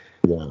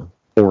 Yeah.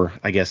 Or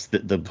I guess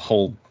the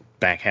whole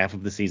back half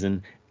of the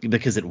season,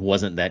 because it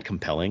wasn't that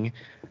compelling.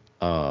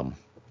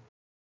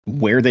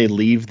 Where they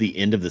leave the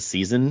end of the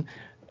season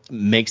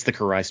makes the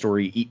Karai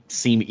story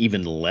seem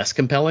even less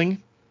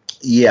compelling.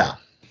 Yeah.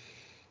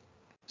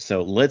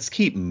 So let's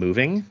keep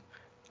moving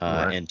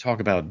Right. and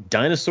talk about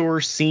dinosaur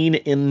scene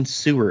in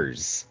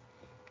sewers.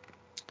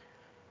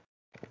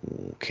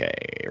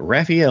 Okay,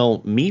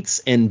 Raphael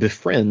meets and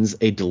befriends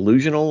a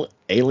delusional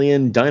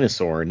alien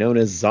dinosaur known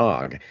as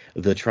Zog,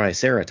 the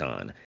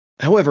Triceraton.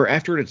 However,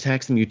 after it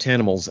attacks the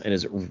mutanimals and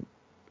is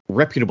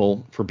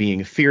reputable for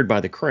being feared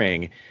by the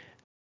Krang,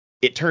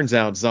 it turns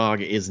out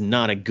Zog is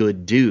not a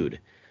good dude.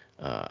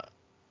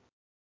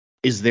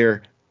 Is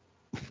there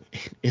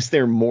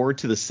more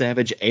to the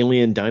savage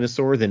alien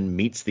dinosaur than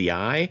meets the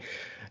eye?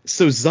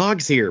 So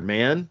Zog's here,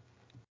 man.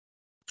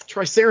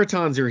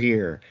 Triceratons are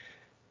here.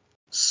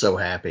 So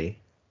happy.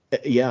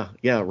 Yeah.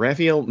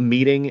 Raphael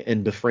meeting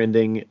and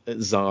befriending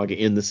Zog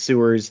in the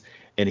sewers,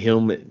 and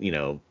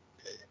him,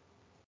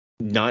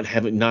 not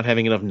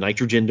having enough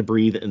nitrogen to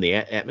breathe in the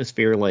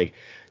atmosphere. Like,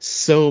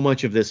 so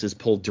much of this is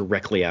pulled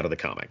directly out of the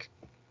comic.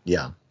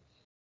 Yeah.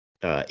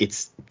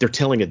 They're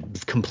telling a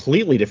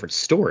completely different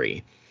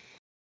story,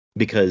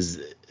 because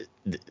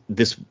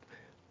this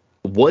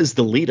was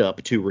the lead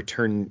up to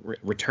return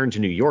to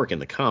New York in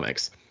the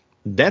comics.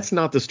 That's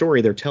not the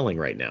story they're telling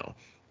right now.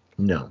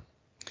 No.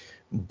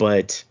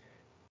 But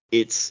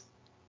it's,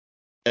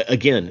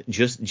 again,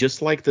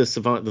 just like the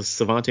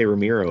Savante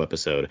Ramiro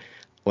episode,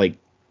 like,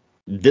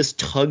 this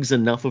tugs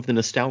enough of the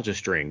nostalgia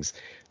strings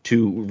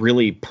to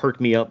really perk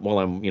me up while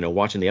I'm,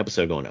 watching the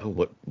episode, going,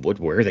 oh,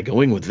 where are they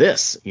going with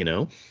this?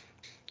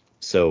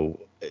 So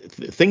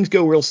things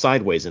go real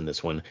sideways in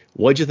this one.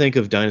 What'd you think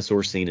of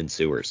dinosaur scene in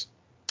sewers?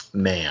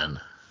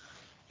 Man,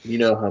 you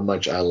know how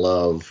much I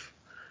love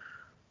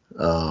me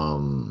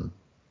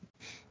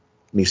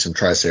some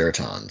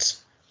Triceratons.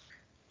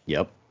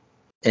 Yep.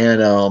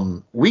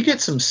 And we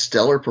get some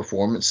stellar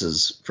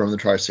performances from the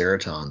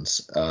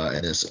Triceratons.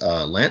 And this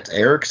Lance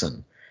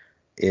Erickson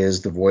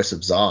is the voice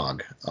of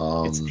Zog.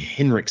 It's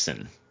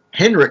Henriksen.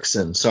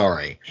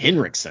 Sorry.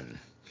 Henriksen.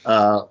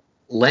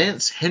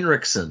 Lance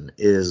Henriksen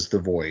is the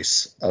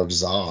voice of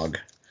Zog.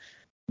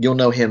 You'll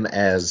know him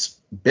as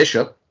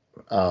Bishop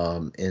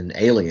in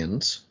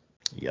Aliens.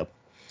 Yep.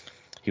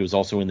 He was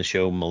also in the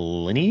show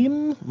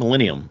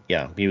Millennium.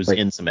 Yeah, he was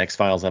in some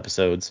X-Files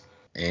episodes.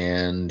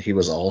 And he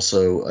was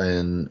also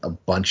in a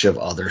bunch of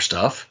other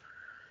stuff.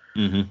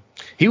 Mm-hmm.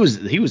 He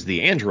was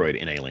the android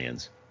in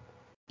Aliens.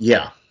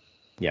 Yeah.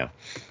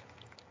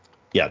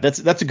 That's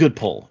a good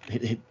pull.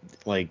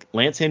 Like,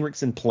 Lance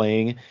Henriksen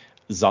playing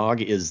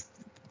Zog is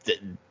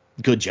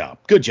good job,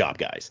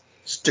 guys.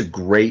 Just a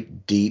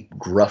great, deep,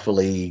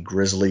 gruffly,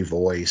 grizzly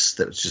voice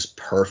that was just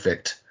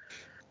perfect.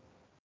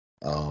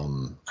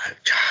 God,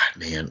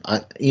 man,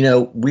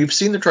 we've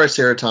seen the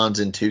Triceratons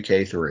in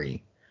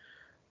 2K3.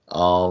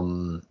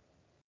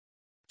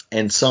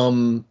 And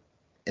some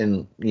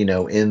in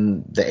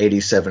the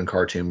 87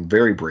 cartoon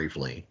very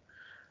briefly.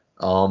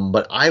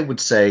 But I would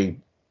say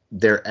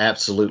they're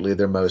absolutely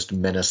their most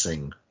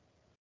menacing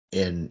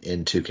in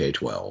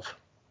 2K12.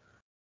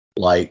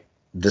 Like,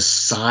 the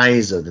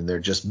size of them. They're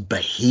just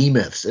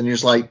behemoths. And you're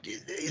just like,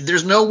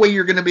 there's no way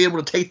you're going to be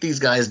able to take these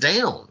guys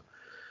down.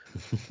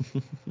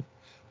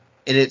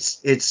 And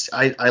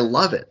I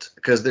love it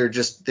because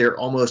they're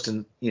almost,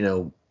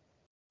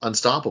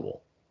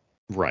 unstoppable.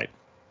 Right.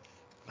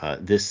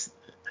 This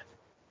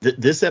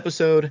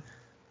episode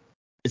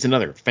is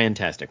another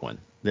fantastic one.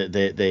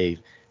 They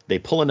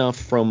pull enough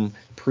from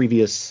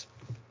previous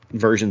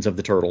versions of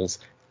the Turtles,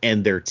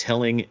 and they're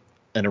telling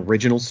an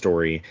original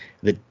story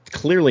that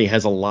clearly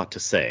has a lot to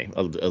say,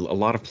 a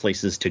lot of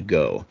places to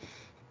go.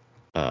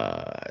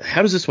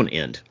 How does this one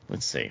end?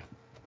 Let's see.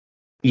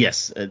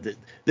 Yes,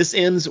 this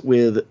ends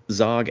with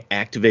Zog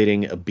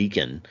activating a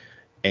beacon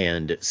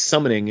and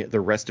summoning the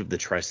rest of the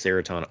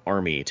Triceraton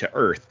army to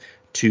Earth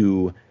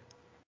to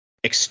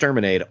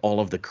exterminate all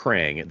of the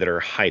Krang that are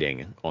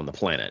hiding on the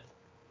planet.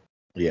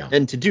 Yeah.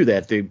 And to do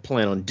that, they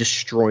plan on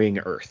destroying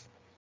Earth.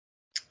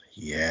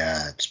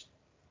 Yeah, it's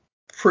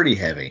pretty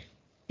heavy.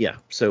 Yeah,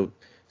 so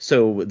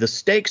the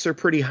stakes are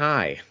pretty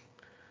high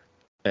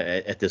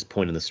at this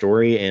point in the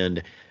story,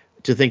 and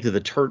to think that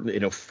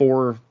the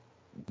 4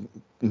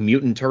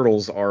 mutant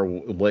turtles are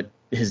what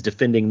is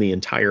defending the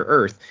entire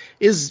Earth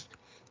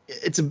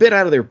it's a bit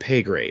out of their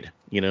pay grade,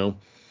 Yeah.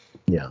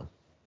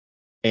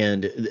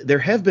 And there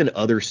have been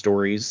other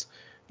stories,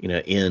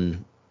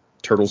 in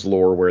Turtles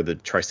lore where the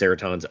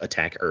Triceratons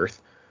attack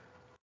Earth.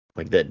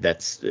 Like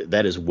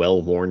that is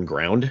well-worn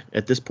ground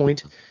at this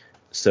point.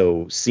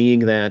 So seeing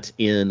that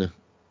in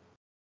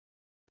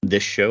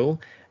this show,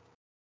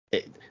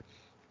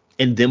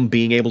 and them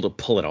being able to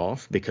pull it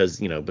off because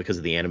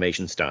of the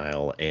animation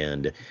style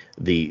and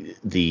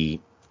the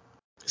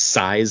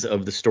size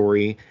of the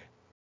story,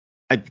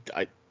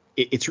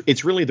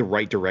 it's really the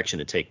right direction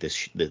to take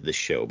this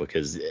show,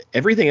 because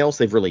everything else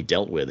they've really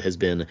dealt with has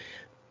been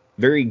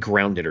very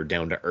grounded or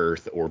down to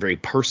earth or very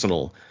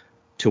personal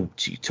to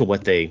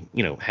what they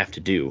have to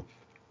do.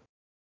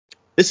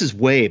 This is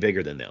way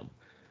bigger than them,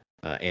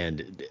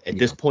 and at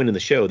this point in the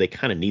show, they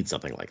kind of need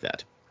something like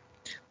that.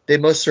 They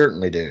most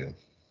certainly do.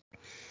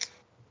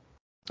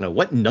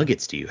 What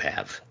nuggets do you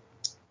have?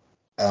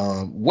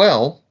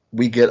 Well,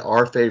 we get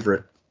our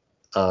favorite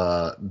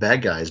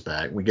bad guys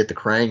back. We get the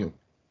Krang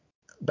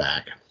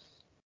back,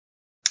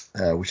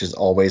 which is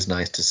always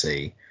nice to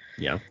see.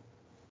 Yeah.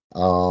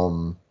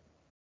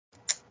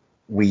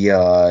 We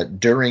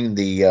during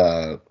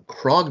the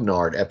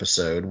Krognard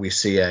episode, we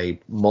see a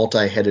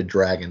multi-headed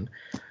dragon,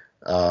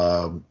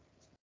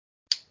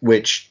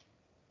 which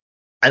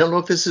I don't know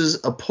if this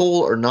is a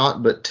pull or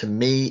not, but to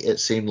me it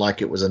seemed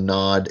like it was a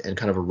nod and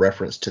kind of a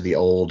reference to the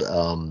old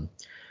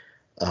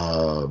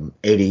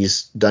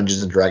 80s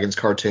Dungeons and Dragons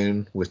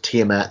cartoon with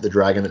Tiamat, the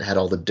dragon that had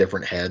all the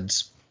different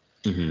heads.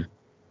 Mm-hmm.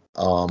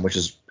 Which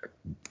is,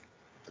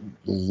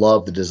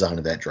 love the design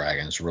of that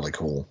dragon. It's really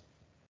cool.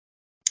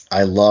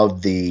 I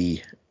love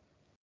the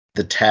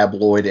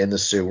tabloid in the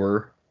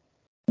sewer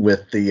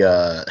with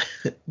the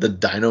the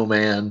Dino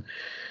Man,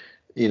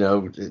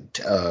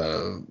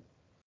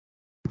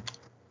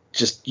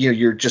 just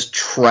you're just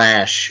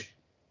trash,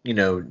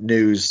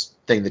 news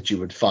thing that you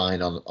would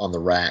find on the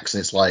racks, and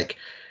it's like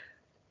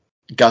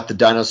got the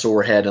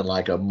dinosaur head and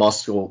like a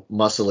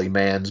muscly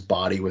man's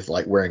body with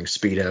like wearing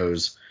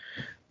Speedos,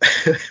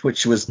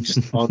 which was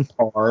just on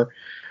par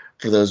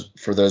for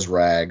those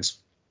rags.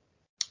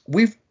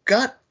 We've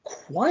got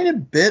quite a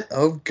bit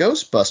of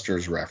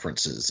Ghostbusters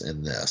references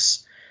in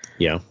this.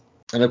 Yeah.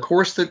 And of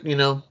course they're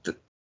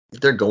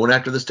going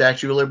after the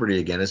Statue of Liberty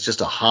again. It's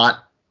just a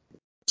hot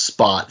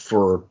spot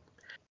for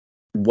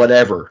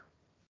whatever.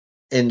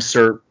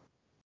 Insert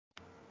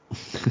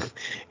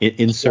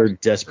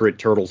desperate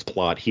Turtles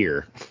plot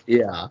here.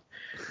 Yeah.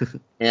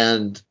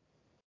 And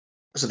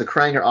so the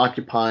Krang are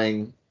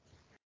occupying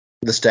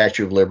the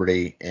Statue of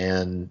Liberty,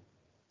 and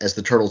as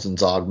the Turtles and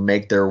Zog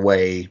make their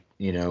way,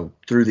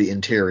 through the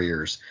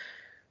interiors,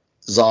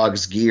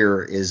 Zog's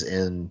gear is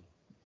in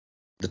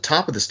the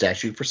top of the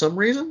statue for some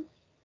reason.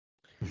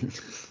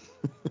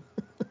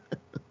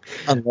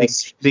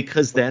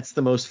 Because that's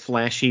the most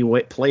flashy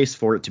place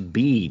for it to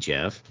be,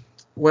 Jeff.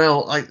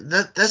 Well,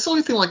 that's the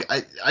only thing. Like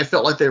I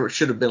felt like there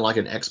should have been like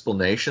an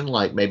explanation,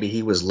 like maybe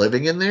he was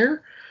living in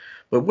there,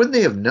 but wouldn't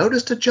they have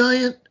noticed a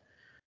giant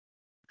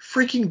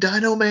freaking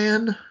Dino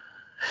Man?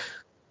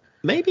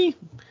 Maybe.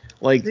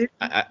 Like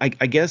I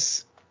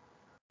guess,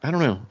 I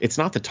don't know. It's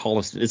not the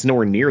tallest. It's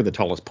nowhere near the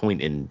tallest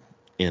point in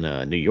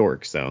New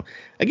York. So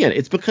again,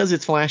 it's because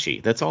it's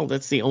flashy. That's all.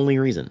 That's the only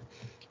reason.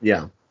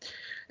 Yeah.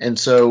 And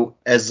so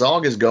as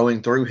Zog is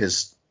going through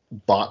his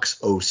box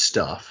of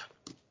stuff,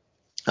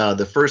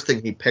 the first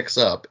thing he picks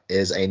up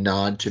is a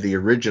nod to the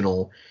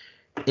original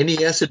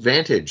NES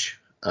Advantage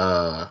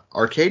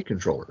arcade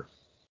controller,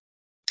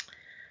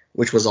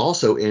 which was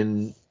also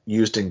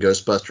used in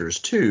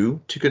Ghostbusters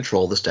 2 to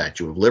control the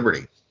Statue of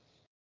Liberty.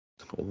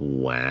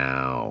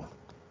 Wow.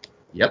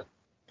 Yep.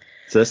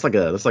 So that's like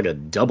a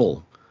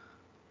double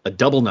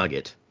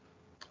nugget.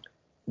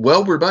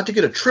 Well, we're about to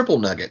get a triple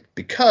nugget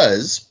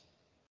because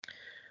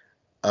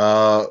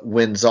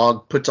when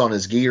Zog puts on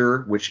his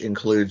gear, which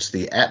includes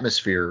the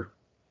atmosphere,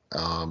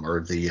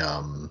 or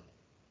the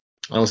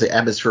I don't say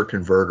atmosphere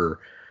converter,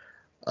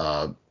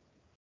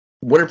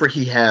 whatever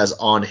he has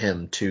on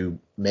him to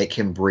make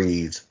him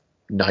breathe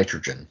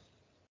nitrogen.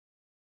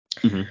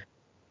 Mm-hmm.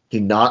 He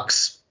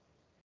knocks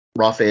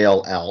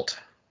Raphael out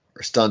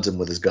or stuns him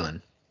with his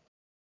gun.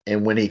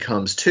 And when he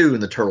comes to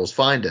and the turtles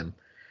find him,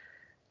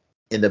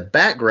 in the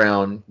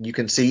background, you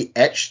can see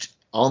etched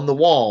on the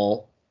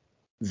wall,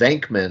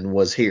 Venkman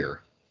was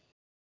here.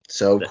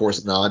 So, of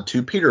course, nod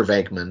to Peter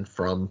Venkman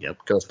from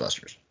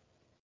Ghostbusters.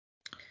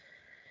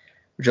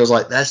 Which I was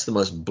like, that's the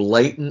most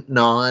blatant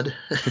nod.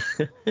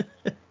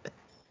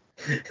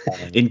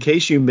 In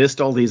case you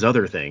missed all these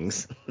other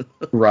things.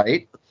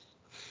 Right.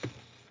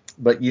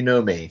 But you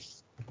know me.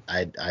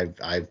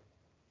 I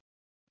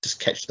just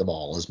catch them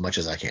all as much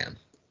as I can.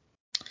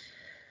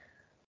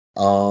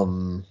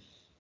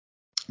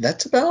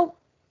 That's about.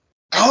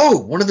 Oh,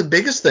 one of the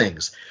biggest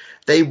things.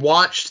 They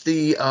watched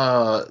the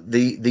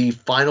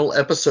final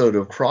episode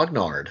of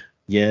Krognard.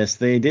 Yes,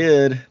 they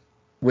did.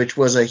 Which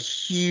was a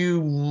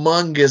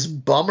humongous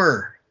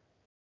bummer.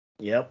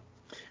 Yep.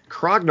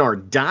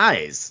 Krognard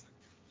dies.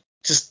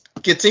 Just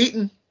gets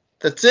eaten.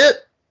 That's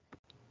it.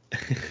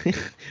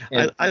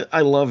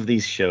 I love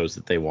these shows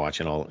that they watch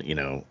and all, you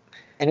know.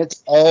 And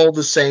it's all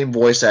the same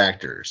voice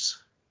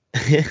actors.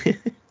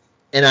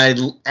 And I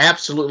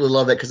absolutely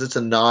love that because it's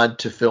a nod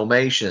to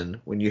Filmation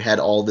when you had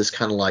all this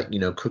kind of like, you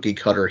know, cookie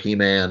cutter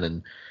He-Man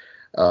and,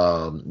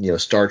 you know,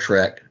 Star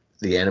Trek,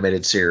 the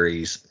animated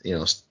series, you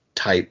know,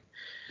 type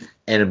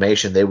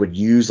animation. They would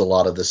use a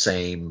lot of the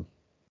same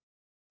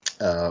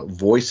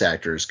voice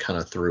actors kind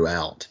of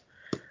throughout,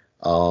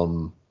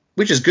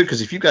 which is good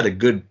because if you've got a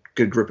good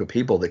group of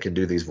people that can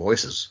do these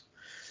voices.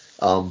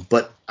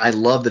 But I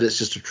love that it's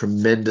just a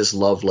tremendous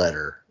love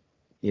letter,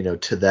 you know,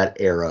 to that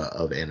era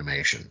of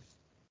animation.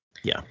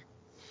 Yeah.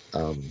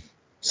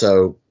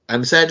 So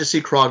I'm sad to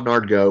see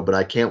Krognard go, but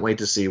I can't wait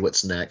to see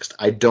what's next.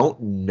 I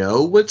don't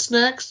know what's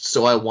next,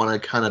 so I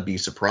want to kind of be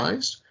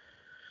surprised.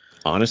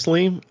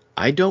 Honestly,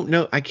 I don't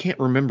know. I can't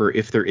remember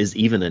if there is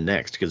even a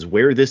next, because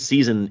where this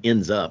season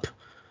ends up,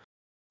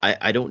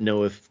 I don't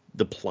know if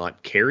the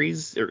plot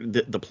carries or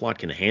the plot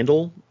can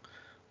handle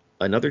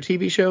another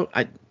TV show.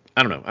 I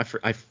don't know.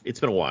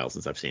 It's been a while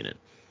since I've seen it.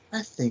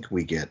 I think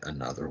we get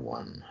another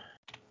one.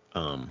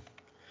 We'll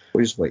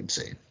just wait and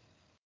see.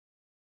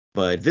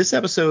 But this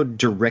episode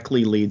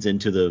directly leads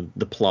into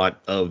the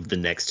plot of the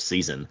next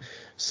season.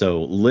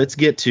 So let's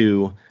get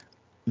to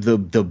the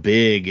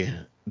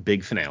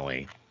big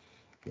finale.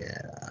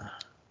 Yeah.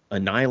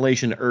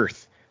 Annihilation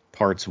Earth,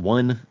 parts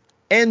 1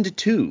 and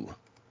 2.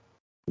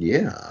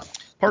 Yeah.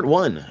 Part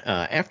 1.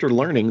 After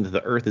learning that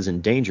the Earth is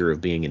in danger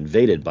of being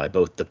invaded by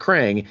both the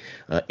Krang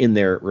in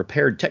their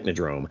repaired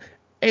Technodrome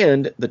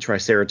and the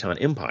Triceraton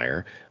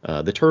Empire,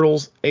 the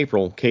Turtles,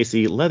 April,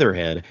 Casey,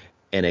 Leatherhead,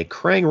 and a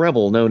Krang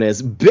rebel known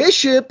as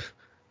Bishop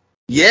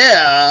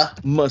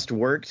must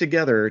work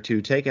together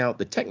to take out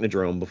the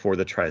Technodrome before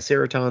the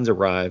Triceratons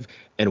arrive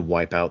and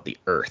wipe out the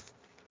Earth.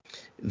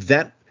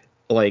 That,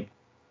 like,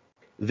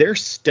 their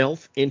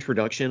stealth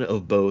introduction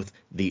of both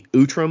the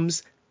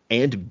Utroms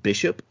and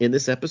Bishop in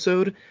this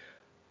episode,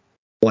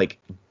 like,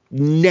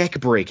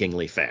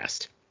 neck-breakingly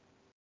fast.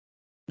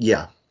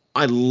 Yeah.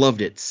 I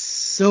loved it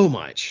so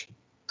much.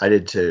 I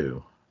did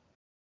too.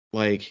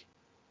 Like,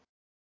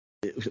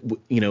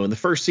 you know, in the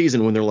first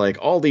season when they're like,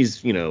 all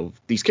these, you know,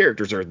 these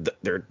characters are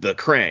they're the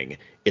Krang.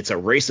 It's a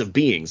race of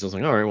beings. I was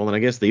like, all right, well then I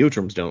guess the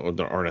Utroms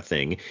aren't a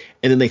thing.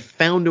 And then they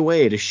found a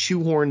way to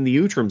shoehorn the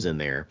Utroms in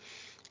there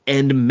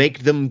and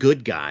make them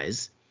good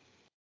guys.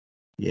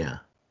 Yeah.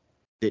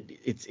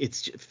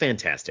 It's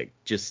fantastic.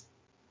 Just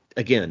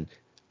again,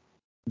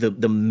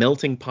 the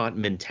melting pot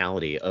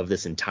mentality of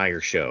this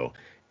entire show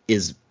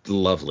is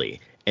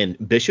lovely. And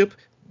Bishop,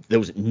 there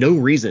was no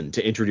reason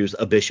to introduce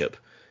a Bishop,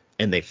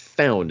 and they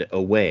found a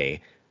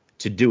way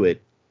to do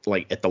it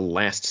like at the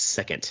last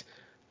second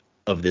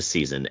of this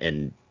season,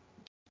 and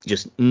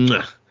just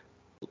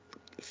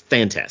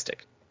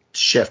fantastic.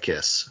 Chef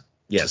kiss.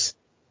 Yes.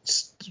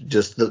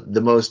 Just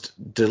the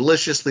most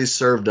deliciously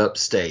served up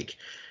steak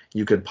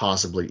you could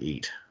possibly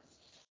eat.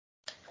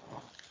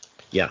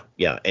 Yeah.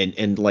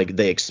 And like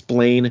they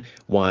explain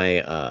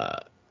why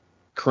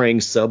Krang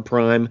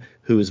Subprime,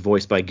 who is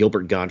voiced by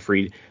Gilbert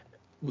Gottfried,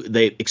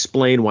 they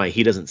explain why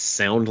he doesn't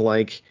sound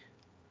like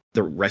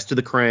the rest of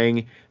the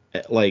Krang.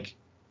 Like,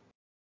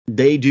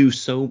 they do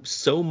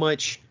so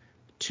much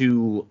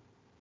to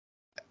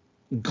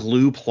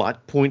glue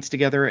plot points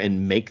together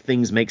and make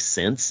things make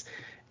sense.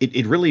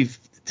 It really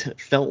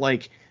felt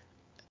like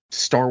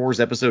Star Wars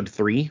Episode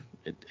 3,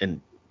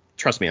 and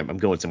trust me, I'm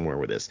going somewhere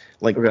with this.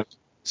 Like, okay.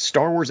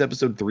 Star Wars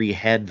Episode 3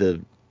 had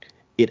the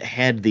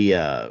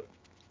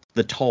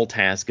tall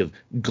task of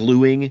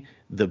gluing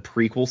the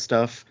prequel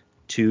stuff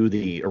to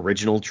the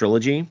original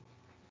trilogy.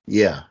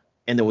 Yeah.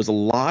 And there was a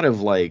lot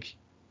of like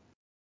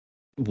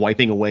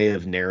wiping away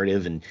of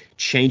narrative and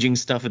changing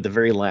stuff at the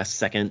very last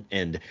second,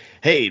 and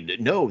hey,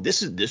 no,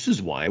 this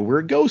is why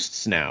we're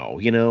ghosts now,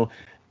 you know.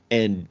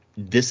 And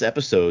this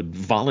episode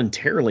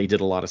voluntarily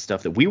did a lot of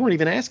stuff that we weren't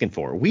even asking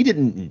for. We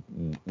didn't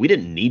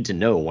need to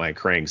know why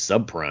Krang's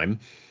subprime.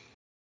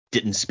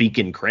 didn't speak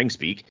in Krang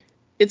speak.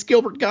 It's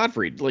Gilbert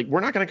Gottfried. Like, we're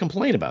not going to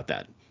complain about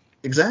that.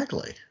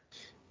 Exactly.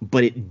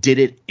 But it did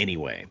it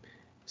anyway.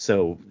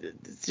 So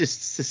it's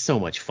just so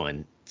much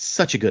fun.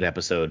 Such a good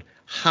episode.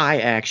 High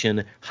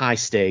action, high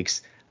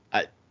stakes.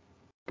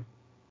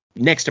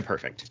 Next to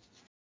perfect.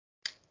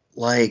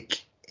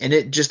 And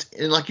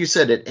like you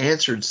said, it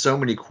answered so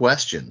many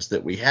questions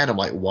that we had. I'm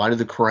like, why do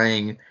the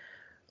Krang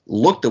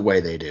look the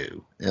way they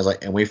do? And I was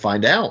like, and we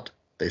find out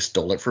they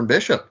stole it from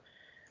Bishop.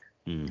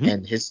 Mm-hmm.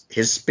 And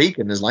his speak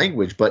in his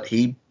language, but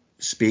he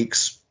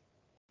speaks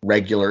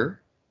regular,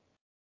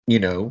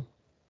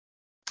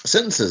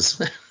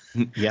 sentences.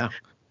 Yeah.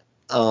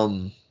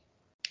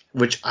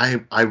 Which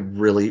I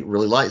really,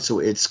 really like. So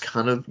it's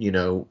kind of,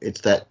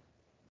 it's that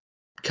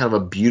kind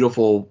of a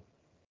beautiful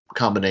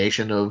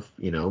combination of,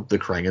 the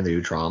Krang and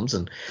the Utroms.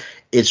 And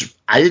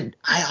I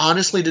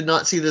honestly did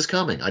not see this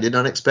coming. I did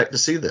not expect to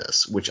see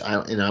this,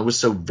 and I was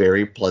so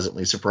very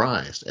pleasantly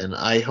surprised. And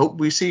I hope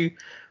we see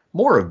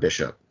more of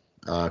Bishop,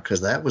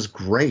 because that was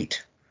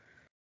great.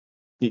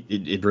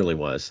 It really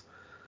was.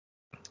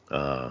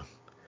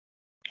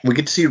 We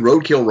get to see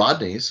Roadkill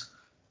Rodney's.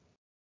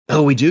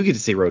 Oh, we do get to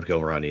see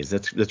Roadkill Rodney's.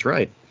 That's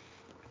right.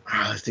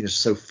 I think it's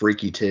so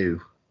freaky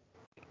too.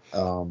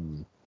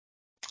 And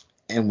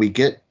we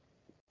get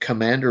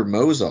Commander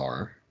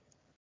Mozar,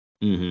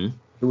 Mm-hmm.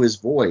 who is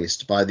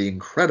voiced by the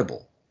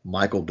incredible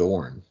Michael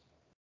Dorn.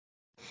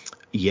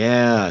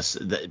 Yes,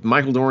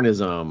 Michael Dorn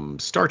is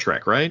Star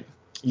Trek, right?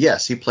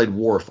 Yes, he played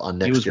Worf on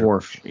Next He was Generation.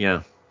 Worf,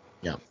 yeah.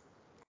 Yeah.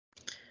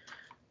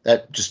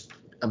 That just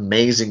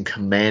amazing,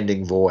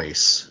 commanding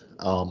voice.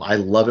 I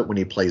love it when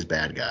he plays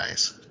bad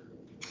guys.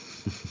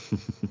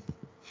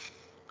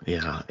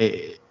 Yeah.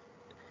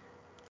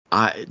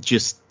 I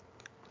just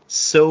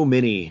so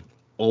many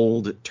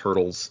old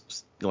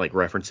Turtles like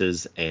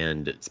references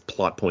and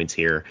plot points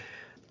here.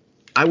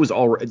 I was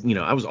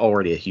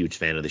already a huge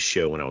fan of the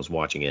show when I was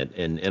watching it,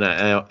 and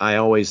I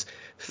always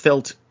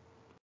felt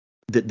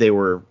that they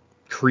were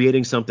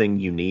creating something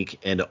unique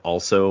and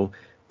also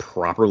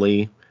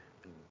properly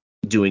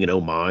doing an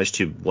homage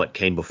to what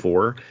came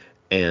before.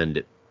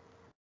 And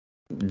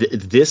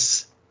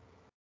these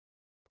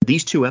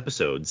two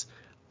episodes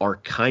are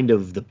kind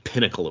of the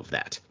pinnacle of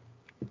that.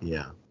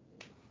 Yeah.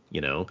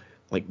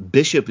 Like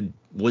Bishop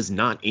was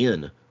not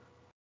in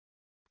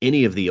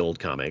any of the old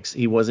comics.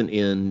 He wasn't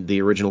in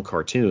the original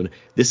cartoon.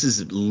 This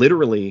is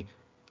literally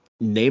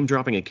name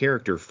dropping a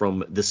character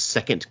from the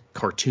second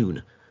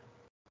cartoon.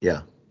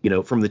 Yeah.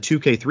 From the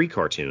 2K3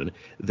 cartoon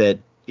that,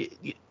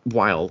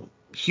 while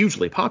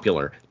hugely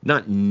popular,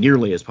 not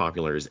nearly as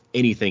popular as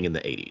anything in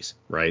the 80s,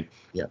 right?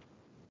 Yeah.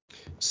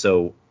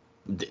 So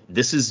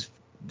this is,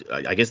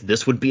 I guess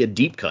this would be a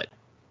deep cut.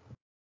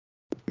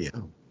 Yeah.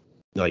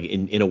 Like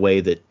in a way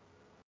that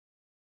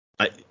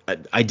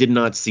I did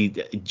not see,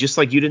 just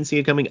like you didn't see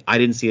it coming, I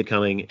didn't see it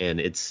coming, and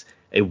it's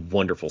a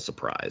wonderful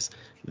surprise.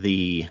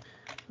 The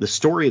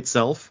story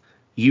itself,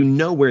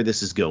 where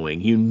this is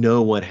going,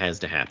 what has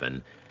to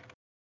happen,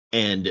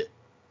 and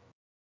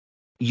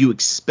you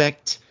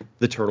expect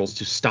the Turtles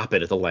to stop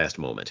it at the last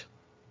moment.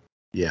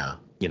 Yeah.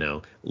 I'm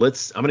going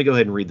to go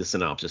ahead and read the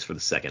synopsis for the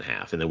second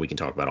half, and then we can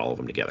talk about all of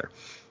them together.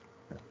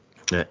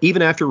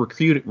 Even after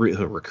recruiting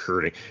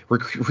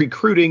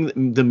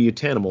the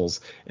Mutanimals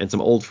and some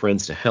old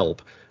friends to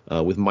help,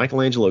 with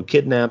Michelangelo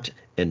kidnapped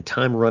and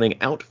time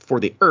running out for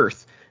the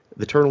Earth,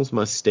 the Turtles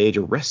must stage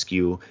a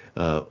rescue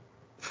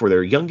for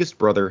their youngest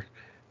brother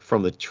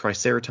from the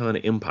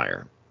Triceraton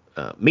Empire.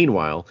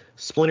 Meanwhile,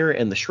 Splinter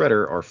and the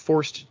Shredder are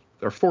forced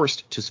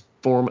to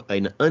form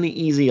an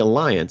uneasy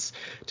alliance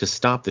to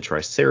stop the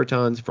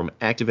Triceratons from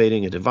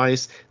activating a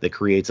device that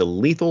creates a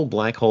lethal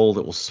black hole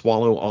that will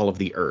swallow all of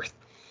the Earth.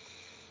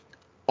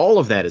 All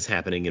of that is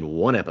happening in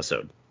one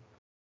episode.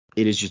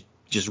 It is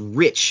just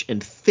rich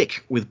and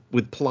thick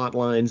with plot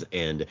lines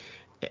and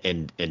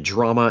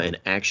drama and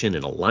action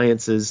and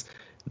alliances.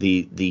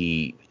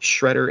 The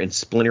Shredder and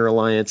Splinter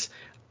alliance,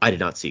 I did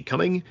not see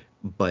coming,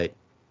 but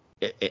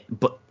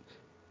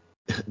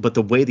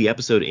the way the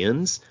episode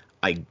ends,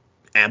 I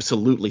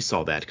absolutely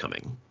saw that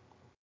coming.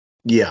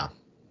 Yeah.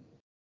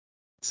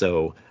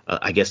 So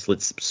I guess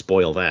let's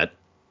spoil that.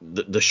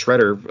 The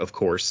Shredder, of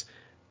course,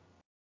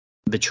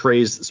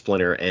 betrays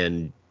Splinter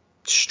and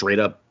straight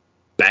up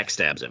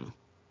backstabs him.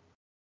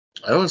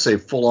 I wouldn't say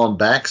full on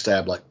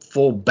backstab, like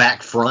full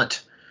back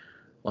front.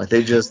 Like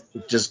it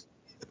just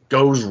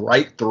goes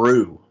right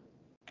through.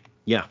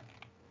 Yeah.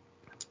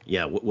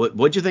 Yeah.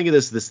 What'd you think of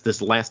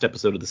this last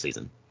episode of the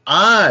season?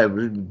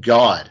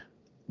 God,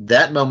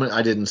 that moment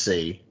I didn't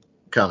see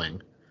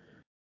coming.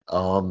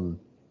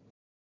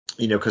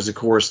 Because of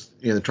course,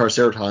 the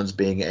Triceratons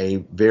being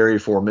a very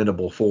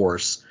formidable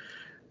force,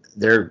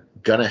 they're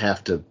gonna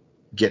have to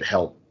get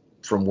help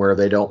from where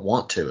they don't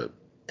want to.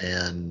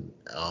 And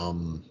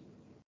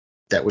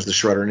that was the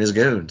Shredder and his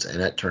goons,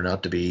 and that turned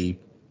out to be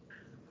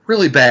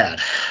really bad.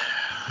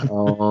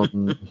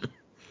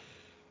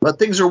 But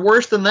things are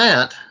worse than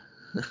that,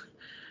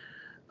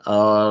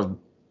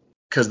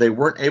 because they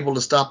weren't able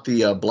to stop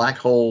the black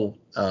hole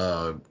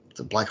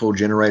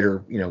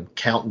generator,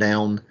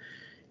 countdown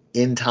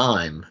in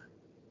time,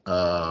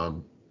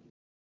 and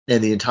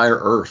the entire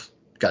Earth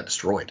got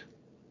destroyed.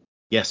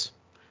 Yes.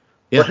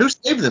 But who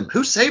saved them?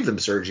 Who saved them,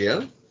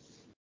 Sergio?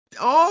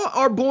 Oh,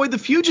 our boy, the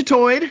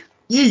Fugitoid.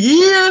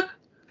 Yeah.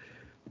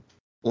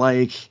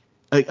 Like,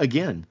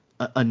 again,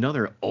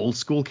 another old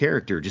school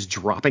character just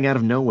dropping out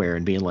of nowhere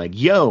and being like,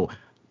 yo,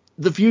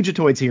 the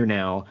Fugitoid's here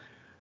now.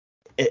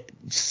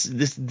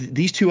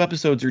 These 2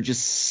 episodes are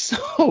just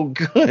so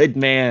good,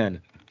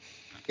 man.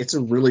 It's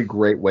a really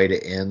great way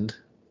to end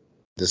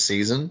the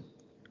season.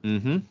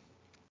 Mm-hmm.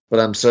 But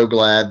I'm so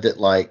glad that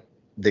like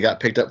they got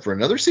picked up for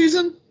another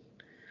season.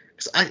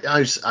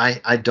 Because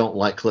I don't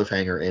like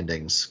cliffhanger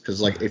endings.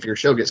 Because like if your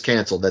show gets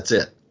canceled, that's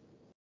it.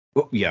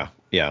 Well, yeah.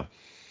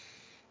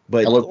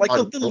 But Hello, like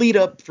the lead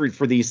up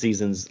for these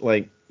seasons,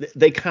 like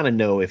they kind of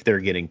know if they're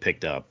getting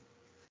picked up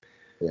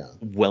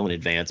well in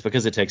advance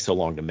because it takes so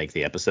long to make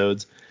the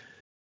episodes.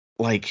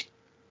 Like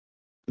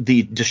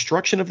the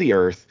destruction of the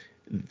Earth,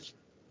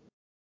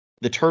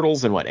 the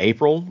turtles in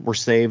April were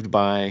saved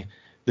by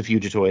the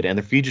Fugitoid, and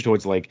the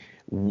Fugitoid's like,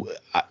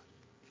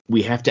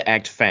 we have to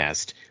act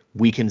fast.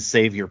 We can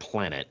save your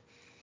planet.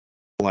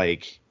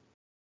 Like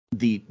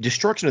the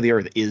destruction of the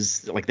Earth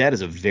is like that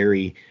is a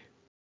very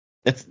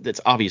that's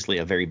obviously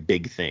a very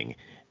big thing.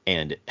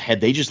 And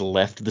had they just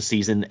left the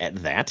season at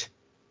that,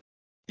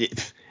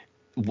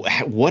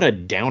 what a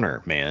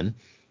downer, man.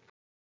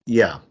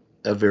 Yeah,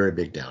 a very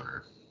big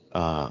downer.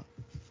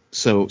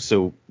 So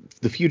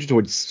the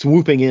Fugitoid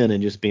swooping in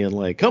and just being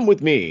like, "Come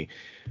with me."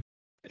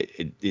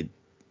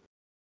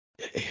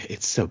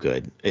 It's so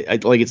good.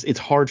 It's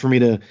hard for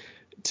me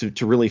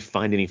to really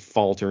find any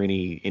fault or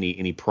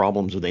any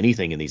problems with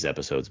anything in these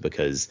episodes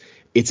because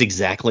it's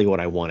exactly what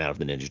I want out of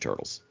the Ninja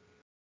Turtles.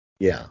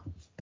 Yeah.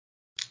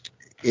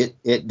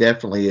 It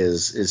definitely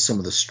is some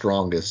of the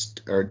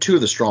strongest, or 2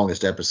 of the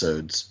strongest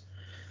episodes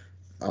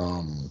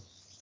of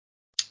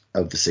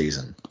the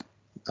season.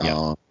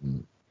 Yeah.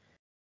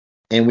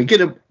 And we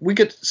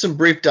get some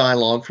brief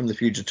dialogue from the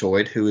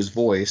Fugitoid, who is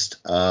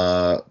voiced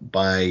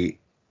by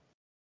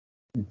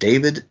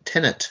David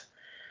Tennant.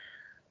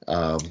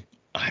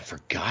 I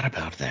forgot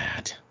about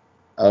that.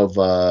 Of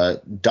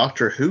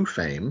Doctor Who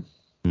fame.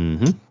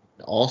 Mm-hmm.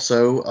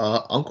 Also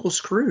Uncle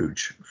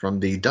Scrooge from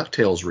the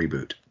DuckTales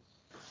reboot.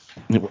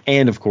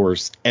 And of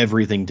course,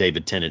 everything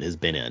David Tennant has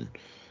been in.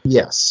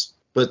 Yes,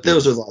 but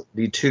those are like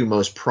the 2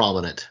 most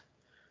prominent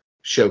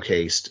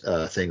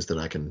showcased things that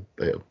I can,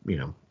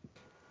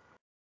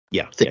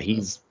 Yeah,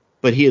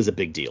 but he is a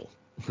big deal.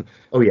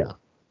 Oh yeah.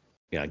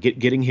 Yeah,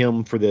 getting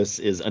him for this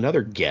is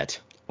another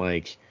get.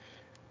 Like,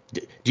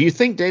 do you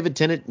think David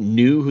Tennant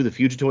knew who the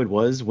Fugitoid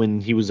was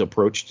when he was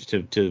approached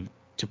to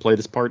play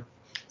this part?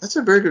 That's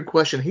a very good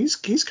question. He's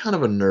kind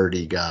of a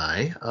nerdy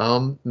guy.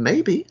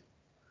 Maybe.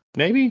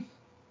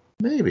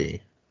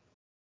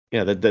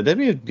 Yeah, that'd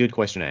be a good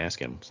question to ask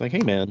him. It's like,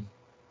 hey man,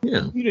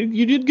 Yeah.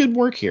 you did good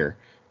work here.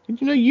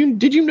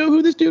 Did you know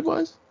who this dude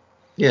was?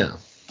 Yeah.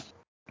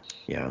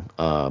 Yeah.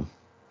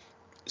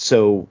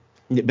 So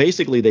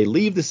basically, they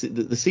leave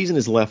the season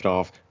is left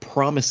off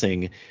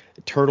promising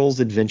Turtles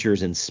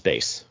Adventures in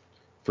Space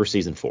for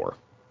season 4.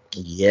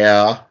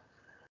 Yeah.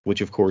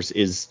 Which of course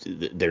is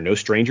they're no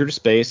stranger to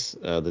space.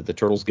 The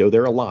Turtles go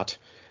there a lot.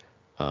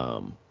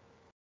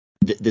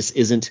 This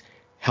isn't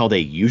how they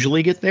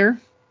usually get there,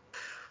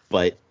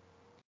 but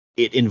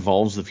it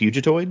involves the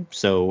Fugitoid,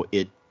 so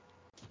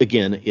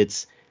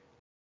it's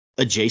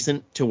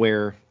adjacent to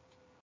where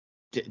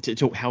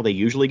to how they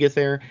usually get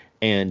there,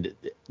 and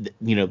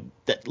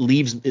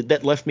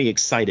that left me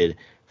excited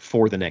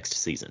for the next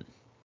season.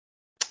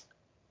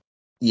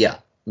 Yeah,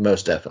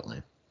 most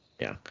definitely.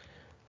 Yeah.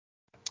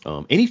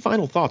 Any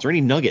final thoughts or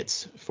any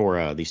nuggets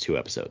for these 2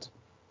 episodes?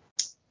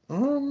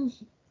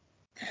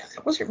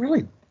 It wasn't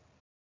really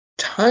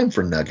time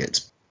for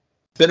nuggets.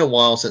 It's been a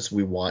while since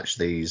we watched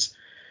these.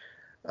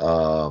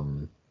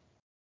 Or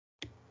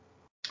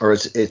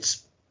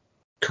it's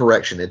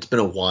correction. It's been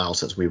a while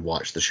since we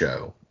watched the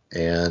show,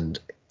 and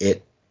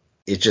it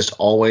just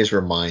always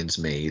reminds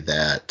me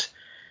that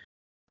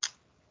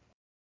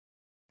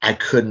I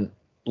couldn't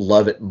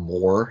love it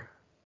more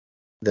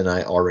than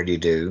I already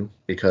do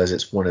because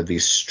it's one of the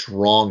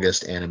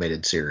strongest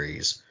animated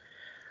series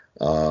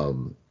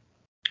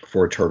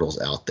for Turtles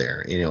out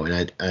there.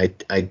 And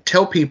I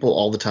tell people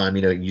all the time,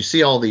 you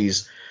see all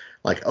these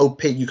like, oh,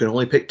 you can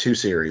only pick 2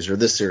 series or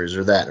this series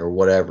or that or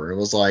whatever. It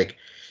was like,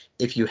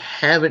 if you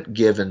haven't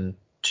given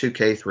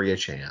 2K3 a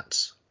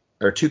chance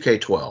or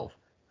 2K12,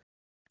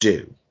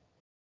 do.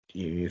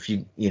 If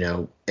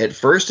at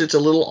first it's a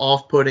little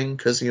off-putting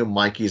because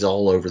Mikey's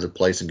all over the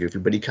place and goofy,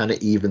 but he kind of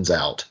evens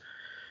out.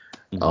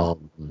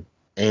 Mm-hmm.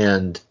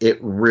 And it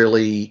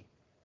really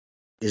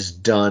is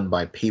done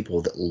by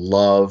people that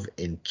love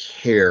and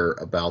care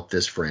about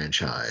this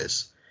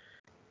franchise.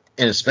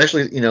 And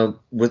especially,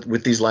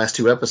 with these last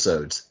 2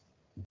 episodes,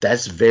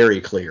 that's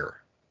very clear.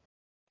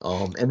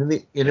 And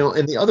then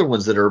and the other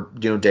ones that are,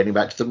 dating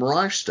back to the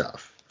Mirage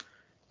stuff,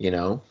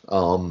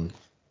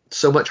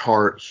 so much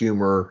heart,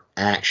 humor,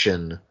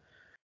 action.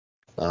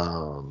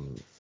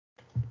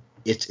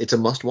 It's a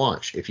must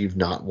watch if you've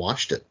not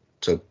watched it.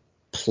 So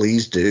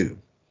please do.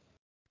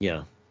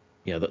 Yeah.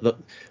 Yeah.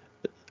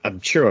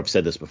 I'm sure I've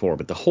said this before,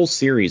 but the whole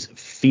series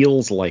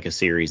feels like a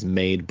series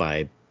made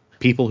by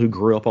people who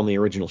grew up on the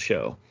original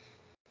show.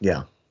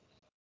 Yeah.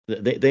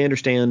 They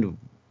understand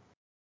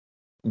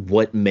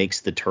what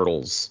makes the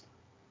Turtles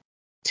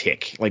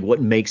tick, like what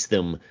makes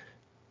them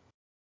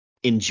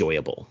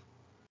enjoyable.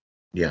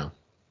 Yeah.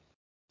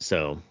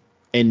 So,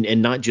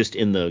 and not just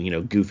in the,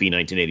 goofy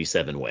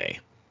 1987 way.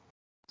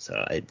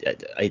 So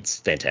it's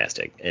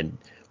fantastic. And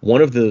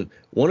one of the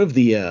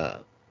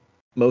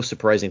most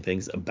surprising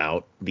things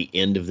about the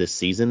end of this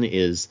season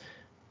is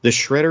the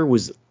Shredder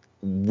was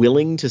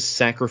willing to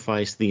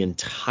sacrifice the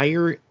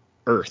entire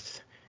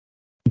Earth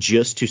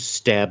just to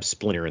stab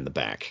Splinter in the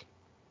back.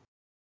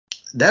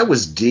 That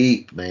was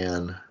deep,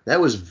 man.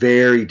 That was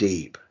very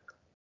deep.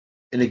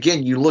 And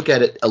again, you look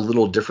at it a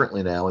little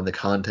differently now in the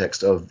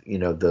context of,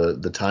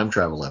 the time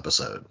travel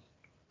episode.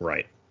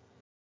 Right.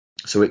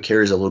 So it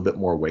carries a little bit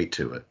more weight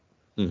to it.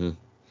 Mm-hmm.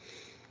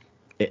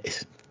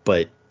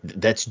 But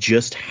that's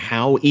just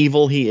how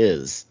evil he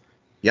is.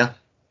 Yeah.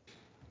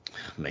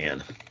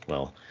 Man.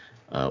 Well,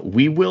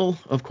 we will,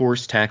 of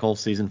course, tackle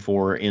season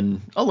 4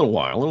 in a little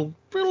while.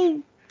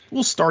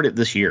 We'll start it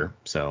this year,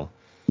 so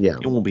yeah,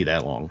 it won't be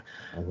that long.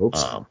 I hope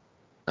so.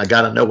 I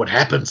gotta know what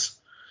happens.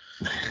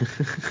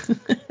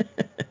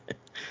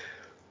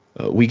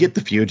 We get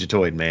the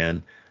Fugitoid,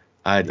 man.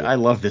 I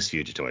love this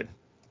Fugitoid.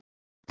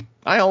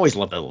 I always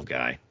love that little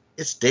guy.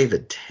 It's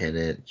David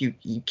Tennant.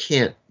 You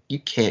can't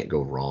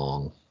go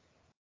wrong.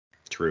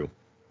 True.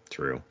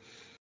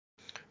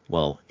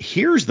 Well,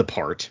 here's the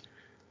part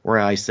where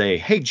I say,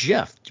 "Hey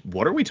Jeff,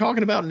 what are we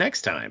talking about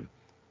next time?"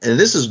 And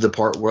this is the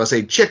part where I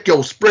say, "Check your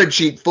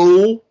spreadsheet,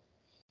 fool."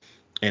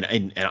 And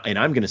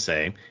I'm gonna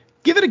say,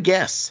 give it a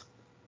guess.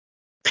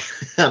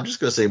 I'm just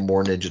gonna say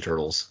more Ninja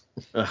Turtles.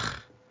 Ugh.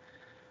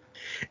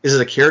 Is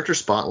it a character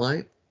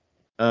spotlight?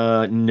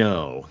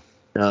 No.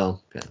 No.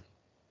 Okay.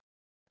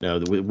 No,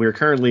 we're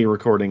currently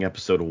recording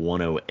episode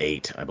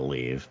 108, I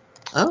believe.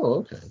 Oh,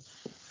 okay.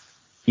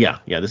 Yeah,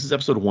 this is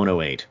episode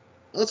 108.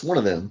 Well, that's one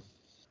of them.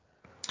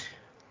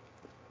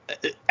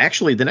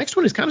 Actually, the next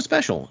one is kind of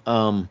special.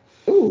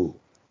 Ooh.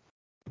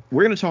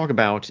 We're going to talk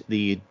about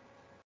the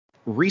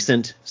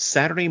recent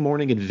Saturday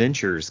Morning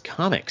Adventures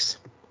comics.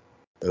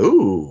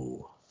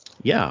 Ooh.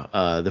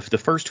 Yeah, the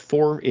first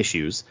 4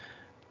 issues,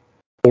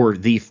 or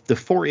the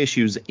 4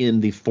 issues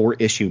in the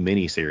 4-issue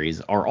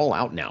miniseries are all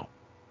out now.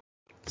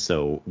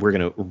 So we're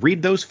going to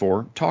read those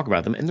 4, talk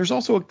about them, and there's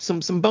also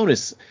some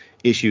bonus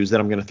issues that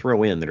I'm going to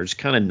throw in that are just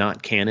kind of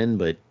not canon,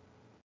 but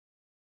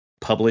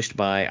published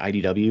by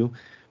IDW.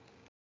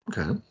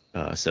 Okay.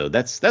 So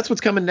that's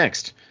what's coming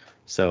next.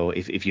 So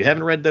if you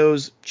haven't read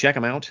those, check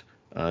them out.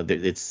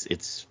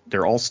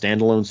 They're all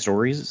standalone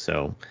stories,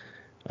 so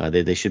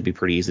they should be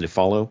pretty easy to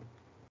follow.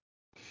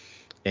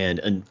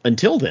 And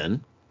until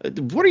then,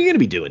 what are you going to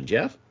be doing,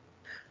 Jeff?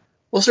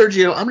 Well,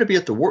 Sergio, I'm going to be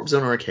at the Warp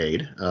Zone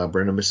Arcade,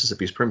 Brandon,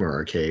 Mississippi's premier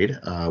arcade,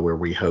 where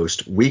we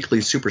host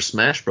weekly Super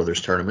Smash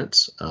Brothers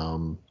tournaments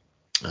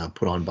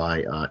put on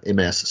by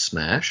MS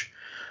Smash,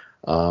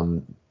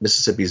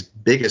 Mississippi's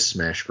biggest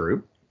Smash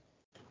group.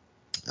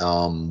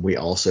 We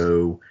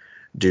also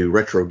do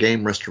retro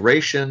game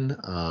restoration,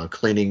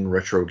 cleaning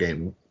retro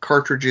game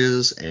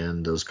cartridges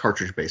and those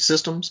cartridge-based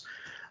systems.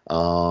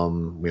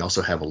 We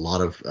also have a lot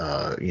of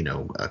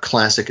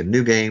classic and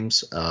new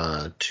games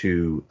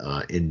to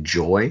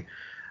enjoy.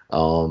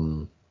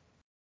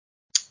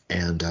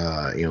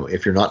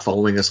 If you're not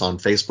following us on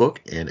Facebook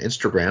and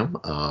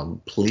Instagram,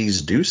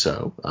 please do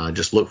so.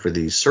 Just look for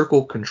the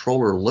Circle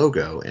Controller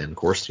logo and, of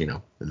course,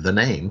 the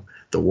name,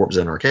 the Warp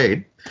Zone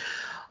Arcade.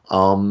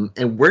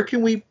 And where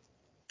can we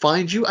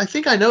find you? I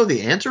think I know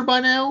the answer by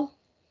now.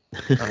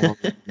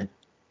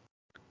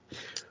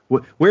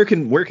 Where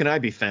can I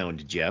be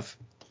found, Jeff?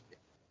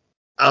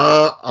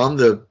 On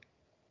the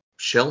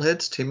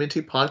Shellheads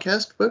TMNT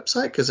podcast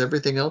website, because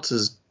everything else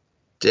is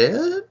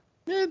dead.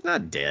 It's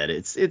not dead.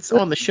 It's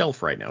on the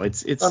shelf right now.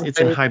 It's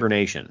in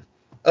hibernation.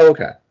 Oh,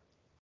 okay.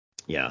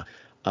 Yeah.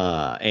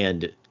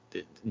 And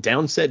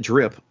Downset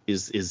Drip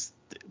is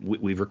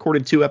we've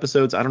recorded 2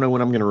 episodes. I don't know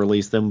when I'm going to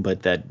release them,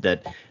 but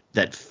that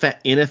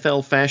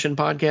NFL fashion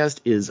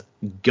podcast is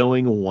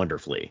going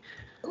wonderfully.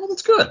 Oh,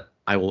 that's good.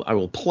 I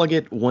will plug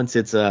it once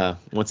it's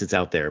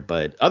out there.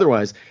 But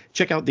otherwise,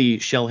 check out the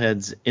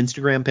Shellheads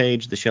Instagram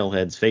page, the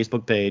Shellheads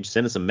Facebook page.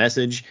 Send us a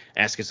message,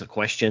 ask us a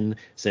question,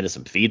 send us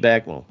some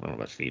feedback. Well, I don't know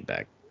about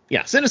feedback.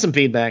 Yeah, send us some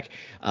feedback.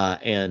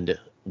 And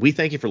we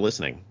thank you for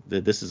listening.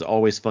 This is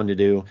always fun to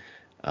do.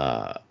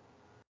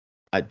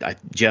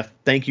 Jeff,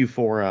 thank you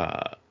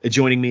for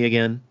joining me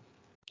again.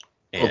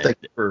 And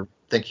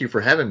thank you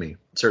for having me,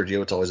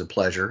 Sergio. It's always a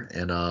pleasure.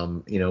 And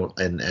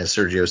and as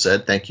Sergio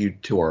said, thank you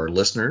to our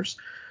listeners.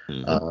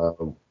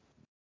 Mm-hmm.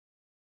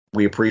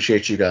 We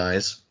appreciate you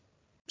guys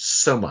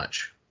so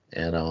much.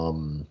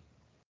 And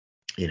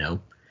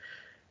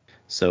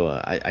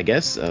So I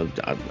guess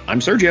I'm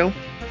Sergio.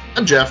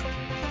 I'm Jeff.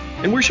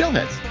 And we're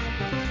Shellheads.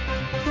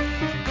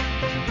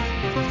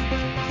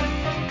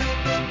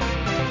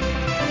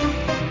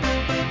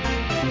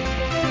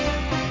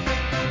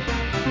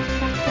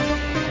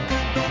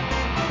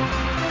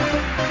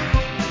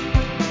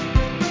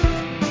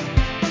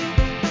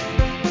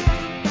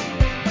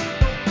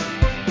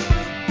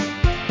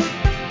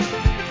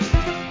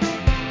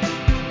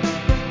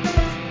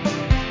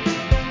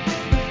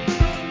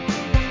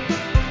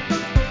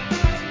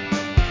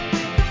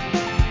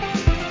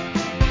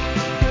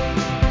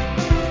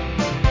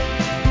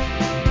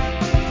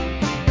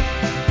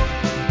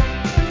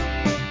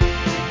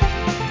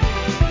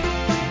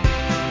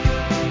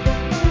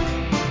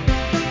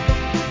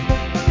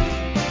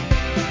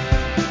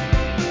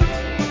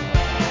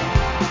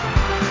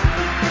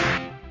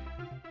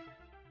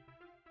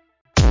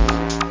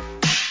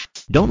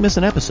 Don't miss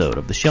an episode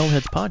of the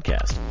Shellheads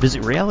Podcast.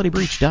 Visit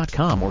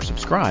realitybreach.com or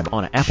subscribe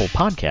on Apple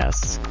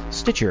Podcasts,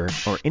 Stitcher,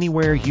 or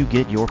anywhere you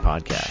get your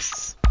podcasts.